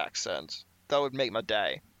Irish accent. That would make my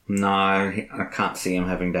day. No, I can't see him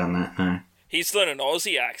having done that, no. He's done an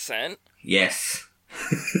Aussie accent. Yes.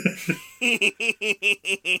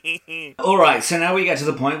 Alright, so now we get to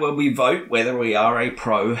the point where we vote whether we are a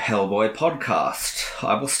pro Hellboy podcast.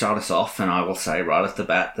 I will start us off and I will say right off the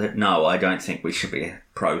bat that no, I don't think we should be a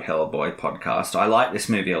pro Hellboy podcast. I like this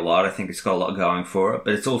movie a lot, I think it's got a lot going for it,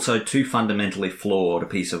 but it's also too fundamentally flawed a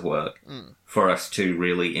piece of work for us to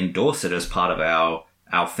really endorse it as part of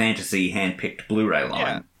our fantasy hand-picked Blu-ray line.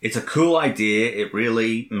 Yeah. It's a cool idea, it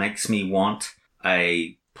really makes me want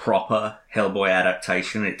a proper Hellboy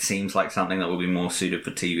adaptation. It seems like something that would be more suited for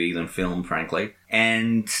TV than film, frankly.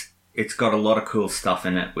 And it's got a lot of cool stuff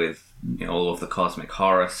in it with all of the cosmic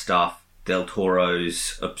horror stuff. Del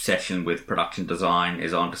Toro's obsession with production design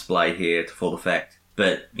is on display here to full effect.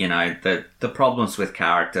 But, the problems with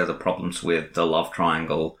character, the problems with the love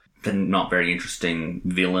triangle, the not very interesting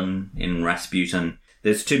villain in Rasputin,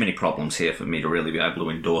 there's too many problems here for me to really be able to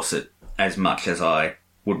endorse it as much as I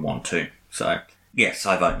would want to. So... yes,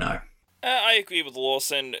 I vote no. I agree with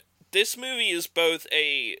Lawson. This movie is both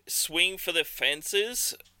a swing for the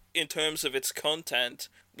fences in terms of its content,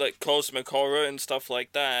 like cosmic horror and stuff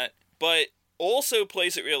like that, but also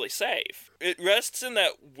plays it really safe. It rests in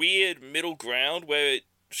that weird middle ground where it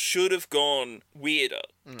should have gone weirder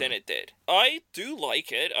than it did. I do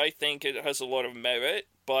like it. I think it has a lot of merit,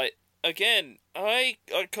 but again, I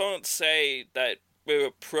can't say that we're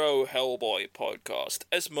a pro Hellboy podcast.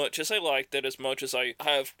 As much as I liked it, as much as I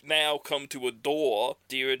have now come to adore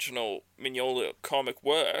the original Mignola comic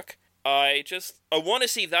work, I want to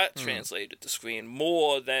see that translated to screen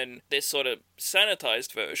more than this sort of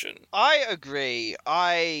sanitized version. I agree.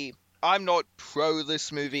 I'm not pro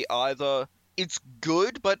this movie either. It's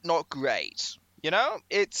good, but not great.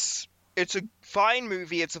 It's a fine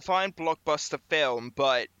movie, it's a fine blockbuster film,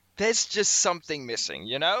 but there's just something missing,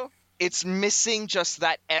 It's missing just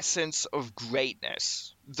that essence of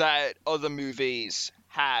greatness that other movies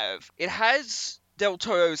have. It has Del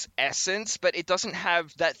Toro's essence, but it doesn't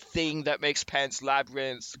have that thing that makes Pan's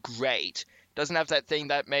Labyrinth great. It doesn't have that thing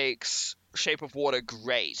that makes Shape of Water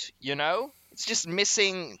great, It's just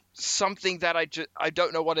missing something that I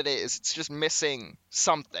don't know what it is. It's just missing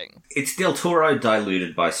something. It's Del Toro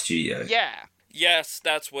diluted by studio. Yeah. Yes,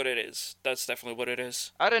 that's what it is. That's definitely what it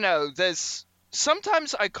is. I don't know,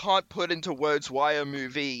 sometimes I can't put into words why a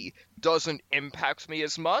movie doesn't impact me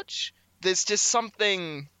as much. There's just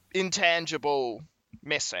something intangible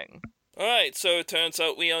missing. Alright, so it turns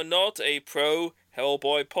out we are not a pro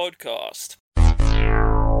Hellboy podcast.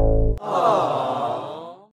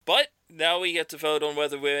 Aww. But now we get to vote on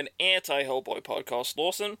whether we're an anti-Hellboy podcast,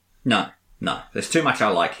 Lawson. No. There's too much I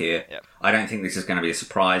like here. Yep. I don't think this is going to be a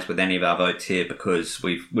surprise with any of our votes here because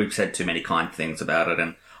we've said too many kind things about it,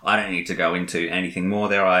 and I don't need to go into anything more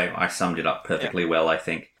there. I summed it up perfectly well, I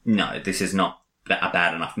think. No, this is not a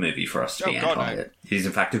bad enough movie for us to be anti it. It is,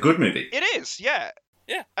 in fact, a good movie. It is, yeah.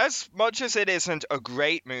 Yeah. As much as it isn't a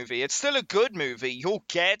great movie, it's still a good movie. You'll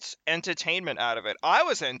get entertainment out of it. I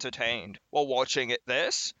was entertained while watching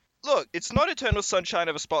this. Look, it's not Eternal Sunshine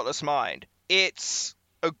of a Spotless Mind. It's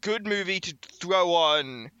a good movie to throw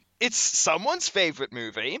on. It's someone's favorite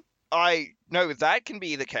movie. I know that can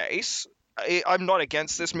be the case. I'm not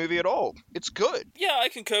against this movie at all. It's good. Yeah, I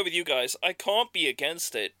concur with you guys. I can't be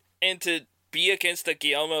against it. And to be against a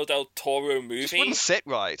Guillermo del Toro movie. It wouldn't sit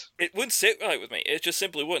right. It wouldn't sit right with me. It just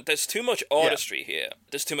simply wouldn't. There's too much artistry here.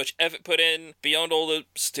 There's too much effort put in beyond all the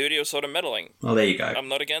studio sort of meddling. Well, there you go. I'm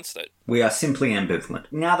not against it. We are simply ambivalent.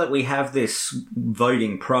 Now that we have this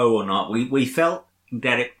voting pro or not, we felt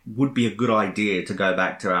that it would be a good idea to go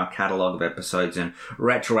back to our catalogue of episodes and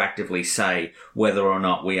retroactively say whether or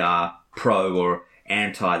not we are pro or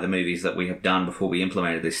anti the movies that we have done before we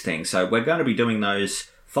implemented this thing. So we're going to be doing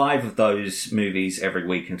 5 of those movies every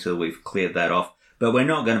week until we've cleared that off. But we're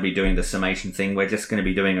not going to be doing the summation thing. We're just going to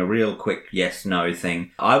be doing a real quick yes-no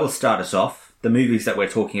thing. I will start us off. The movies that we're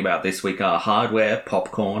talking about this week are Hardware,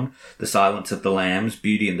 Popcorn, The Silence of the Lambs,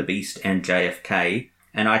 Beauty and the Beast, and JFK.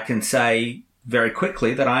 And I can say very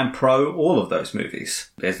quickly that I am pro all of those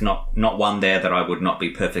movies. There's not one there that I would not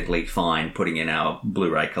be perfectly fine putting in our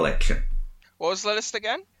Blu-ray collection. What was the list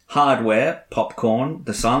again? Hardware, Popcorn,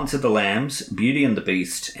 The Silence of the Lambs, Beauty and the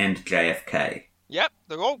Beast, and JFK. Yep,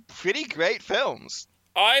 they're all pretty great films.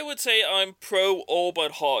 I would say I'm pro all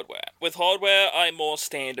but Hardware. With Hardware, I more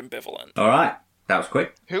stand ambivalent. All right, that was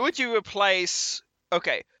quick. Who would you replace?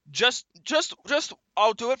 Okay, just.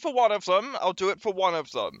 I'll do it for one of them.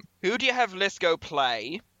 Who do you have Lithgow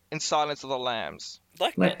play in Silence of the Lambs?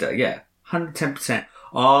 Lecter, yeah, 110%.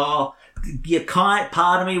 Oh, you can't.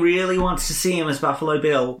 Part of me really wants to see him as Buffalo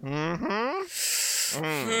Bill. No,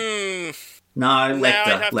 Lecter.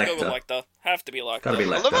 I'd have to go with Lecter. Have to be Lecter. Gotta be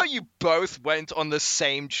Lecter. I love how you both went on the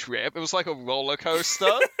same trip. It was like a roller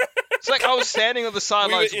coaster. It's like I was standing on the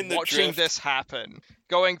sidelines watching this happen,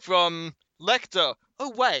 going from Lecter. Oh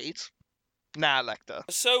wait, Lecter.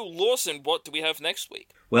 So Lawson, what do we have next week?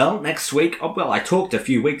 Well, next week, I talked a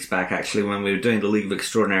few weeks back actually when we were doing the League of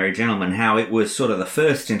Extraordinary Gentlemen, how it was sort of the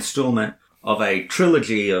first installment of a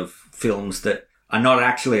trilogy of films that are not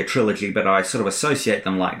actually a trilogy, but I sort of associate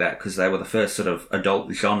them like that because they were the first sort of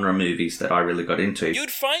adult genre movies that I really got into.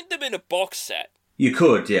 You'd find them in a box set. You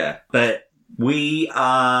could, yeah. But we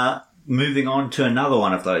are moving on to another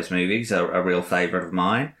one of those movies, a real favourite of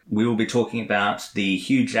mine. We will be talking about the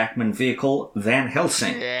Hugh Jackman vehicle, Van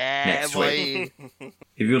Helsing, next week.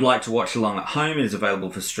 If you would like to watch along at home, it is available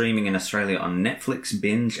for streaming in Australia on Netflix,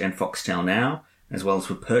 Binge and Foxtel Now, as well as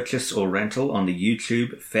for purchase or rental on the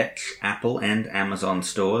YouTube, Fetch, Apple and Amazon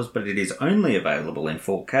stores, but it is only available in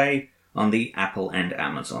 4K on the Apple and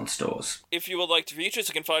Amazon stores. If you would like to reach us,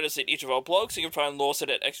 you can find us at each of our blogs. You can find Lawson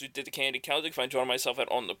at Extra Did the Candy Counter. You can find John and myself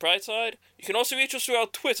at On the Bright Side. You can also reach us through our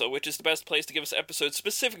Twitter, which is the best place to give us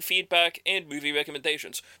episode-specific feedback and movie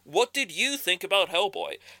recommendations. What did you think about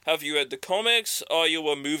Hellboy? Have you read the comics? Are you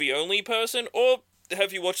a movie-only person? Or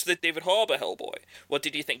have you watched the David Harbour Hellboy? What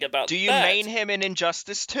did you think about that? Do you main him in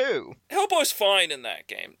Injustice 2? Hellboy's fine in that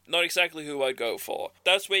game. Not exactly who I'd go for.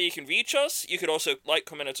 That's where you can reach us. You can also like,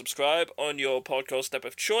 comment, and subscribe on your podcast step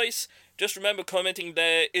of choice. Just remember, commenting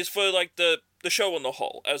there is for, like, the show on the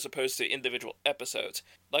whole, as opposed to individual episodes.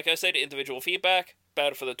 Like I said, individual feedback,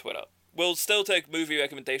 bad for the Twitter. We'll still take movie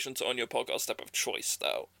recommendations on your podcast step of choice,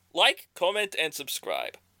 though. Like, comment, and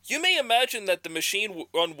subscribe. You may imagine that the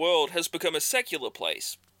machine-run world has become a secular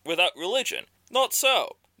place, without religion. Not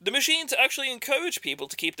so. The machines actually encourage people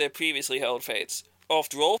to keep their previously held faiths.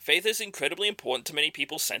 After all, faith is incredibly important to many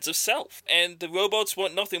people's sense of self, and the robots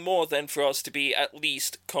want nothing more than for us to be at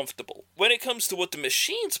least comfortable. When it comes to what the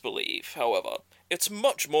machines believe, however, it's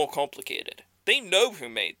much more complicated. They know who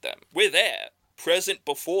made them. We're there, present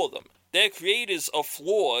before them. Their creators are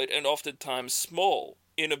flawed and oftentimes small,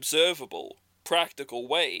 inobservable, practical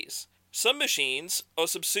ways. Some machines are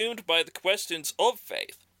subsumed by the questions of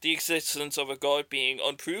faith, the existence of a god being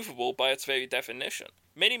unprovable by its very definition.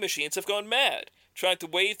 Many machines have gone mad, trying to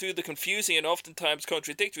wade through the confusing and oftentimes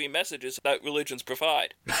contradictory messages that religions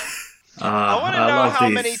provide. I want to know how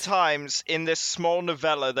many times in this small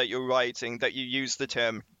novella that you're writing that you use the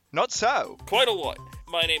term, not so. Quite a lot.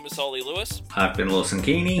 My name is Ollie Lewis. I've been Lawson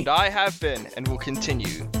Keeney. And I have been, and will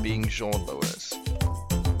continue, being Jean Lewis.